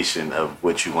foundation of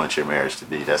what you want your marriage to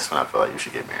be, that's when I feel like you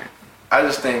should get married. I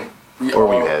just think we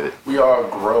all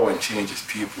grow and change as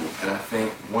people, and I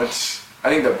think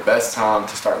the best time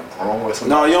to start growing with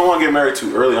somebody. No, you don't want to get married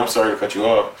too early. I'm sorry to cut you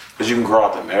off because you can grow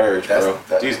out the marriage, bro.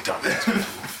 These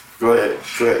dumbass. Go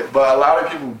ahead. But a lot of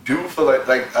people do feel like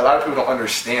a lot of people don't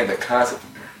understand the concept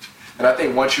of marriage, and I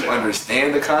think once you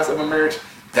understand the concept of marriage,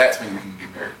 that's when you can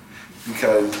get married.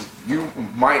 Because you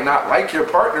might not like your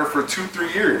partner for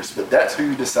 2-3 years, but that's who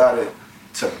you decided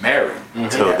to marry.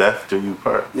 Until death do you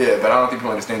part. Yeah, but I don't think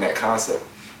people understand that concept.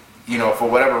 You know, for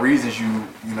whatever reasons you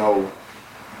know,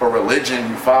 or religion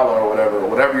you follow or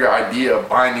whatever your idea of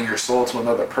binding your soul to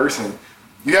another person,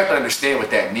 you have to understand what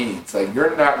that means. Like,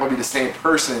 you're not going to be the same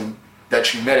person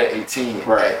that you met at 18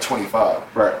 at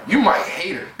 25. Right. You might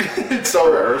hate her.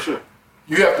 So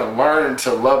you have to learn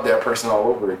to love that person all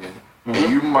over again.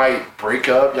 And you might break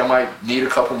up, y'all might need a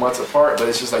couple months apart, but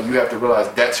it's just like you have to realize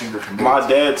that's who you're committed My to.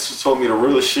 dad told me the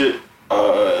realest shit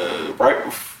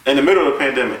right in the middle of the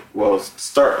pandemic. Well,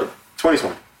 start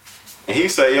 2020. And he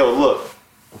said, yo, look,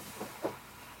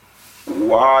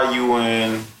 why you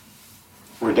and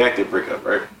Redacted breakup,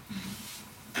 right?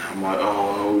 And I'm like,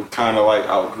 oh, kind of like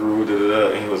outgrew,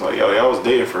 da-da-da. And he was like, yo, y'all was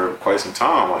dating for quite some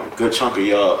time, like a good chunk of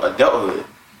y'all adulthood.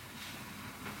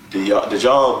 did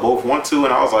y'all both want to?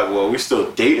 And I was like, well, we're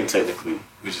still dating technically.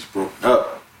 We just broken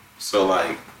up. So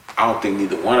like, I don't think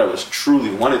neither one of us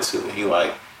truly wanted to. And he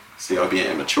like, see, y'all being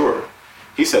immature.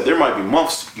 He said there might be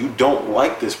months you don't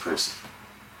like this person.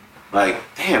 Like,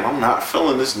 damn, I'm not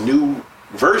feeling this new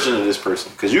version of this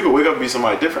person. Because you could wake up and be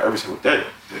somebody different every single day.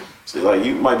 Yeah. So like,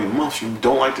 you might be months you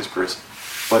don't like this person.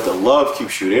 But the love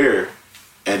keeps you there.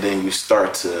 And then you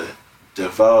start to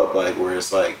develop like where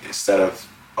it's like, instead of,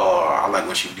 oh, I like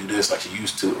when she do this like she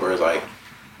used to. Or it's like,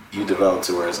 you develop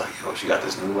to where it's like, yo, she got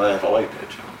this new laugh, I like that,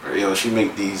 yo. Or yo, she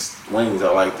make these wings,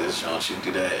 I like this, yo. She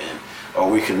do that. And or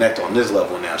we connect on this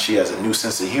level now. She has a new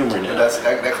sense of humor now.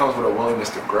 That comes with a willingness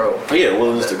to grow. Yeah,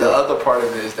 willingness to grow. The other part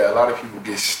of it is that a lot of people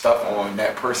get stuck on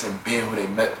that person being who they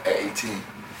met at 18.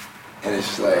 And it's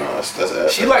just like,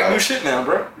 that's she like new shit now,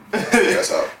 bro.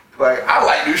 That's out. Like, I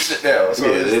like new shit now. So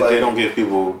yeah, they don't give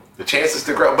people the chances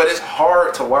to grow. But it's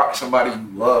hard to watch somebody you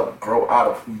love grow out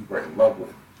of who you were in love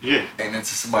with. Yeah. And into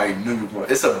somebody new you want.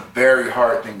 It's a very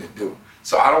hard thing to do.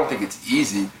 So I don't think it's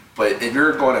easy. But if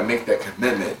you're going to make that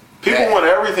commitment, people want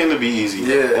everything to be easy.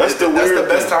 Yeah, that's the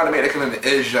best time to make that commitment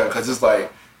is young, because it's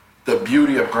like the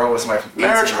beauty of growing with somebody.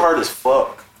 Marriage hard as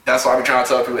fuck. That's why I be trying to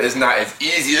tell people it's not as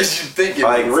easy as you think it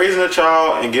like is. Raising a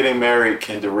child and getting married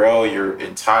can derail your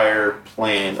entire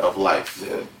plan of life.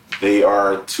 Yeah. They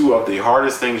are two of the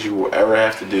hardest things you will ever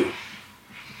have to do.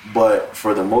 But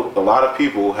for a lot of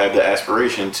people have the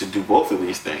aspiration to do both of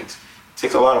these things. It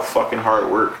takes a lot of fucking hard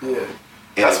work. Yeah.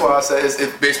 And that's why I say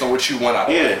it's based on what you want out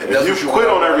of it. Yeah, if you quit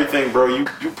on everything, bro, you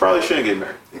probably shouldn't get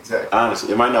married. Exactly.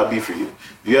 Honestly, it might not be for you.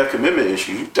 If you have commitment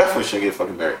issues, you definitely shouldn't get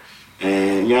fucking married.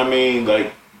 And you know what I mean?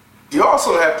 Like, you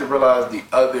also have to realize the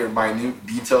other minute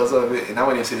details of it. And I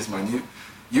wouldn't even say it's minute.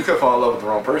 You can fall in love with the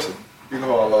wrong person. You can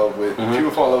fall in love with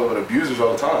people fall in love with abusers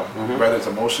all the time, whether it's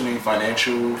emotionally,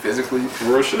 financially, physically.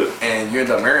 Real shit. And you end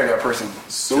up marrying that person.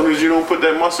 As soon as you don't put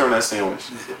that mustard on that sandwich,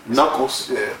 knuckles.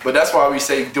 Yeah, but that's why we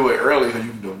say do it early, because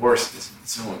you can divorce this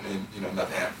soon, and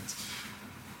nothing happens.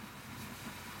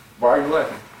 Why are you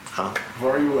laughing? Huh? Why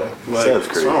are you laughing? Like, Sounds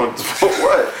crazy.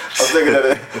 What?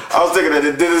 I was thinking of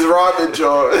the Dennis Rodman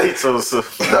joint. So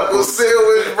Knuckles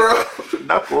sandwich, bro.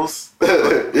 Knuckles.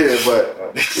 Yeah, but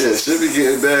yeah, shit be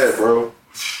getting bad, bro.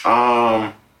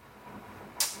 I'm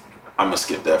gonna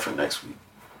skip that for next week.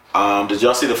 Did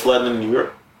y'all see the flooding in New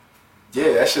York?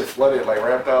 Yeah, that shit flooded like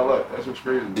right after I left. That's what's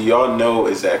crazy. Do y'all know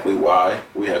exactly why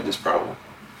we have this problem?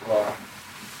 Why?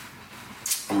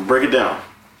 I'm gonna break it down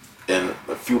in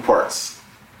a few parts,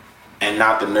 and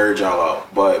not to nerd y'all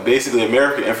out. But basically,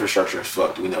 American infrastructure is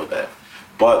fucked. We know that.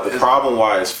 But the problem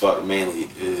why it's fucked mainly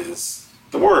is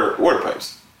the water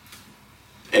pipes.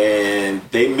 And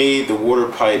they made the water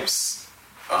pipes,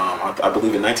 I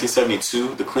believe in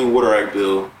 1972, the Clean Water Act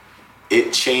bill,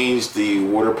 it changed the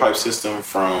water pipe system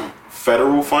from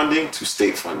federal funding to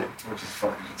state funding. Which is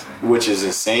fucking insane. Which is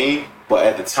insane, but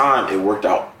at the time it worked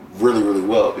out really, really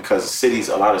well, because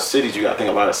a lot of cities, you got to think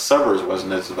a lot of suburbs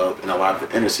wasn't as developed, and a lot of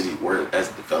the inner city weren't as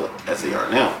developed as they are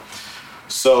now.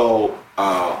 So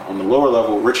on the lower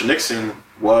level, Richard Nixon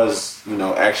was,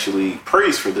 actually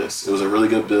praised for this. It was a really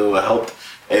good bill. It helped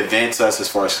advance us as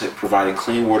far as providing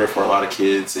clean water for a lot of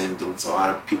kids and a lot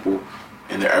of people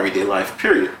in their everyday life,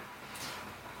 period.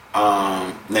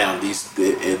 Now,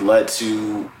 it led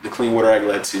to, the Clean Water Act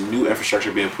led to new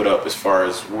infrastructure being put up as far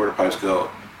as water pipes go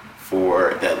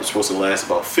that was supposed to last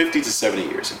about 50 to 70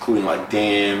 years, including like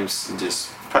dams and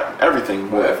just everything.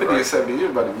 Well, 50 to 70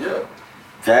 years, buddy, yeah.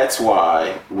 That's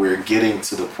why we're getting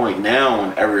to the point now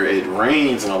whenever it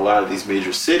rains in a lot of these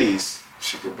major cities,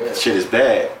 shit is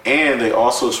bad. And they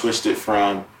also switched it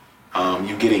from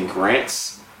you getting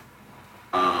grants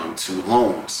to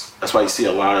loans. That's why you see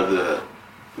a lot of the,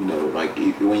 like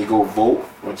when you go vote,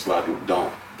 which a lot of people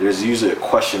don't, there's usually a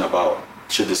question about,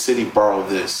 should the city borrow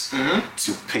this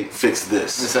to fix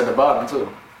this? It's at the bottom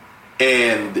too.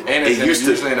 And it's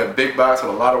usually in a big box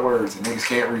with a lot of words and niggas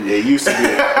can't read. It used to be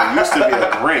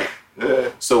a grant.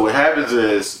 Yeah. So what happens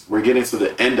is we're getting to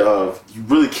the end of, you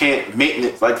really can't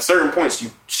maintenance, like certain points you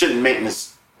shouldn't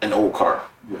maintenance an old car.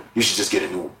 Yeah. You should just get a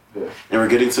new one. Yeah. And we're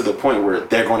getting to the point where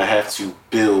they're going to have to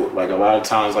build, like a lot of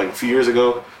times, like a few years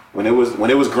ago, when it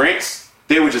was grants,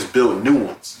 they would just build new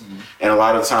ones. And a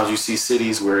lot of times you see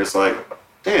cities where it's like,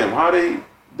 damn, how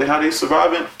they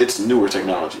surviving? It's newer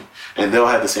technology, and they'll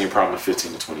have the same problem in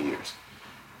 15 to 20 years.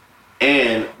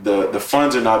 And the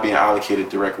funds are not being allocated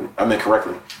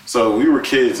correctly. So we were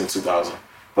kids in 2000,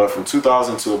 but from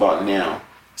 2000 to about now,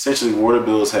 essentially water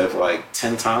bills have like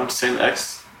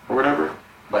 10x or whatever.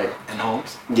 Like in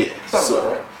homes? Yeah.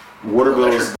 So right. Water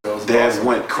bills, they have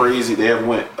went crazy. They have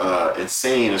went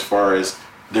insane as far as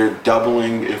they're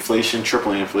doubling inflation,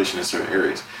 tripling inflation in certain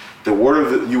areas. the water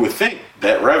that you would think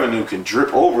that revenue can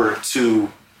drip over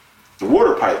to the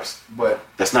water pipes, but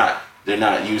that's not. They're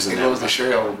not using it that. goes to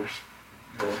shareholders.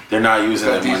 They're not using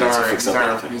that Because money to fix up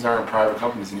anything. these aren't private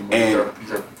companies anymore. And-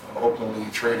 These are openly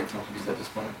traded companies at this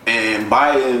point. And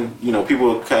Biden,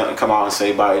 people kind of come out and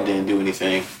say Biden didn't do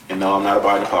anything. And no, I'm not a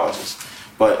Biden apologist.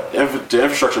 But the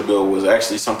infrastructure bill was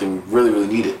actually something really, really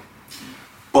needed.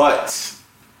 But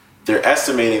they're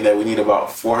estimating that we need about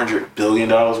 $400 billion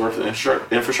worth of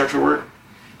infrastructure work.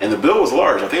 And the bill was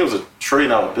large. I think it was $1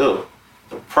 trillion bill.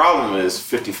 The problem is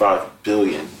 $55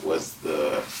 billion was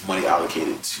the money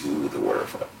allocated to the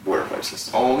water pipe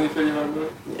system. Only 55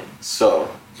 billion? Yeah.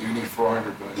 So You need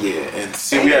 400 billion. yeah, and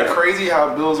see, Isn't we it have crazy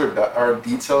how bills are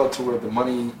detailed to where the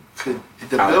money could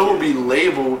the bill will be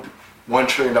labeled $1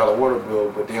 trillion water bill,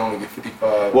 but they only get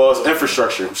 55. well, it's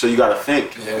infrastructure, so you got to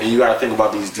think, Yeah. and you got to think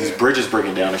about these Yeah. bridges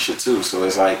breaking down and shit too. So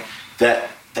it's like that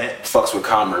fucks with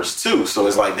commerce too. So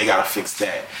it's like they got to fix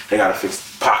that. They got to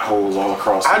fix potholes all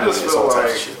across. I just it's feel all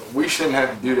types like of shit. we shouldn't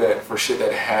have to do that for shit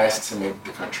that has to make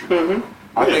the country.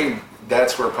 I Yeah. think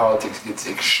that's where politics gets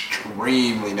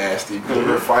extremely nasty because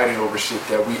we're fighting over shit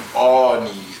that we all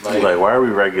need. Like, why are we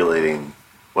regulating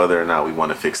whether or not we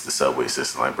want to fix the subway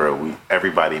system? Like, bro,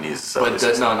 everybody needs a subway but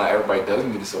system. not everybody does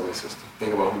need a subway system.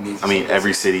 Think about who needs. I mean,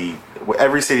 every city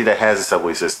that has a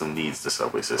subway system needs the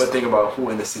subway system. But think about who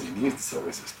in the city needs the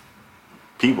subway system.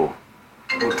 People.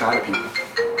 What kind of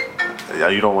people?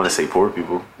 You don't want to say poor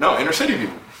people. No, inner city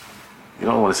people. You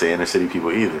don't want to say inner city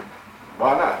people either.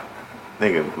 Why not?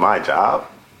 Nigga, my job.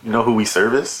 You know who we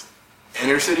service?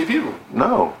 Inner city people.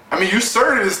 No. I mean, you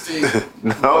service the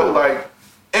No. but like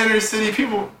inner city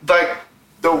people, like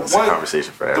the It's a one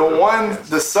conversation for the after. one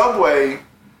the subway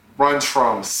runs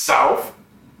from South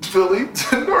Philly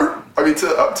to North. I mean to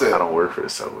I uptown. don't work for the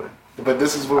subway. But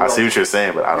this is what I see what you're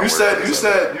saying, but I don't you work said. for the You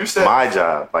subway. said. My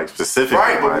job, like specifically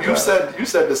Right, my but you job.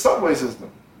 said the subway system.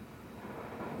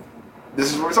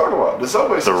 This is what we're talking about. The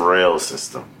subway The system. rail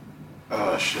system.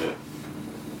 Oh shit.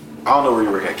 I don't know where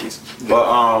you work at, Keith. But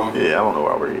Yeah, I don't know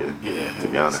why we're here. Yeah, To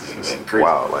be honest. it's It's crazy.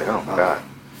 wow, like, oh my God.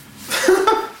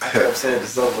 I kept saying the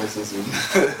subway system.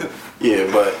 yeah,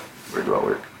 but Where do I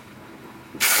work?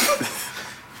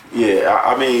 yeah,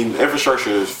 I mean, infrastructure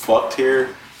is fucked here,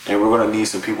 and we're gonna need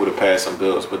some people to pass some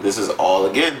bills. But this is all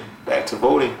again back to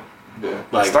voting. Yeah,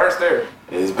 Like- it starts there.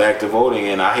 It's back to voting,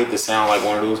 and I hate to sound like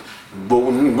one of those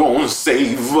voting gonna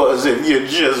save us if you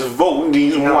just vote.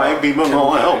 These white people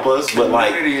gonna help us, but like,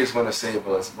 Community is going to save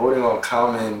us. Voting on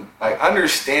common, like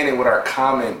understanding what our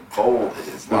common goal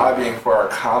is, lobbying for our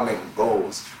common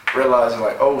goals, realizing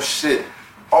like, oh shit,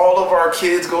 all of our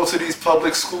kids go to these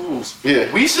public schools.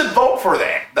 Yeah. we should vote for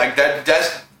that. Like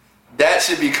that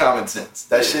should be common sense.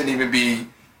 That shouldn't even be.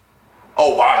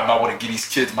 Oh, why am I want to give these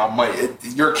kids my money?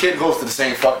 Your kid goes to the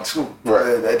same fucking school.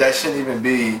 Right. That shouldn't even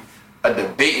be a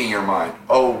debate in your mind.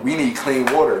 Oh, we need clean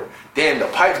water. Damn, the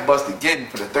pipes bust again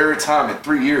for the third time in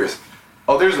 3 years.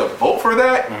 Oh, there's a vote for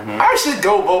that? I should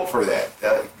go vote for that.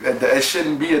 It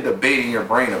shouldn't be a debate in your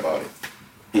brain about it.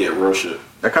 yeah, real shit.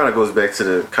 That kind of goes back to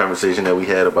the conversation that we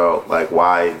had about like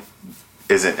why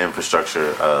isn't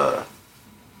infrastructure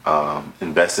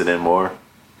invested in more,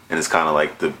 and it's kind of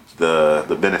like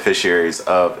the beneficiaries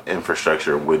of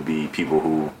infrastructure would be people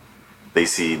who they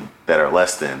see that are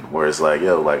less than, whereas like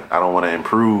like I don't want to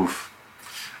improve.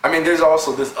 I mean, there's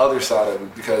also this other side of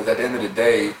it because at the end of the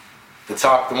day, the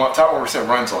top 1%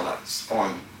 runs on us,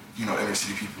 on inner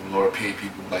city people, lower paid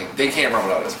people. Like they can't run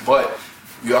without us, but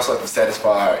you also have to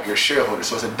satisfy your shareholders.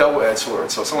 So it's a double-edged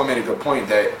sword. So someone made a good point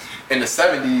that in the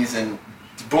 70s and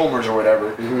boomers or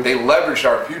whatever, they leveraged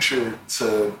our future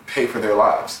to pay for their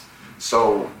lives.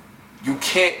 So you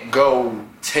can't go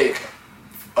take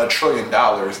 $1 trillion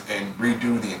and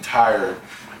redo the entire,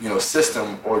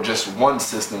 system or just one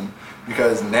system,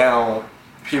 because now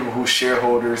people who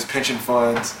shareholders, pension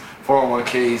funds,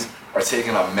 401ks are taking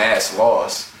a mass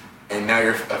loss, and now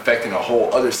you're affecting a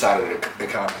whole other side of the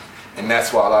economy. And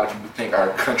that's why a lot of people think our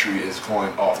country is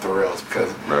going off the rails,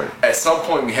 because at some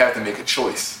point we have to make a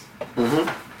choice.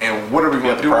 And what are we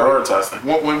going to do? Prioritize them.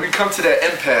 When we come to that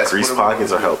impasse, Grease what are we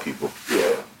pockets gonna or do? help people.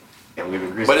 Yeah. And we've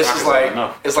been But it's just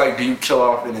like, do you kill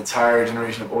off an entire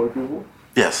generation of older people?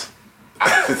 Yes,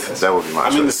 that would be my. I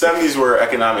mean, the choice. 70s were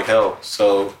economic hell,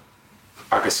 so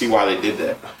I could see why they did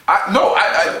that.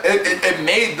 It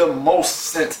made the most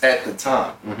sense at the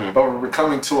time, but we're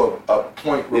coming to a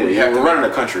point where we have we're to running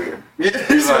a country here. Yeah,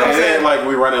 It's like, it ain't like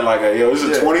we running like this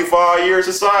is a 25-year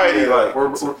society. Like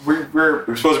we're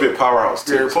supposed to be a powerhouse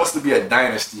too. supposed to be a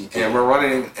dynasty, and we're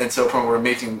running into a point where we're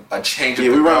making a change of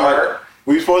Yeah, the we run guard. like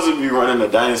We supposed to be running the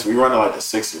dynasty. We running like the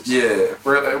Sixers. Yeah,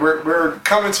 we're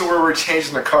coming to where we're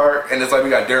changing the card, and it's like we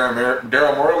got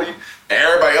Daryl Morley, and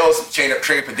everybody else trained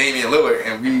for Damian Lillard,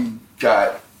 and we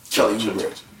got Kelly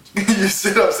Oubre. You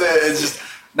see what I'm saying? It's just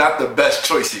not the best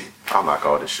choice here. I'll knock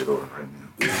all this shit over right now.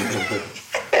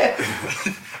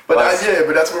 But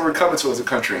but that's where we're coming to as a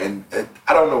country, and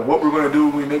I don't know what we're gonna do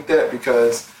when we make that,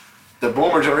 because the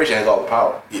boomer generation has all the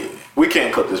power. Yeah, we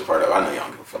can't clip this part up. I know y'all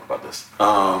don't give a fuck about this.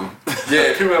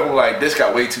 Yeah, people are like, this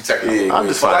got way too technical. Yeah, I'm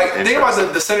just But like, think about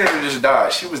the senator who just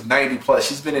died. She was 90 plus.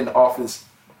 She's been in office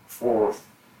for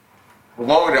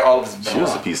longer than all of us. She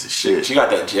was a piece of shit. She got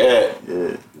that jab.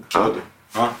 Yeah. Killed her.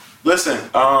 Huh? Listen,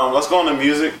 let's go into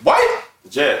music. What? The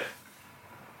jab.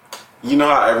 You know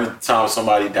how every time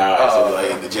somebody dies, they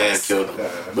be like, the jab killed them. Yeah.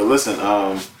 But listen,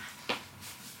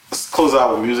 let's close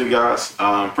out with music, guys.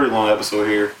 Pretty long episode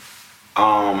here.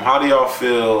 How do y'all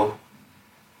feel?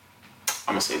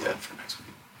 I'm gonna save that for next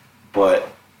week. But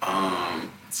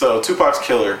so Tupac's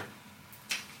killer,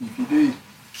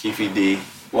 Keefe D.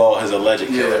 Well, his alleged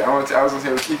killer. Yeah, I was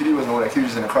gonna say Keith D was the one that killed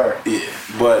us in the car. Yeah,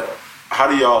 but how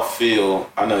do y'all feel?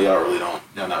 I know y'all really don't.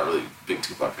 Y'all not really big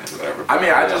Tupac fans or whatever. I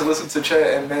mean, I just listened to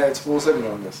Chet and Mad's full segment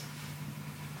on this.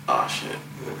 Oh shit.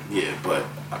 Yeah, but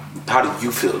how do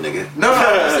you feel, nigga? No,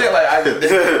 I'm saying like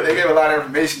they gave a lot of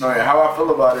information on it. How I feel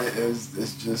about it is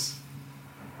it's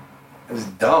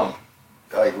dumb.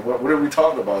 Like what are we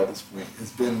talking about at this point?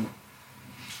 It's been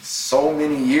so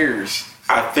many years.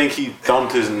 I think he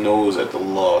thumped his nose at the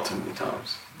law too many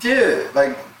times. Yeah,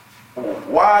 like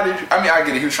why did you? I mean, I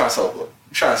get it. He was trying to sell a book. He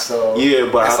was trying to sell. Yeah,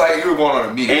 but it's like you were going on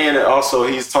a meeting. And also,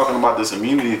 he's talking about this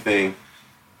immunity thing.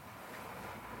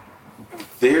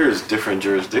 There's different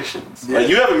jurisdictions. Yeah. Like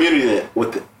you have immunity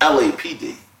with the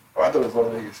LAPD. Oh, I thought it was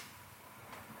Las Vegas.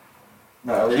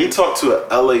 No, He talked to a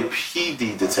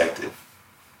LAPD detective.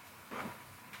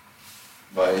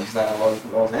 but he's not in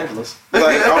Los Angeles.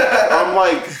 Like I'm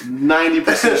like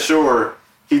 90% sure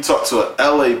he talked to a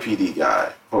LAPD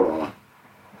guy. Hold on.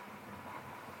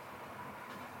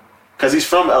 Because he's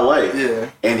from LA. Yeah.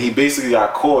 And he basically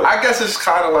got caught. I guess it's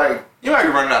kind of like, you might be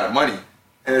running out of money.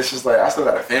 And it's just like, I still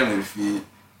got a family to feed.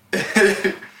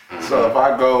 So if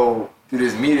I go do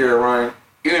this media run,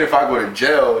 even if I go to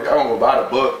jail, y'all gonna go buy the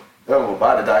book, y'all gonna go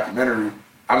buy the documentary,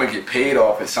 I'm gonna get paid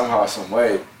off it somehow, some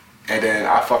way. And then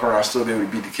I fuck around, still be able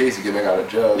to beat the case and get back out of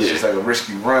jail. It's just like a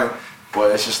risky run.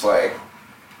 But it's just like,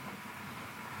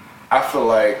 I feel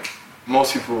like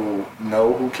most people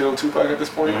know who killed Tupac at this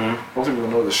point. Mm-hmm. Most people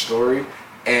know the story.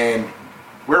 And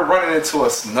we're running into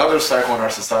another cycle in our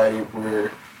society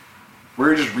where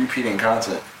we're just repeating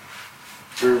content.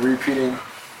 We're repeating.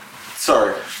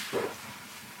 Sorry.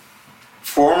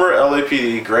 Former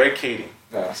LAPD Greg Kading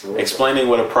explaining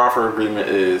what a proffer agreement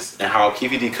is and how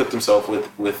KVD cooked himself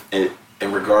with it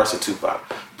in regards to Tupac.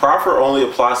 Proffer only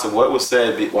applies to what was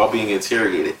said while being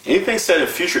interrogated. Anything said in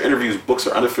future interviews, books,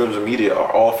 or other films or media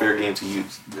are all fair game to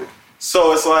use. Yeah.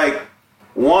 So it's like,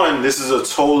 one, this is a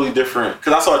totally different,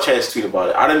 because I saw Chad's tweet about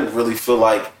it. I didn't really feel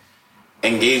like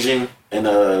engaging in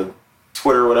a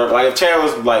Twitter or whatever. Like if Chad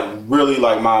was like really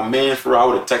like my man for, I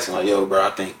would have texted him like, yo, bro, I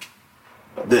think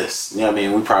this. You know what I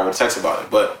mean? We probably would text about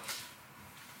it. But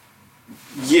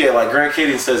yeah, like Grant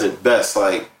Kading says it best.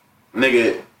 Like,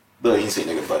 nigga, look, he say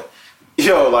nigga, but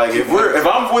yo, like if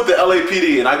I'm with the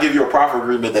LAPD and I give you a proffer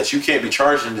agreement that you can't be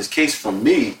charged in this case from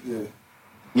me,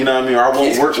 you know what I mean? Or I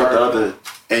won't work with the other,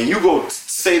 and you go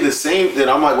say the same, then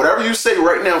I'm like, whatever you say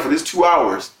right now for this 2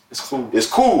 hours, it's cool. It's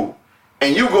cool.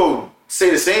 And you go say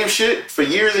the same shit for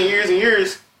years and years and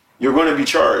years, you're going to be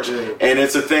charged. Yeah. And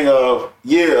it's a thing of,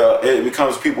 it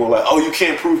becomes people like, oh, you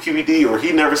can't prove QBD, or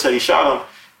he never said he shot him.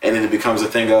 And then it becomes a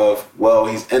thing of, well,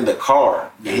 he's in the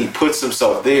car, and he puts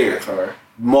himself there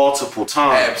multiple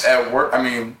times. At work, I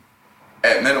mean,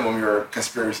 at minimum, you're a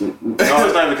conspiracy. No, it's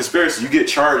not even a conspiracy. You get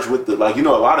charged with the, like, you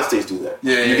know, a lot of states do that.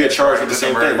 Yeah, you get charged with the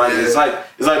same thing. Like, it's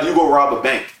like you go rob a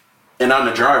bank, and I'm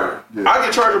the driver. Yeah. I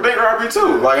get charged with bank robbery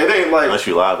too. Like, it ain't like, unless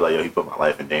you lie, like, yo, he put my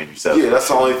life in danger. Yeah, that's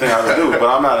the only thing I can do. But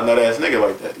I'm not a nut ass nigga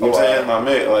like that. You know what I'm saying? My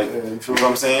man, like, you feel what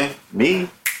I'm saying? Me?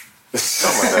 The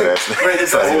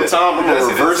whole time I'm gonna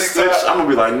reverse switch. I'm gonna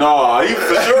be like, nah, he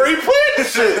for sure he played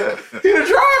this shit. He the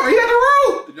driver. He had the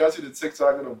road. Did y'all see the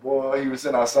TikTok of the boy? He was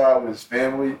sitting outside with his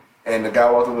family, and the guy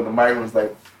walked up with the mic and was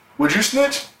like, "Would you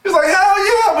snitch?" He's like, "Hell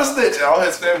yeah, I'm a snitch." And all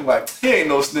his family like, "He ain't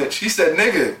no snitch." He said,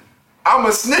 "Nigga, I'm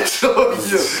a snitch on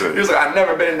you." He was like, "I've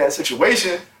never been in that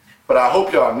situation, but I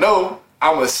hope y'all know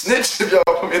I'm a snitch if y'all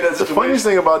put me in that situation." The funniest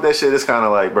thing about that shit is kind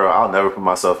of like, bro, I'll never put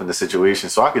myself in this situation,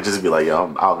 so I could just be like,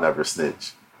 yo, I'll never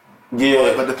snitch.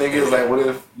 Yeah. But the thing is, like, what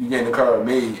if you get in the car with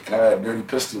me and I got a dirty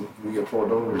pistol and we get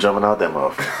pulled over? Jumping out that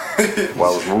motherfucker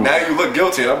while I was moving. Now you look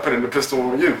guilty and I'm putting the pistol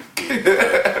on you.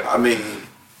 I mean,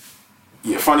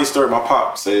 yeah, funny story. My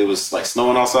pop said it was like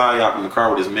snowing outside. He hopped in the car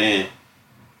with his man.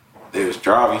 They was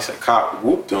driving. He said, cop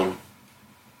whooped him.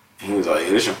 And he was like, yeah,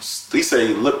 this joint, he said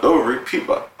he looked over, he peeped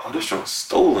like, oh, this joint's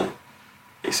stolen.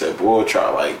 He said, boy, try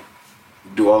to like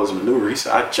do all this maneuver. He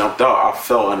said, I jumped out. I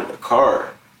fell under the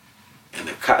car. And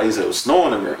the cop, he said, it was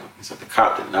snowing on the ground. He said, the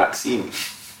cop did not see me.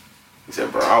 He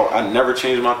said, bro, I never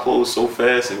changed my clothes so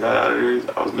fast and got out of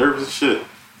there. I was nervous as shit.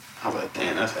 I was like,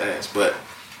 damn, that's ass. But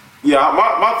yeah,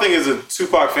 my thing is a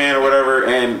Tupac fan or whatever.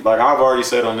 And like I've already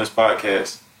said on this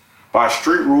podcast, by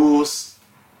street rules,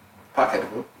 Pac had to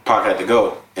go. Pac had to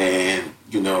go. And,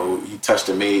 you know, he touched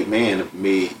a made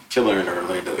killer in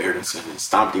Orlando Airdenson and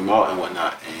stomped him out and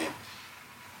whatnot. And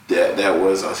that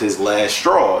was his last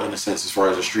straw in a sense as far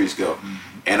as the streets go. Mm-hmm.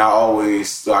 And I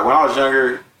always, like when I was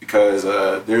younger, because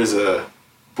there's a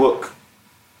book,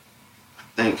 I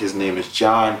think his name is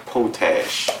John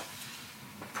Potash.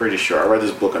 I'm pretty sure. I read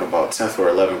this book in about 10th or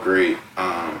 11th grade.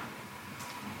 John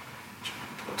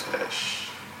Potash.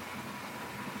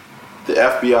 The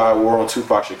FBI War on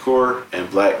Tupac Shakur and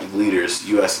Black Leaders,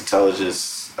 U.S.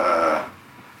 Intelligence,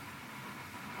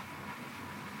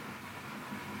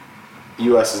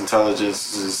 U.S.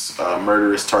 Intelligence's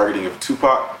murderous targeting of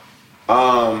Tupac.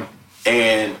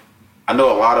 And I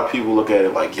know a lot of people look at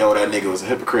it like, yo, that nigga was a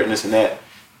hypocrite and this and that.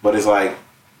 But it's like,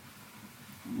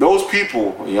 those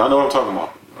people, y'all know what I'm talking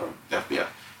about, FBI.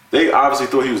 They obviously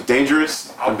thought he was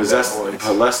dangerous and possessed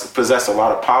a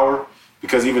lot of power.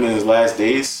 Because even in his last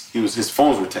days, his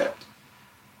phones were tapped.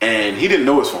 And he didn't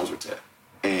know his phones were tapped.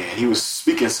 And he was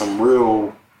speaking some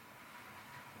real,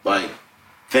 like,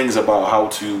 things about how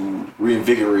to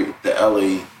reinvigorate the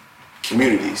LA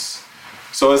communities.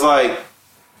 So it's like...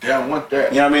 Yeah, I want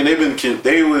that. Yeah, I mean, they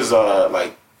was,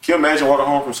 like, can you imagine walking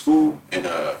home from school and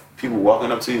people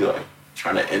walking up to you, like,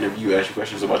 trying to interview you, ask you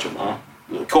questions about your mom?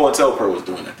 COINTELPRO was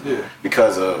doing that. Yeah.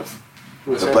 Because of...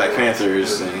 the Black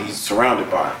Panthers, and he's surrounded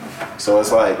by them. So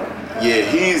it's like, yeah,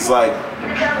 he's like,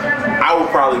 I would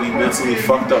probably be mentally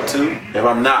fucked up too if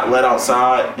I'm not let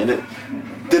outside. And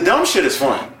the dumb shit is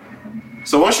fun.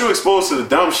 So once you're exposed to the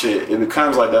dumb shit, it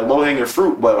becomes like that low hanging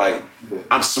fruit. But like,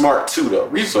 I'm smart too though.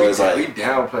 We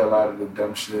downplay a lot of the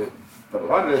dumb shit, but a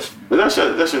lot of that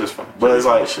shit is fun. But it's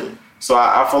like shit. So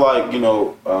I feel like, you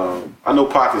know, I know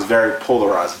Pac is very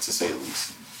polarizing to say the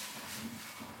least.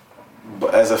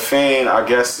 But as a fan, I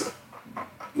guess,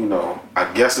 you know,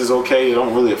 it's okay. It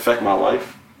don't really affect my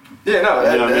life. Yeah, no,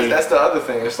 that's the other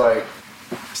thing. It's like,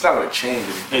 it's not going to change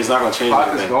anything. It's not going to change Pac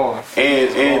anything. Is gone.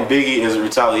 And Biggie is a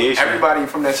retaliation. Everybody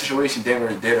from that situation, Denver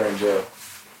is dead or in jail.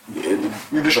 Yeah,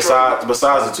 besides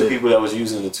the two people that was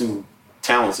using the two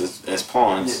talents as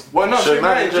pawns. Yeah. Well, no, Suge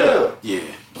Knight in jail. Yeah,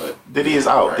 but Diddy is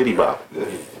out. Diddy Bop. Yeah.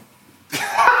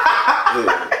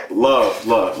 Yeah. Love.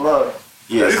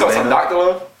 Yeah, you call some Dr.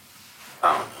 Love?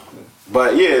 I don't know.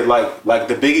 But yeah, like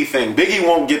the Biggie thing. Biggie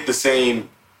won't get the same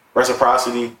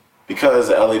reciprocity because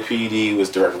the LAPD was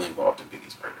directly involved in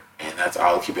Biggie's murder. And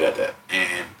I'll keep it at that.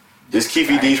 And this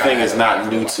Keefy D thing is not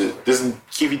new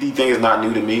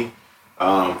to me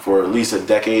for at least a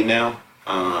decade now.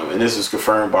 And this was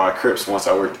confirmed by Crips once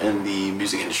I worked in the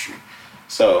music industry.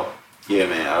 So yeah,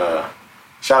 man,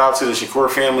 shout out to the Shakur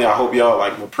family. I hope y'all,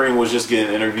 like, Preem was just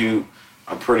getting interviewed.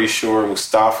 I'm pretty sure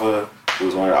Mustafa,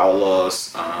 who's one of the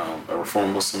outlaws, a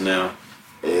reformed Muslim now,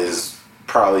 is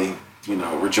probably, you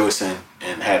know, rejoicing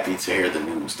and happy to hear the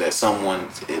news that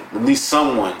at least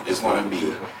someone is going to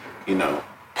be, you know,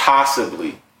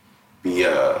 possibly be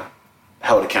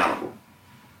held accountable.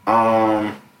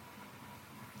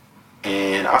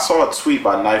 And I saw a tweet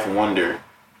by Knife Wonder.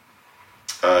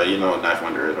 You know what Knife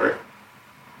Wonder is, right?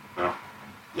 No?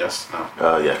 Yes? No?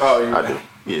 Yes, I do.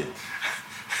 Yeah.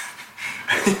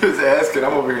 He was asking,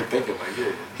 I'm over here thinking like,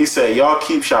 yeah. He said, y'all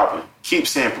keep shopping, keep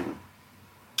sampling,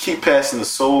 keep passing the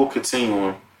soul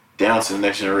continuum down to the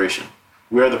next generation.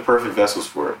 We are the perfect vessels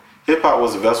for it. Hip hop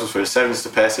was the vessels for the 70s to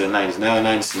pass to the 90s. Now the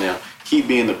 90s to now. Keep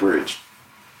being the bridge.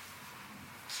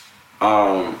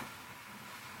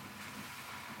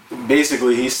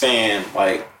 Basically, he's saying,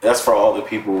 like, that's for all the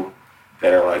people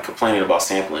that are, like, complaining about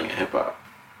sampling in hip hop.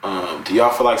 Do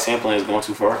y'all feel like sampling is going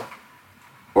too far?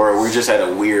 Or we're just at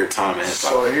a weird time in hip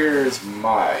hop? So here's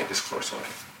my discourse on it.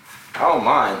 I don't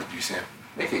mind if you sample.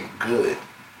 Make it good.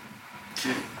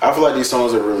 I feel like these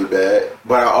songs are really bad,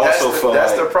 but I also feel like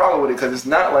that's the problem with it, because it's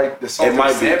not like the songs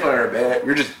you're sampling are bad.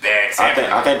 You're just bad sampling.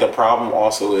 I think the problem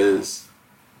also is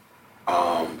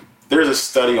there's a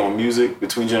study on music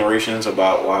between generations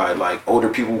about why, like, older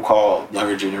people call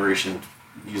younger generation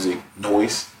music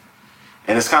noise,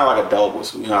 and it's kind of like a dog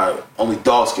whistle. You know, only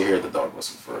dogs can hear the dog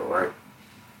whistle for real, right?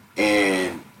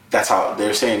 And that's how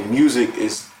they're saying music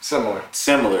is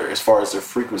similar as far as their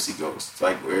frequency goes. It's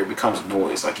like where it becomes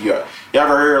noise. Like you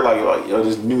ever hear like yo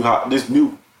this new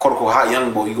quote unquote hot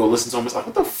young boy? You go listen to him, it's like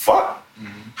what the fuck?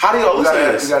 How do y'all listen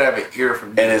to this? You gotta have an ear for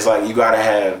music. And it's like you gotta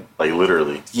have like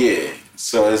literally. Yeah.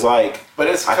 So it's like, but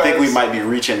it's I think we might be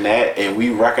reaching that, and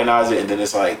we recognize it, and then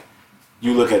it's like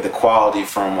you look at the quality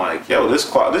from like, yo, this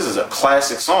is a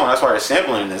classic song. That's why they're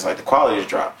sampling this. Like the quality is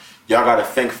dropped. Y'all got to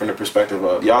think from the perspective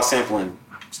of y'all sampling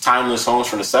timeless songs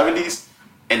from the 70s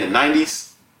and the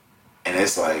 90s, and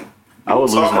it's like I would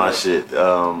lose my shit.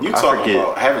 You talking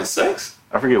about having sex?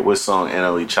 I forget what song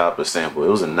NLE Choppa sampled. It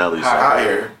was a Nelly song.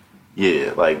 Higher.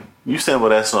 Yeah, like you sample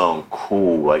that song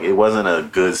cool. Like it wasn't a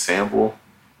good sample.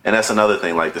 And that's another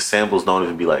thing, like the samples don't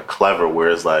even be like clever,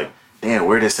 where it's like, damn,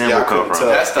 where did sample come from?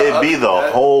 It'd be the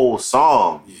whole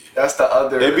song. Yeah. That's the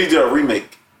other. It'd be the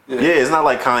remake. Yeah, it's not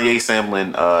like Kanye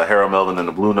sampling Harold Melvin and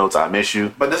the Blue Notes "I Miss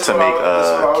You" but this to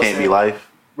make "Can't Be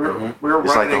Life." We're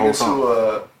running into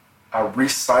a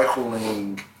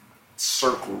recycling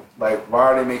circle. Like, why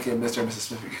are they making Mr. and Mrs.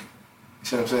 Smith again? You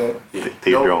see what I'm saying? Yeah.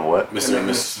 They doing what? Mr. and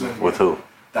Mrs. Smith. With who?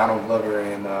 Donald Glover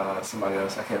and somebody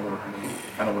else. I can't remember her name.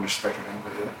 I don't want to disrespect her name,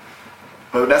 but yeah.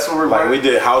 But that's what we're like. We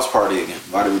did House Party again.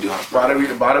 Why did we do House Party?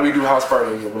 Why do we do House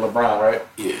Party again with LeBron, right?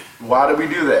 Yeah. Why did we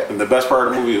do that? And the best part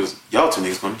of the movie was y'all two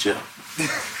niggas gonna chill.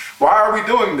 Why are we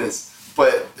doing this?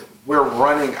 But we're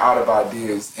running out of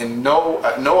ideas, and no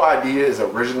idea is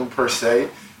original per se,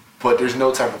 but there's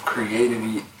no type of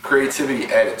creativity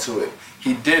added to it.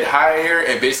 He did Higher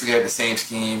and basically had the same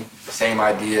scheme, same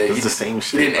idea. It's the same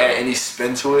shit. He didn't add any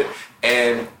spin to it,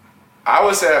 and I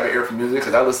would say I have an ear for music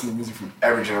because I listen to music from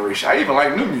every generation. I even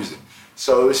like new music,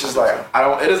 so it's just like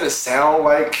it doesn't sound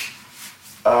like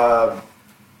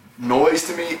noise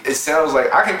to me. It sounds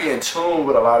like I can be in tune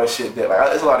with a lot of shit that like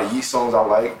there's a lot of Yeast songs I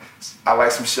like. I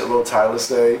like some shit Lil Tyler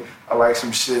say. I like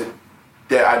some shit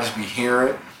that I just be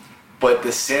hearing. But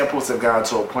the samples have gotten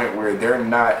to a point where they're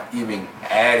not even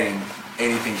adding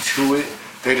anything to it.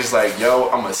 They're just like, yo,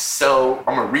 I'm gonna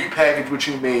repackage what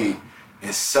you made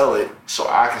and sell it so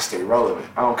I can stay relevant.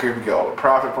 I don't care if you get all the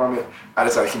profit from it. I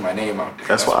just gotta keep my name out there.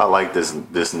 That's why I like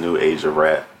this new age of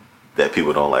rap that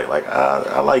people don't like. Like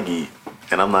I like Yeet,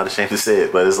 and I'm not ashamed to say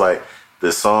it, but it's like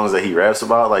the songs that he raps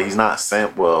about, like he's not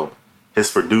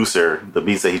his producer, the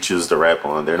beats that he chooses to rap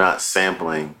on, they're not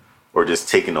sampling or just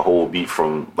taking the whole beat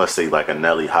from, let's say, like a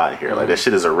Nelly Hot here. Like that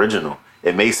shit is original.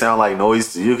 It may sound like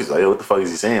noise to you because like, what the fuck is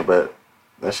he saying? But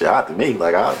that shit hot to me.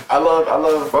 Like I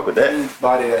love fuck with that.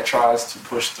 Anybody that tries to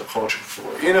push the culture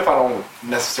forward, even if I don't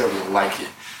necessarily like it.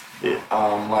 Yeah.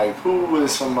 Like who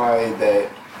is somebody that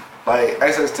like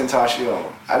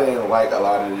XXXTentacion? I didn't like a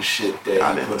lot of the shit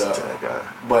that he put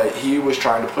up, but he was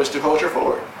trying to push the culture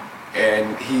forward,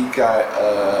 and he got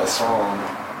a song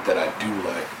that I do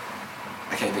like.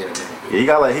 I can't think of the name of it. Yeah,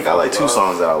 he got like two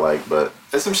songs that I like, but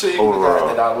there's some shit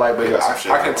that I like, but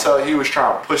I can tell he was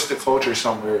trying to push the culture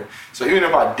somewhere. So even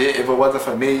if it wasn't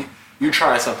for me, you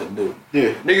trying something new.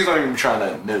 Yeah. Niggas don't even try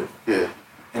nothing new. Yeah.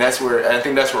 And I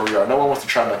think that's where we are. No one wants to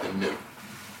try nothing new.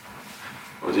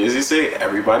 Well, Jay-Z say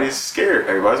everybody's scared,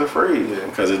 everybody's afraid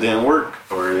because it didn't work,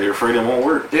 or they're afraid it won't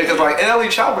work. Yeah, because like NLE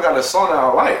Choppa got a song that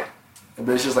I like,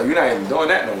 but it's just like you're not even doing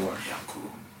that no more. Yeah, I'm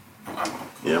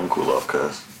cool. I'm cool off,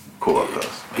 cuz. Cool off,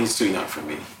 cuz. He's too young for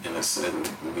me in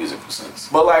the musical sense.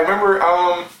 But like, remember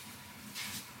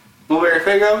Blueberry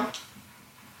Faygo?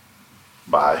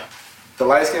 Bye. The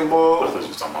light skinned boy. What if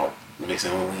you talking about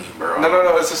mixing with lean, bro?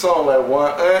 No. It's a song like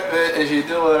one, and she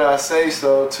do what I say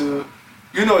so too.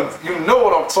 You know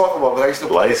what I'm talking about. But I used to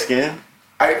light skin.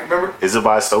 I remember. Is it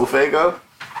by Sofego?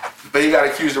 But he got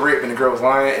accused of rape and the girl was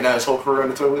lying, and now his whole career in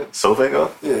the toilet.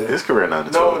 Sofego? Yeah. His career not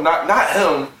in the toilet. No, not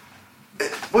him.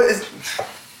 What is?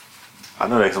 I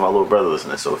know that because my little brother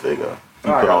listens to Sofego.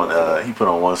 He put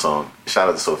on one song. Shout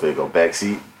out to Sofego.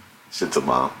 Backseat. Shit to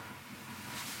mom.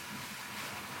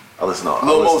 I listen to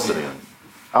Lil Mosey.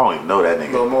 I don't even know that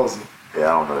nigga. Lil Mosey. Yeah,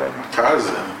 I don't know that nigga. Kai's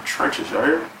in the trenches, y'all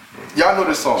hear? Y'all know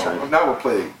this song. Now we'll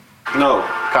play it. No.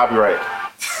 Copyright.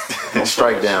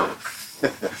 Strike down.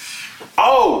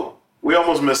 Oh! We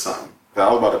almost missed something. I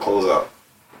was about to close out.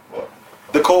 What?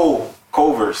 The Cole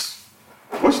verse.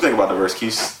 What you think about the verse,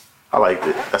 Keith? I liked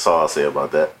it. That's all I'll say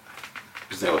about that.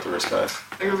 What you think about the verse, guys?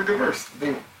 I think it was a good verse. I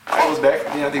think I was back.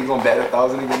 I think he's going to bat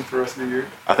 1,000 again for the rest of the year.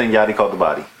 I think Yachty caught the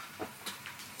body.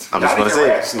 I'm just going to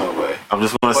say it. No way. I'm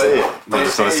just going to say it. I'm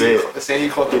just going to say it. Saying he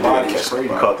caught the body is crazy. He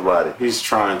caught the body. He's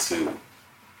trying to.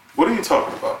 What are you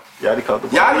talking about? Yachty caught the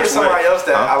body. Yachty is somebody else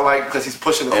that I like because he's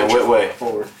pushing the culture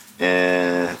forward.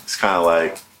 And it's kind of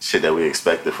like shit that we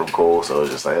expected from Cole. So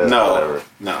it's just like No, whatever.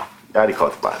 no, Yachty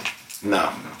caught the body.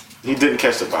 no. He didn't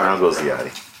catch the body. Round goes to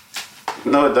Yachty.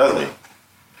 No, it doesn't.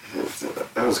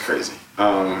 That was crazy.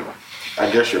 I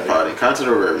guess you're potty. Content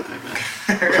over everything,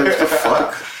 man. What the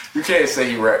fuck? You can't say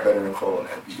he rapped better than Cole in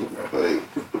that beat, bro. Like,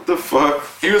 what the fuck?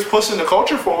 He was pushing the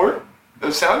culture forward.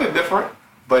 It sounded different,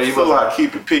 but he He was feel like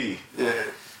keep it P. yeah.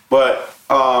 But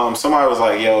somebody was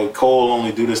like, yo, Cole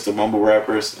only do this to mumble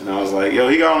rappers. And I was like, yo,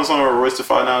 he got on a song with Royce the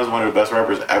 5'9" is one of the best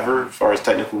rappers ever as far as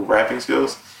technical rapping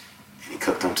skills. And he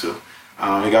cooked them too.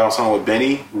 He got on a song with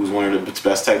Benny, who's one of the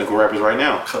best technical rappers right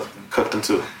now. Cooked them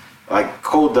too. Like,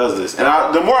 Cole does this. And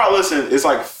the more I listen, it's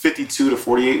like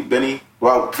 52-48 Benny.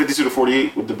 Well,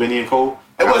 52-48 with the Benny and Cole.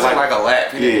 It wasn't like a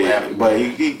laugh. He didn't laugh. But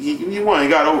he won. He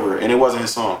got over it. And it wasn't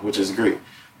his song, which is great.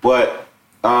 But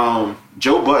Joe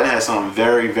Budden had something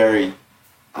very, very...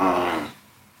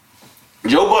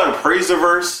 Joe Budden praised the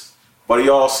verse, but he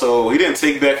didn't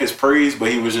take back his praise, but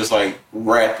he was just like,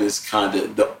 rap is kind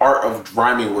of... The art of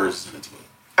rhyming words is into it.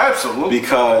 Absolutely.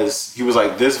 Because he was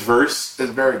like, this verse...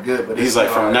 It's very good, but He's like,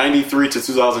 from 93 to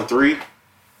 2003...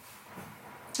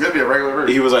 It'll be a regular verse.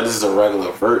 He was like, this is a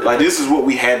regular verse. Like, this is what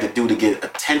we had to do to get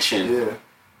attention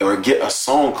or get a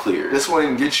song cleared. This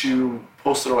one gets you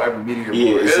posted on every media.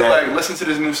 Yeah, It's exactly. like, listen to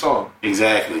this new song.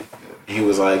 Exactly. Yeah. He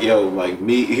was like, yo, like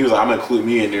me. He was like, I'm gonna include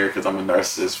me in there because I'm a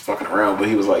narcissist fucking around. But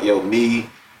he was like, yo, me,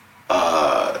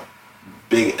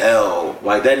 Big L,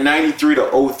 like that 93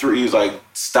 to 03. He was like,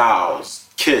 Styles,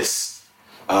 Kiss,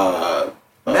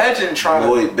 Imagine trying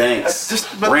Lloyd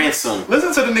Banks, Ransom.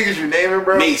 Listen to the niggas you naming,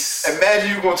 bro. Mace.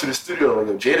 Imagine you going to the studio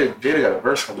like, yo, Jada got a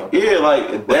verse coming up. Yeah, like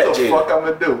What that. the fuck I'm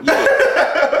gonna do?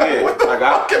 Yeah. What the like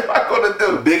fuck am I gonna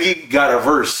do? Biggie got a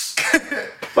verse.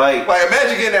 Like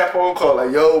imagine getting that phone call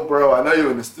like, yo, bro, I know you're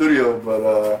in the studio,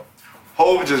 but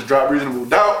Hov just dropped Reasonable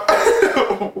Doubt.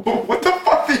 What the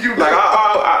fuck are you like?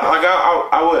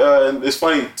 I would. It's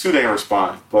funny. Two didn't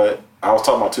respond, but I was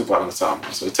talking about Tupac at the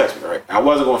time, so he texted me right. I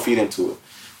wasn't gonna feed into it,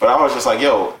 but I was just like,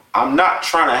 yo, I'm not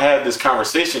trying to have this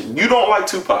conversation. You don't like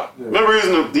Tupac. Yeah.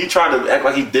 Remember, he tried to act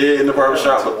like he did in the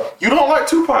barbershop. You don't like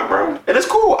Tupac, bro, and it's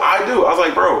cool. I do. I was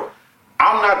like, bro,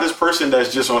 I'm not this person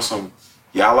that's just on some.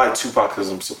 Yeah, I like Tupac because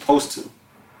I'm supposed to.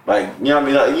 Like, you know what I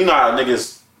mean? Like, you know how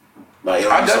niggas. Like,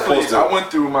 I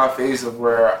went through my phase of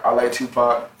where I like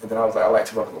Tupac, and then I was like, I like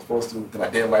Tupac because I'm supposed to. Then I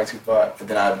didn't like Tupac, and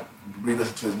then I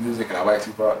re-listened to his music, and I like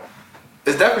Tupac.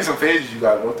 There's definitely some phases you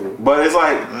gotta go through. But it's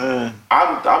like,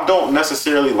 I don't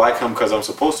necessarily like him because I'm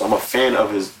supposed to. I'm a fan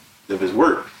of his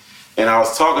work. And I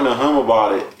was talking to him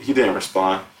about it. He didn't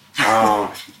respond.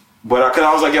 But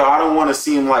I was like, yo, I don't want to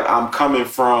seem like I'm coming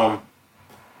from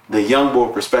the young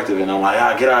boy perspective. And I'm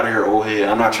like, get out of here, old head.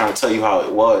 I'm not trying to tell you how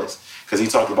it was. Because he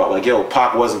talked about like, yo,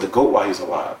 Pac wasn't the GOAT while he was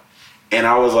alive. And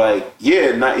I was like,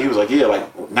 yeah. He was like, yeah,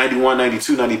 like 91,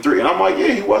 92, 93. And I'm like,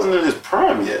 yeah, he wasn't in his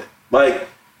prime yet. Like,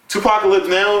 Tupac lives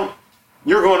now.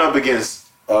 You're going up against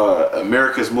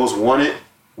America's Most Wanted.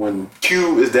 When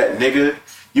Q is that nigga,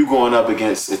 you going up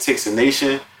against It Takes a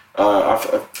Nation,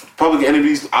 Public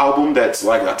Enemy's album that's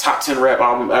like a top 10 rap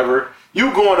album ever.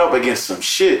 You going up against some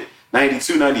shit.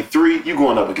 92, 93. You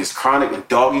going up against Chronic and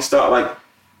Doggy Style. Like,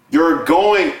 you're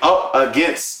going up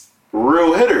against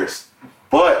real hitters.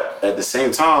 But at the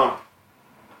same time,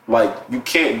 like, you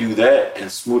can't do that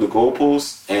and smooth the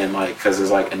goalposts. And, like, because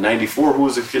it's like in 94, who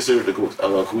was considered the GOAT?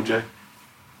 LL Cool J,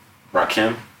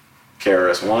 Rakim,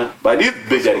 KRS-One. Like, these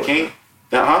Big Daddy Kane.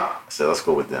 I said, let's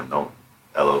go with them. No,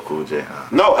 LL Cool J.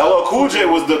 No, LL Cool J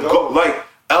was the GOAT. Like,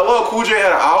 LL Cool J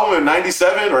had an album in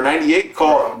 97 or 98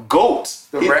 called GOAT.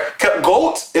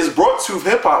 GOAT is brought to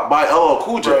hip-hop by LL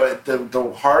Cool J. Bro,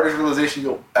 the hardest realization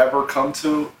you'll ever come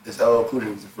to is LL Cool J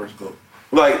was the first GOAT.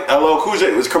 Like, LL Cool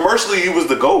J was commercially, he was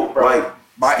the GOAT. Bro,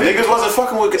 like, niggas wasn't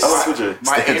fucking with LL Cool J.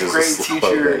 My 8th grade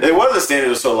teacher. It wasn't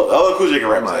standard of solo. LL Cool J can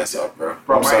rap his ass up, bro.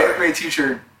 Bro, my 8th grade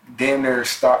teacher damn near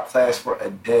stopped class for a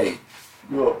day.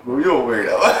 You're a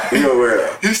weirdo. You're a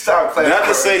weirdo. He stopped class. Not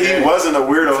to say he wasn't a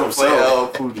weirdo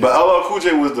himself. But LL Cool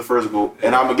J was the first GOAT.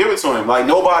 And I'm going to give it to him. Like,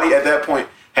 nobody at that point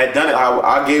had done it.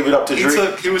 I gave it up to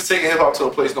Drake. He was taking hip-hop to a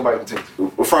place nobody could take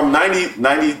to. From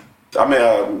 90 I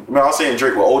was saying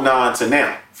Drake with 09 to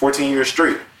now, 14 years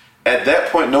straight. At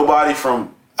that point, nobody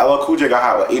from LL Cool J got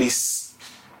hot, like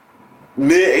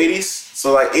mid 80s,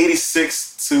 so like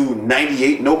 86 to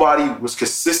 98. Nobody was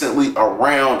consistently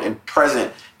around and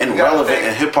present and relevant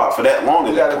in hip hop for that long.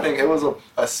 You gotta think it was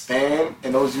a span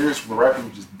in those years where rappers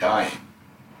were just dying.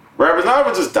 Rappers not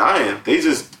even just dying; they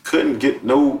just couldn't get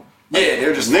no. Yeah,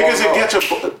 they're just niggas that get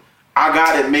your. I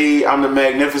Got It Made, I'm the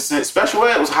Magnificent. Special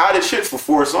Ed was hot as shit for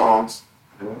 4 songs.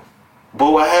 Yeah.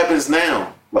 But what happens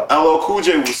now? LL Cool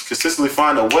J was consistently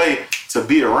finding a way to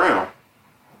be around.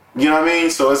 You know what I mean?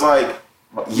 So it's like,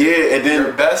 yeah, and then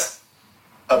your best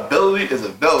ability is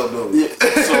availability. Yeah.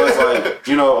 So it's like,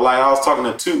 you know, like I was talking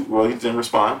to two. Well, he didn't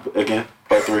respond again,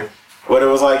 part 3. But it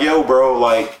was like, yo, bro,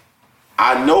 like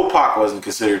I know Pac wasn't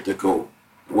considered the GOAT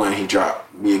when he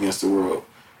dropped Me Against the World,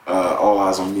 All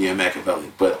Eyes on Me and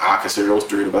Machiavelli. But I consider those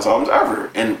 3 the best albums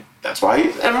ever, and that's why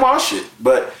he's in my shit.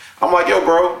 But I'm like, yo,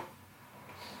 bro.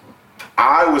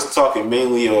 I was talking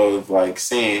mainly of like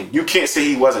saying you can't say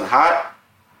he wasn't hot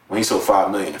when he sold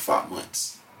 5 million in 5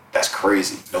 months. That's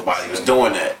crazy. Nobody was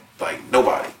doing that. Like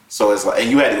nobody. So it's like,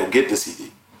 and you had to go get the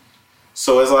CD.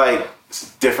 So it's like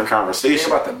it's a different conversation.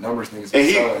 Think about the numbers niggas. And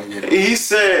he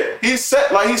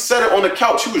said it on the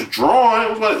couch. He was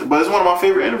drawing, but it's one of my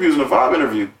favorite interviews in the Vibe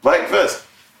interview. Black Vest.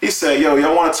 He said, "Yo,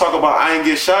 y'all want to talk about I ain't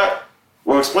get shot?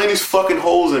 Well, explain these fucking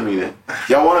holes in me then.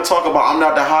 Y'all want to talk about I'm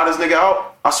not the hottest nigga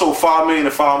out? I sold 5 million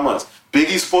in 5 months.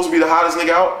 Biggie's supposed to be the hottest nigga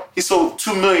out. He sold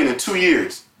 2 million in 2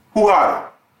 years. Who hotter?"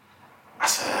 I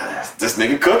said, this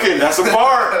nigga cooking. That's a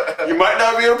bar. You might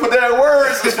not be able to put that in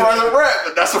words as far as a rap,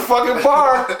 but that's a fucking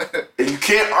bar. And you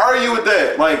can't argue with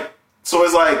that. Like, so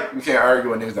it's like, you can't argue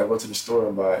with niggas that go to the store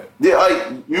and buy it. Yeah,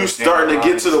 like you starting to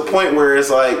get to the point where it's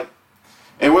like,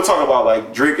 and we'll talk about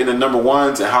like Drake and the number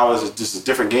ones and how it's just a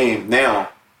different game now.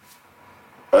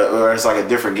 Or it's like a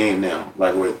different game now.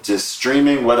 Like with just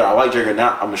streaming, whether I like Drake or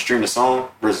not, I'm gonna stream the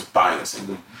song versus buying a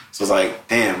single. So it's like,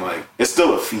 damn, like it's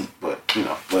still a feat, but you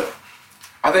know, but.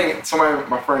 I think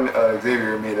my friend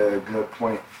Xavier made a good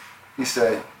point. He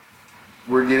said,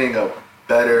 we're getting a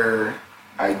better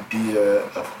idea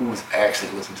of who's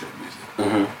actually listening to the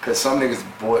music. Because some niggas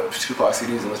bought Tupac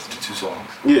CDs and listened to 2 songs.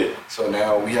 Yeah. So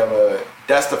now we have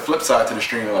that's the flip side to the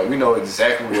streaming. Like, we know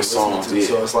exactly what you're listening to. Yeah.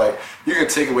 So it's like, you can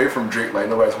take away from Drake, like,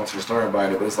 nobody's going to the store and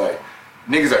buying it, but it's like,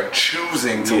 niggas are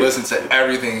choosing to listen to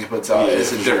everything he puts out.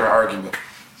 It's a different argument.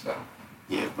 So,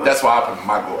 yeah, that's why I put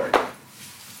my goal argument.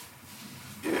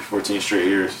 Yeah, 14 straight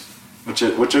years. What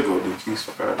you go do, Keith?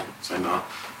 Say no.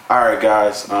 All right,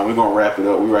 guys. We're gonna wrap it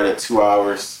up. We're right at 2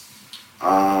 hours.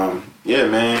 Yeah,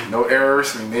 man. No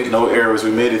errors. We made it. No errors. We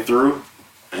made it through.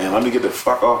 And let me get the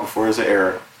fuck off before it's an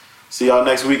error. See y'all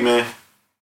next week, man.